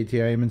started at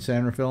KTIM in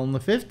San Rafael in the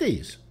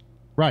 50s.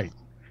 Right.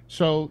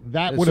 So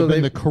that would have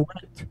been the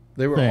correct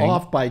They were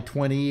off by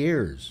 20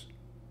 years.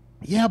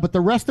 Yeah, but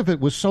the rest of it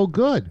was so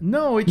good.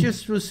 No, it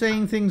just was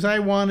saying things I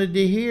wanted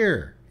to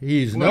hear.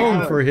 He's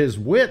known for his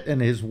wit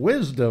and his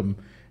wisdom.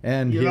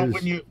 And know,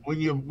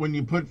 when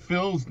you put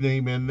Phil's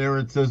name in there,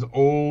 it says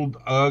old,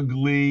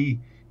 ugly,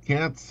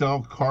 can't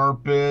sell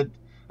carpet,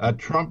 a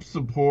Trump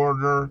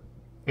supporter.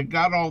 It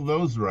got all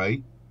those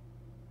right.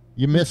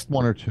 You missed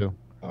one or two.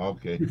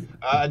 Okay.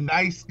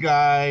 Nice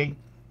guy.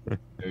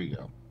 There you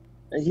go.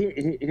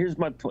 Here's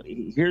my point.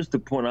 Here's the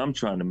point I'm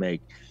trying to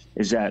make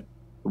is that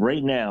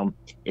right now,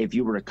 if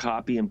you were to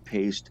copy and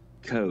paste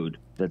code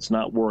that's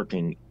not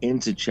working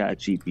into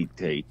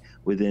ChatGPT,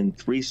 within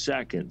 3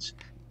 seconds,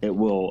 it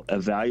will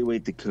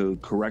evaluate the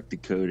code, correct the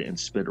code, and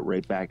spit it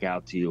right back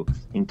out to you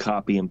in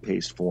copy and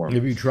paste form.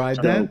 Have you tried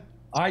that?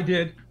 I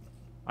did.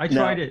 I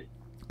tried it.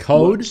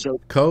 Code?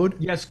 Code?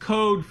 Yes,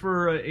 code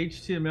for a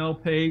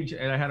HTML page,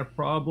 and I had a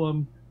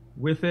problem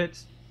with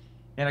it,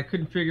 and I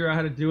couldn't figure out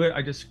how to do it.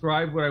 I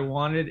described what I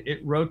wanted.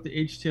 It wrote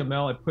the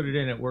HTML. I put it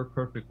in. It worked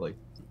perfectly.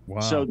 Wow.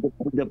 So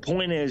the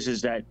point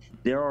is that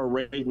there are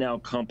right now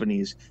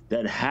companies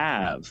that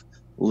have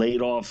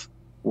laid off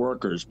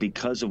workers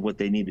because of what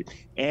they needed,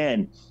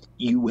 and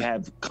you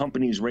have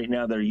companies right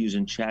now that are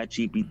using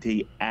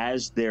ChatGPT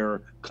as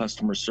their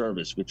customer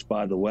service, which,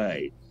 by the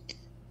way,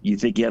 you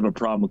think you have a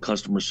problem with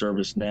customer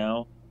service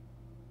now,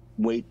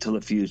 wait till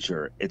the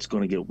future. It's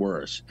going to get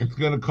worse. It's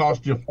going to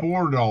cost you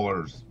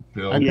 $4,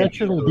 Bill. I bet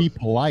you it'll be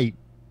polite.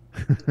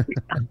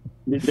 At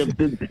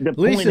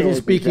least it'll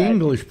speak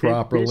English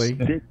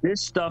properly.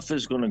 This stuff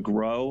is going to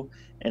grow,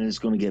 and it's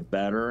going to get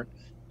better,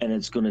 and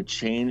it's going to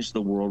change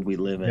the world we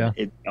live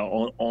in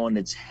on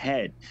its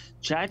head.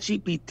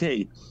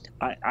 ChatGPT,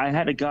 I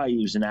had a guy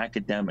who was an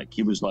academic.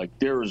 He was like,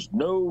 there is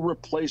no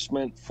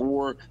replacement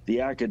for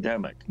the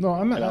academic. No,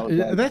 I'm not.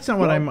 That's not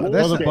what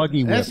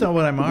that's not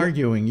what I'm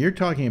arguing. You're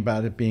talking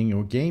about it being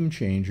a game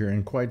changer,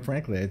 and quite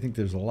frankly, I think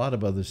there's a lot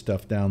of other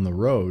stuff down the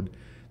road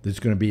that's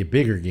going to be a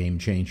bigger game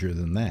changer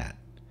than that.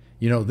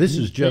 You know, this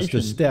is just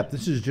a step.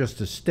 This is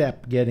just a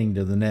step getting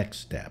to the next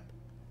step.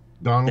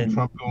 Donald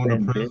Trump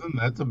going to prison,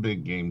 that's a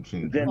big game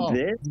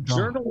changer.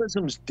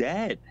 Journalism's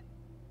dead.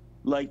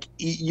 Like,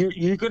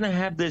 you're going to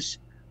have this,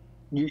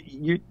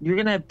 you're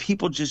going to have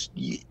people just,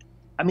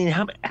 I mean,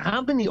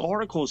 how many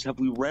articles have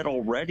we read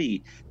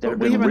already that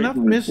we have enough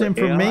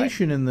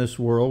misinformation in this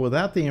world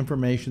without the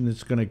information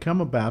that's going to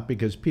come about,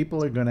 because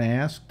people are going to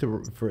ask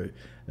for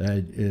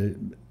what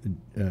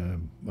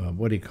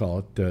do you call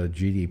it,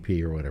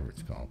 GDP or whatever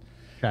it's called,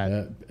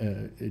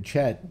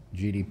 chat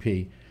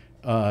GDP,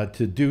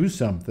 to do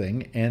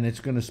something, and it's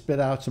going to spit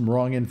out some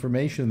wrong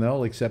information.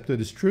 They'll accept it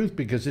as truth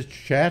because it's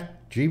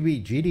chat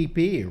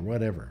GDP or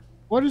whatever.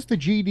 What does the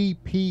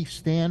GDP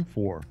stand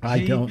for?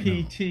 I don't know.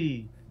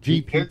 GPT.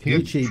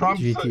 It's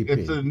Trump's,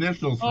 it's the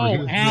initials for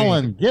his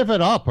Alan, name. give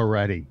it up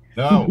already.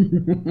 No.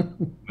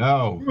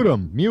 No.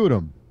 Mute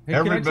him. Hey,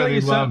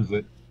 everybody loves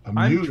it.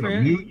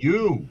 Mute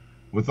you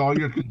with all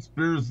your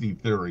conspiracy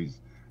theories.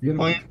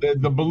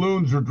 The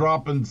balloons are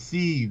dropping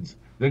seeds.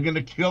 They're going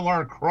to kill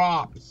our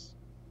crops.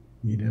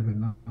 You never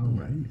know,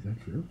 right? Is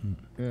that true?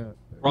 Yeah.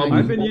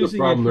 The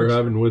problem they're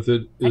having with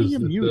it is that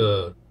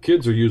the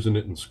kids are using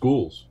it in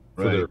schools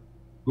for their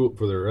school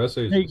for their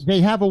essays.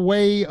 They have a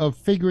way of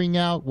figuring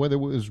out whether it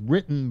was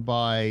written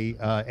by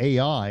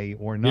AI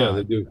or not. Yeah,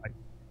 they do.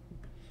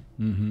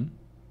 Mm-hmm.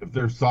 If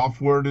there's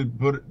software to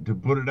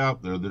put it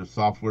out there, there's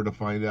software to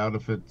find out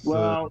if it's.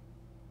 Well,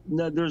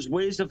 no, there's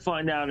ways to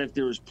find out if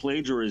there's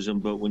plagiarism,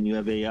 but when you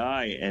have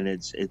AI and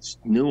it's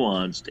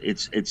nuanced,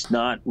 it's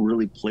not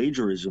really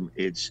plagiarism.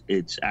 It's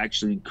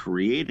actually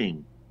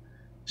creating.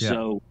 Yeah.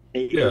 So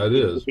it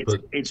is.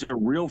 It's a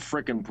real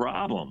freaking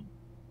problem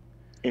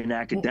in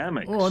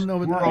academics. Oh no,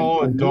 we're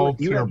all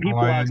adults you here, have people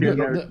out Brian.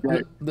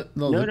 there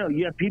no,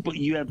 you have people.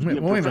 You have Wait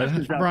a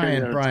professors minute, out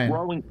Brian, there that are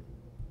throwing.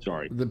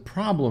 Sorry. The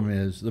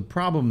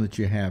problem that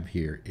you have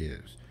here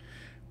is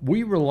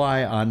we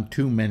rely on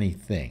too many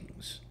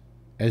things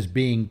as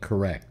being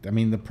correct. I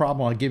mean, the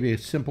problem, I'll give you a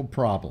simple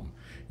problem.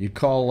 You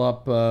call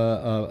up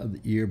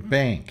your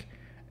bank,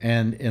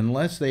 and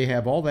unless they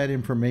have all that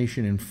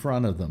information in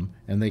front of them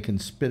and they can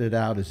spit it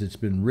out as it's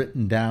been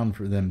written down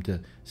for them to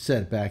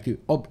set it back to you,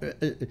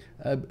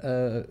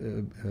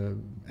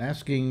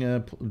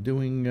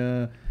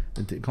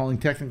 calling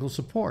technical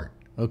support.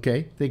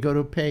 Okay, they go to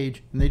a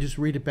page and they just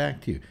read it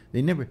back to you.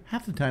 They never,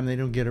 half the time they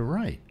don't get it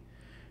right.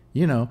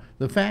 You know,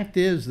 the fact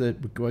is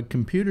that what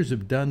computers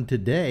have done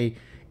today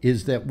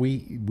is that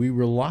we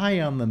rely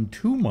on them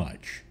too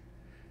much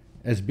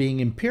as being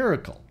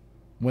empirical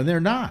when they're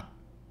not,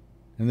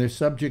 and they're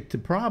subject to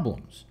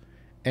problems.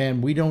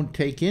 And we don't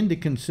take into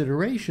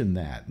consideration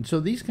that. And so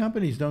these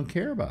companies don't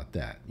care about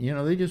that. You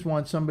know, they just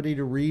want somebody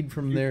to read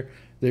from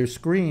their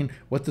screen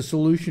what the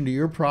solution to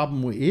your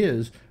problem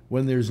is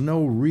when there's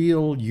no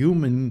real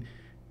human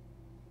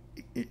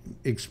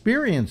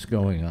experience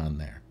going on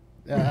there.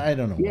 I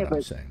don't know what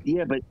I'm saying.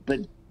 Yeah, but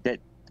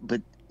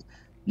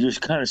you're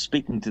just kind of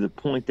speaking to the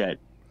point that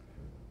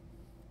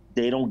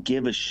they don't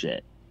give a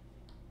shit.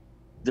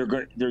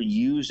 They're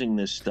using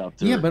this stuff.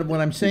 Yeah, but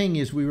what I'm saying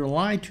is we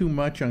rely too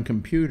much on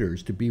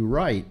computers to be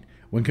right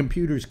when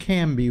computers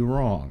can be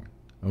wrong.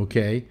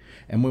 Okay,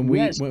 and when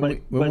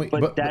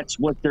but that's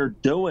what they're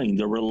doing.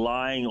 They're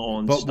relying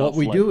on. But stuff what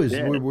we like do is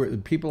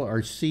that. people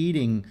are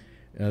ceding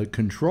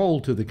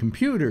control to the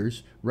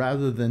computers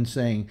rather than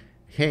saying,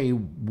 hey,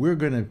 we're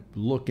going to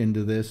look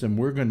into this and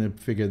we're going to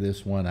figure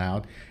this one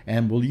out,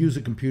 and we'll use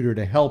a computer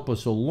to help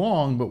us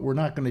along, but we're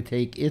not going to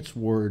take its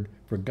word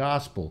for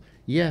gospel.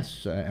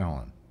 Yes,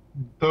 Alan.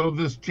 So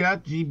this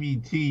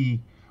ChatGPT,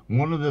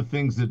 one of the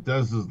things it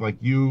does is like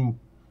you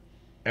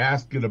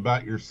ask it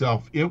about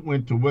yourself. It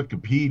went to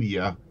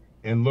Wikipedia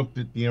and looked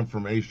at the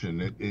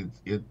information.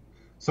 It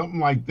something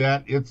like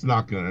that. It's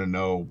not going to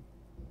know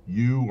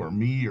you or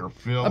me or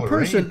Phil a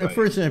person,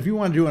 if you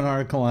want to do an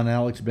article on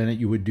Alex Bennett,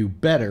 you would do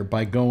better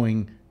by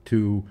going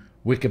to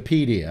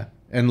Wikipedia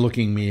and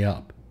looking me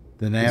up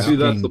than asking. See,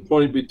 that's the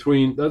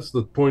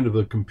point of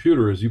the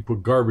computer is you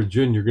put garbage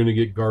in, you're going to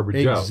get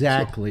garbage out.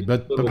 Exactly.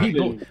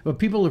 So, but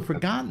people have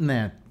forgotten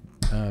that,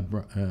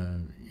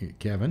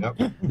 Kevin.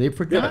 Yep. They've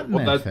forgotten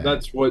that.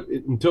 That's what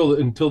until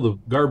the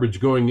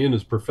garbage going in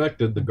is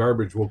perfected, the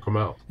garbage will come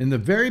out. In the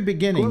very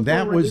beginning,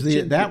 that was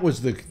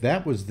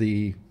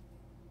the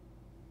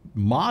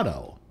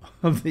motto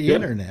of the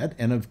internet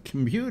and of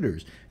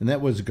computers, and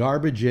that was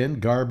garbage in,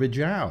 garbage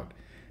out.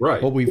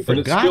 Right. But we've forgotten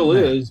and it still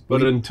is,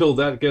 but until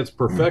that gets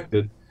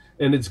perfected,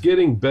 and it's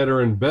getting better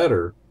and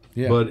better,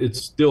 but it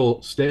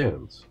still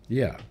stands.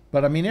 Yeah.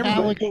 But I mean,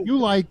 Alex, you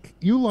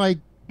like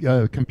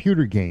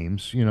computer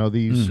games, you know,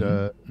 these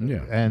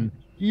and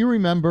you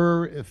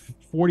remember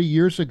 40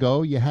 years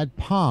ago you had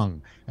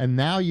Pong, and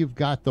now you've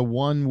got the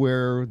one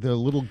where the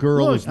little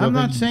girl is living. I'm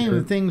not saying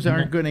that things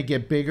aren't going to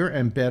get bigger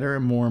and better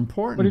and more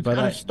important, but it's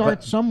got to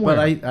start somewhere.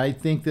 But I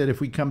think that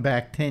if we come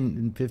back 10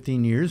 and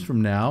 15 years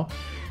from now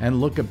and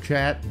look up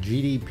Chat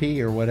GDP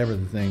or whatever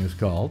the thing is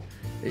called,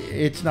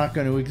 it's not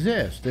going to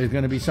exist. There's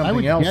going to be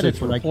something else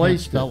that's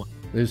replaced it.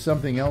 There's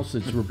something else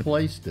that's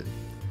replaced it.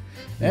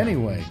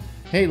 Anyway,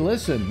 hey,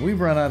 listen, we've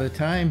run out of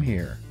time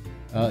here.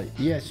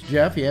 Yes,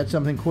 Jeff, you had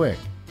something quick.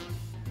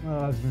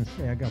 I was going to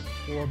say, I got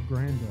 4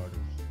 granddaughters.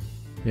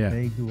 Yeah.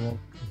 They do all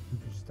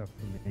computer stuff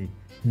for me,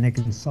 and they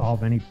can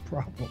solve any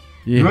problem.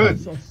 Yeah.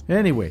 Good.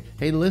 Anyway,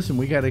 hey, listen,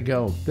 we got to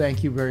go.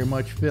 Thank you very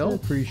much, Phil.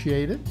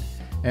 Appreciate it.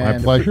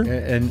 And, my pleasure.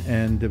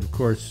 And of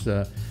course,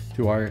 to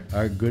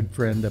our good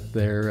friend up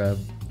there,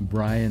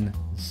 Brian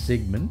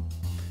Sigmund.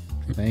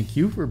 Thank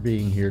you for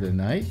being here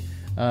tonight.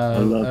 I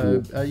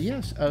love you.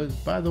 Yes.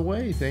 By the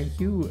way, thank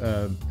you,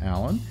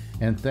 Alan.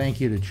 And thank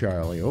you to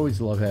Charlie.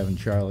 Always love having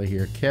Charlie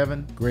here.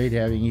 Kevin, great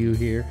having you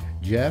here.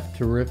 Jeff,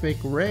 terrific.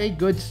 Ray,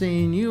 good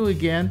seeing you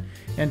again.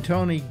 And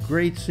Tony,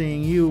 great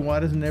seeing you.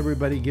 Why doesn't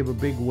everybody give a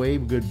big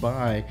wave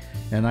goodbye?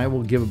 And I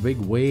will give a big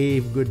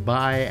wave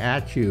goodbye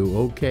at you.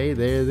 Okay,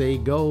 there they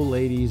go,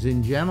 ladies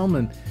and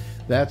gentlemen.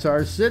 That's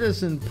our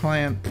citizen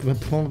plan.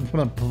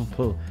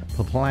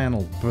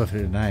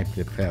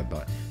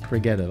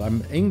 Forget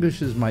it.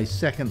 English is my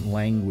second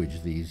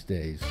language these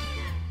days.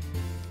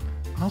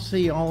 I'll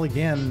see you all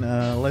again.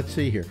 Let's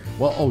see here.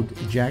 Well,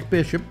 Jack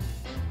Bishop,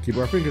 keep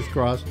our fingers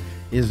crossed,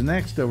 is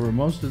next over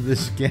most of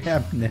this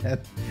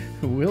GabNet.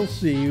 We'll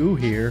see you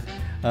here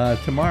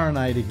tomorrow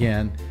night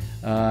again.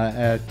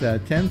 at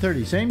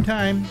 10:30. Same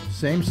time,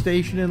 same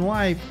station in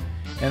life.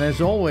 And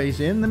as always,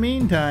 in the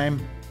meantime,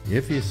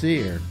 if you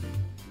see her,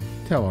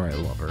 tell her I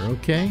love her,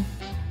 okay?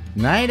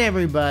 Night,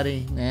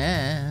 everybody.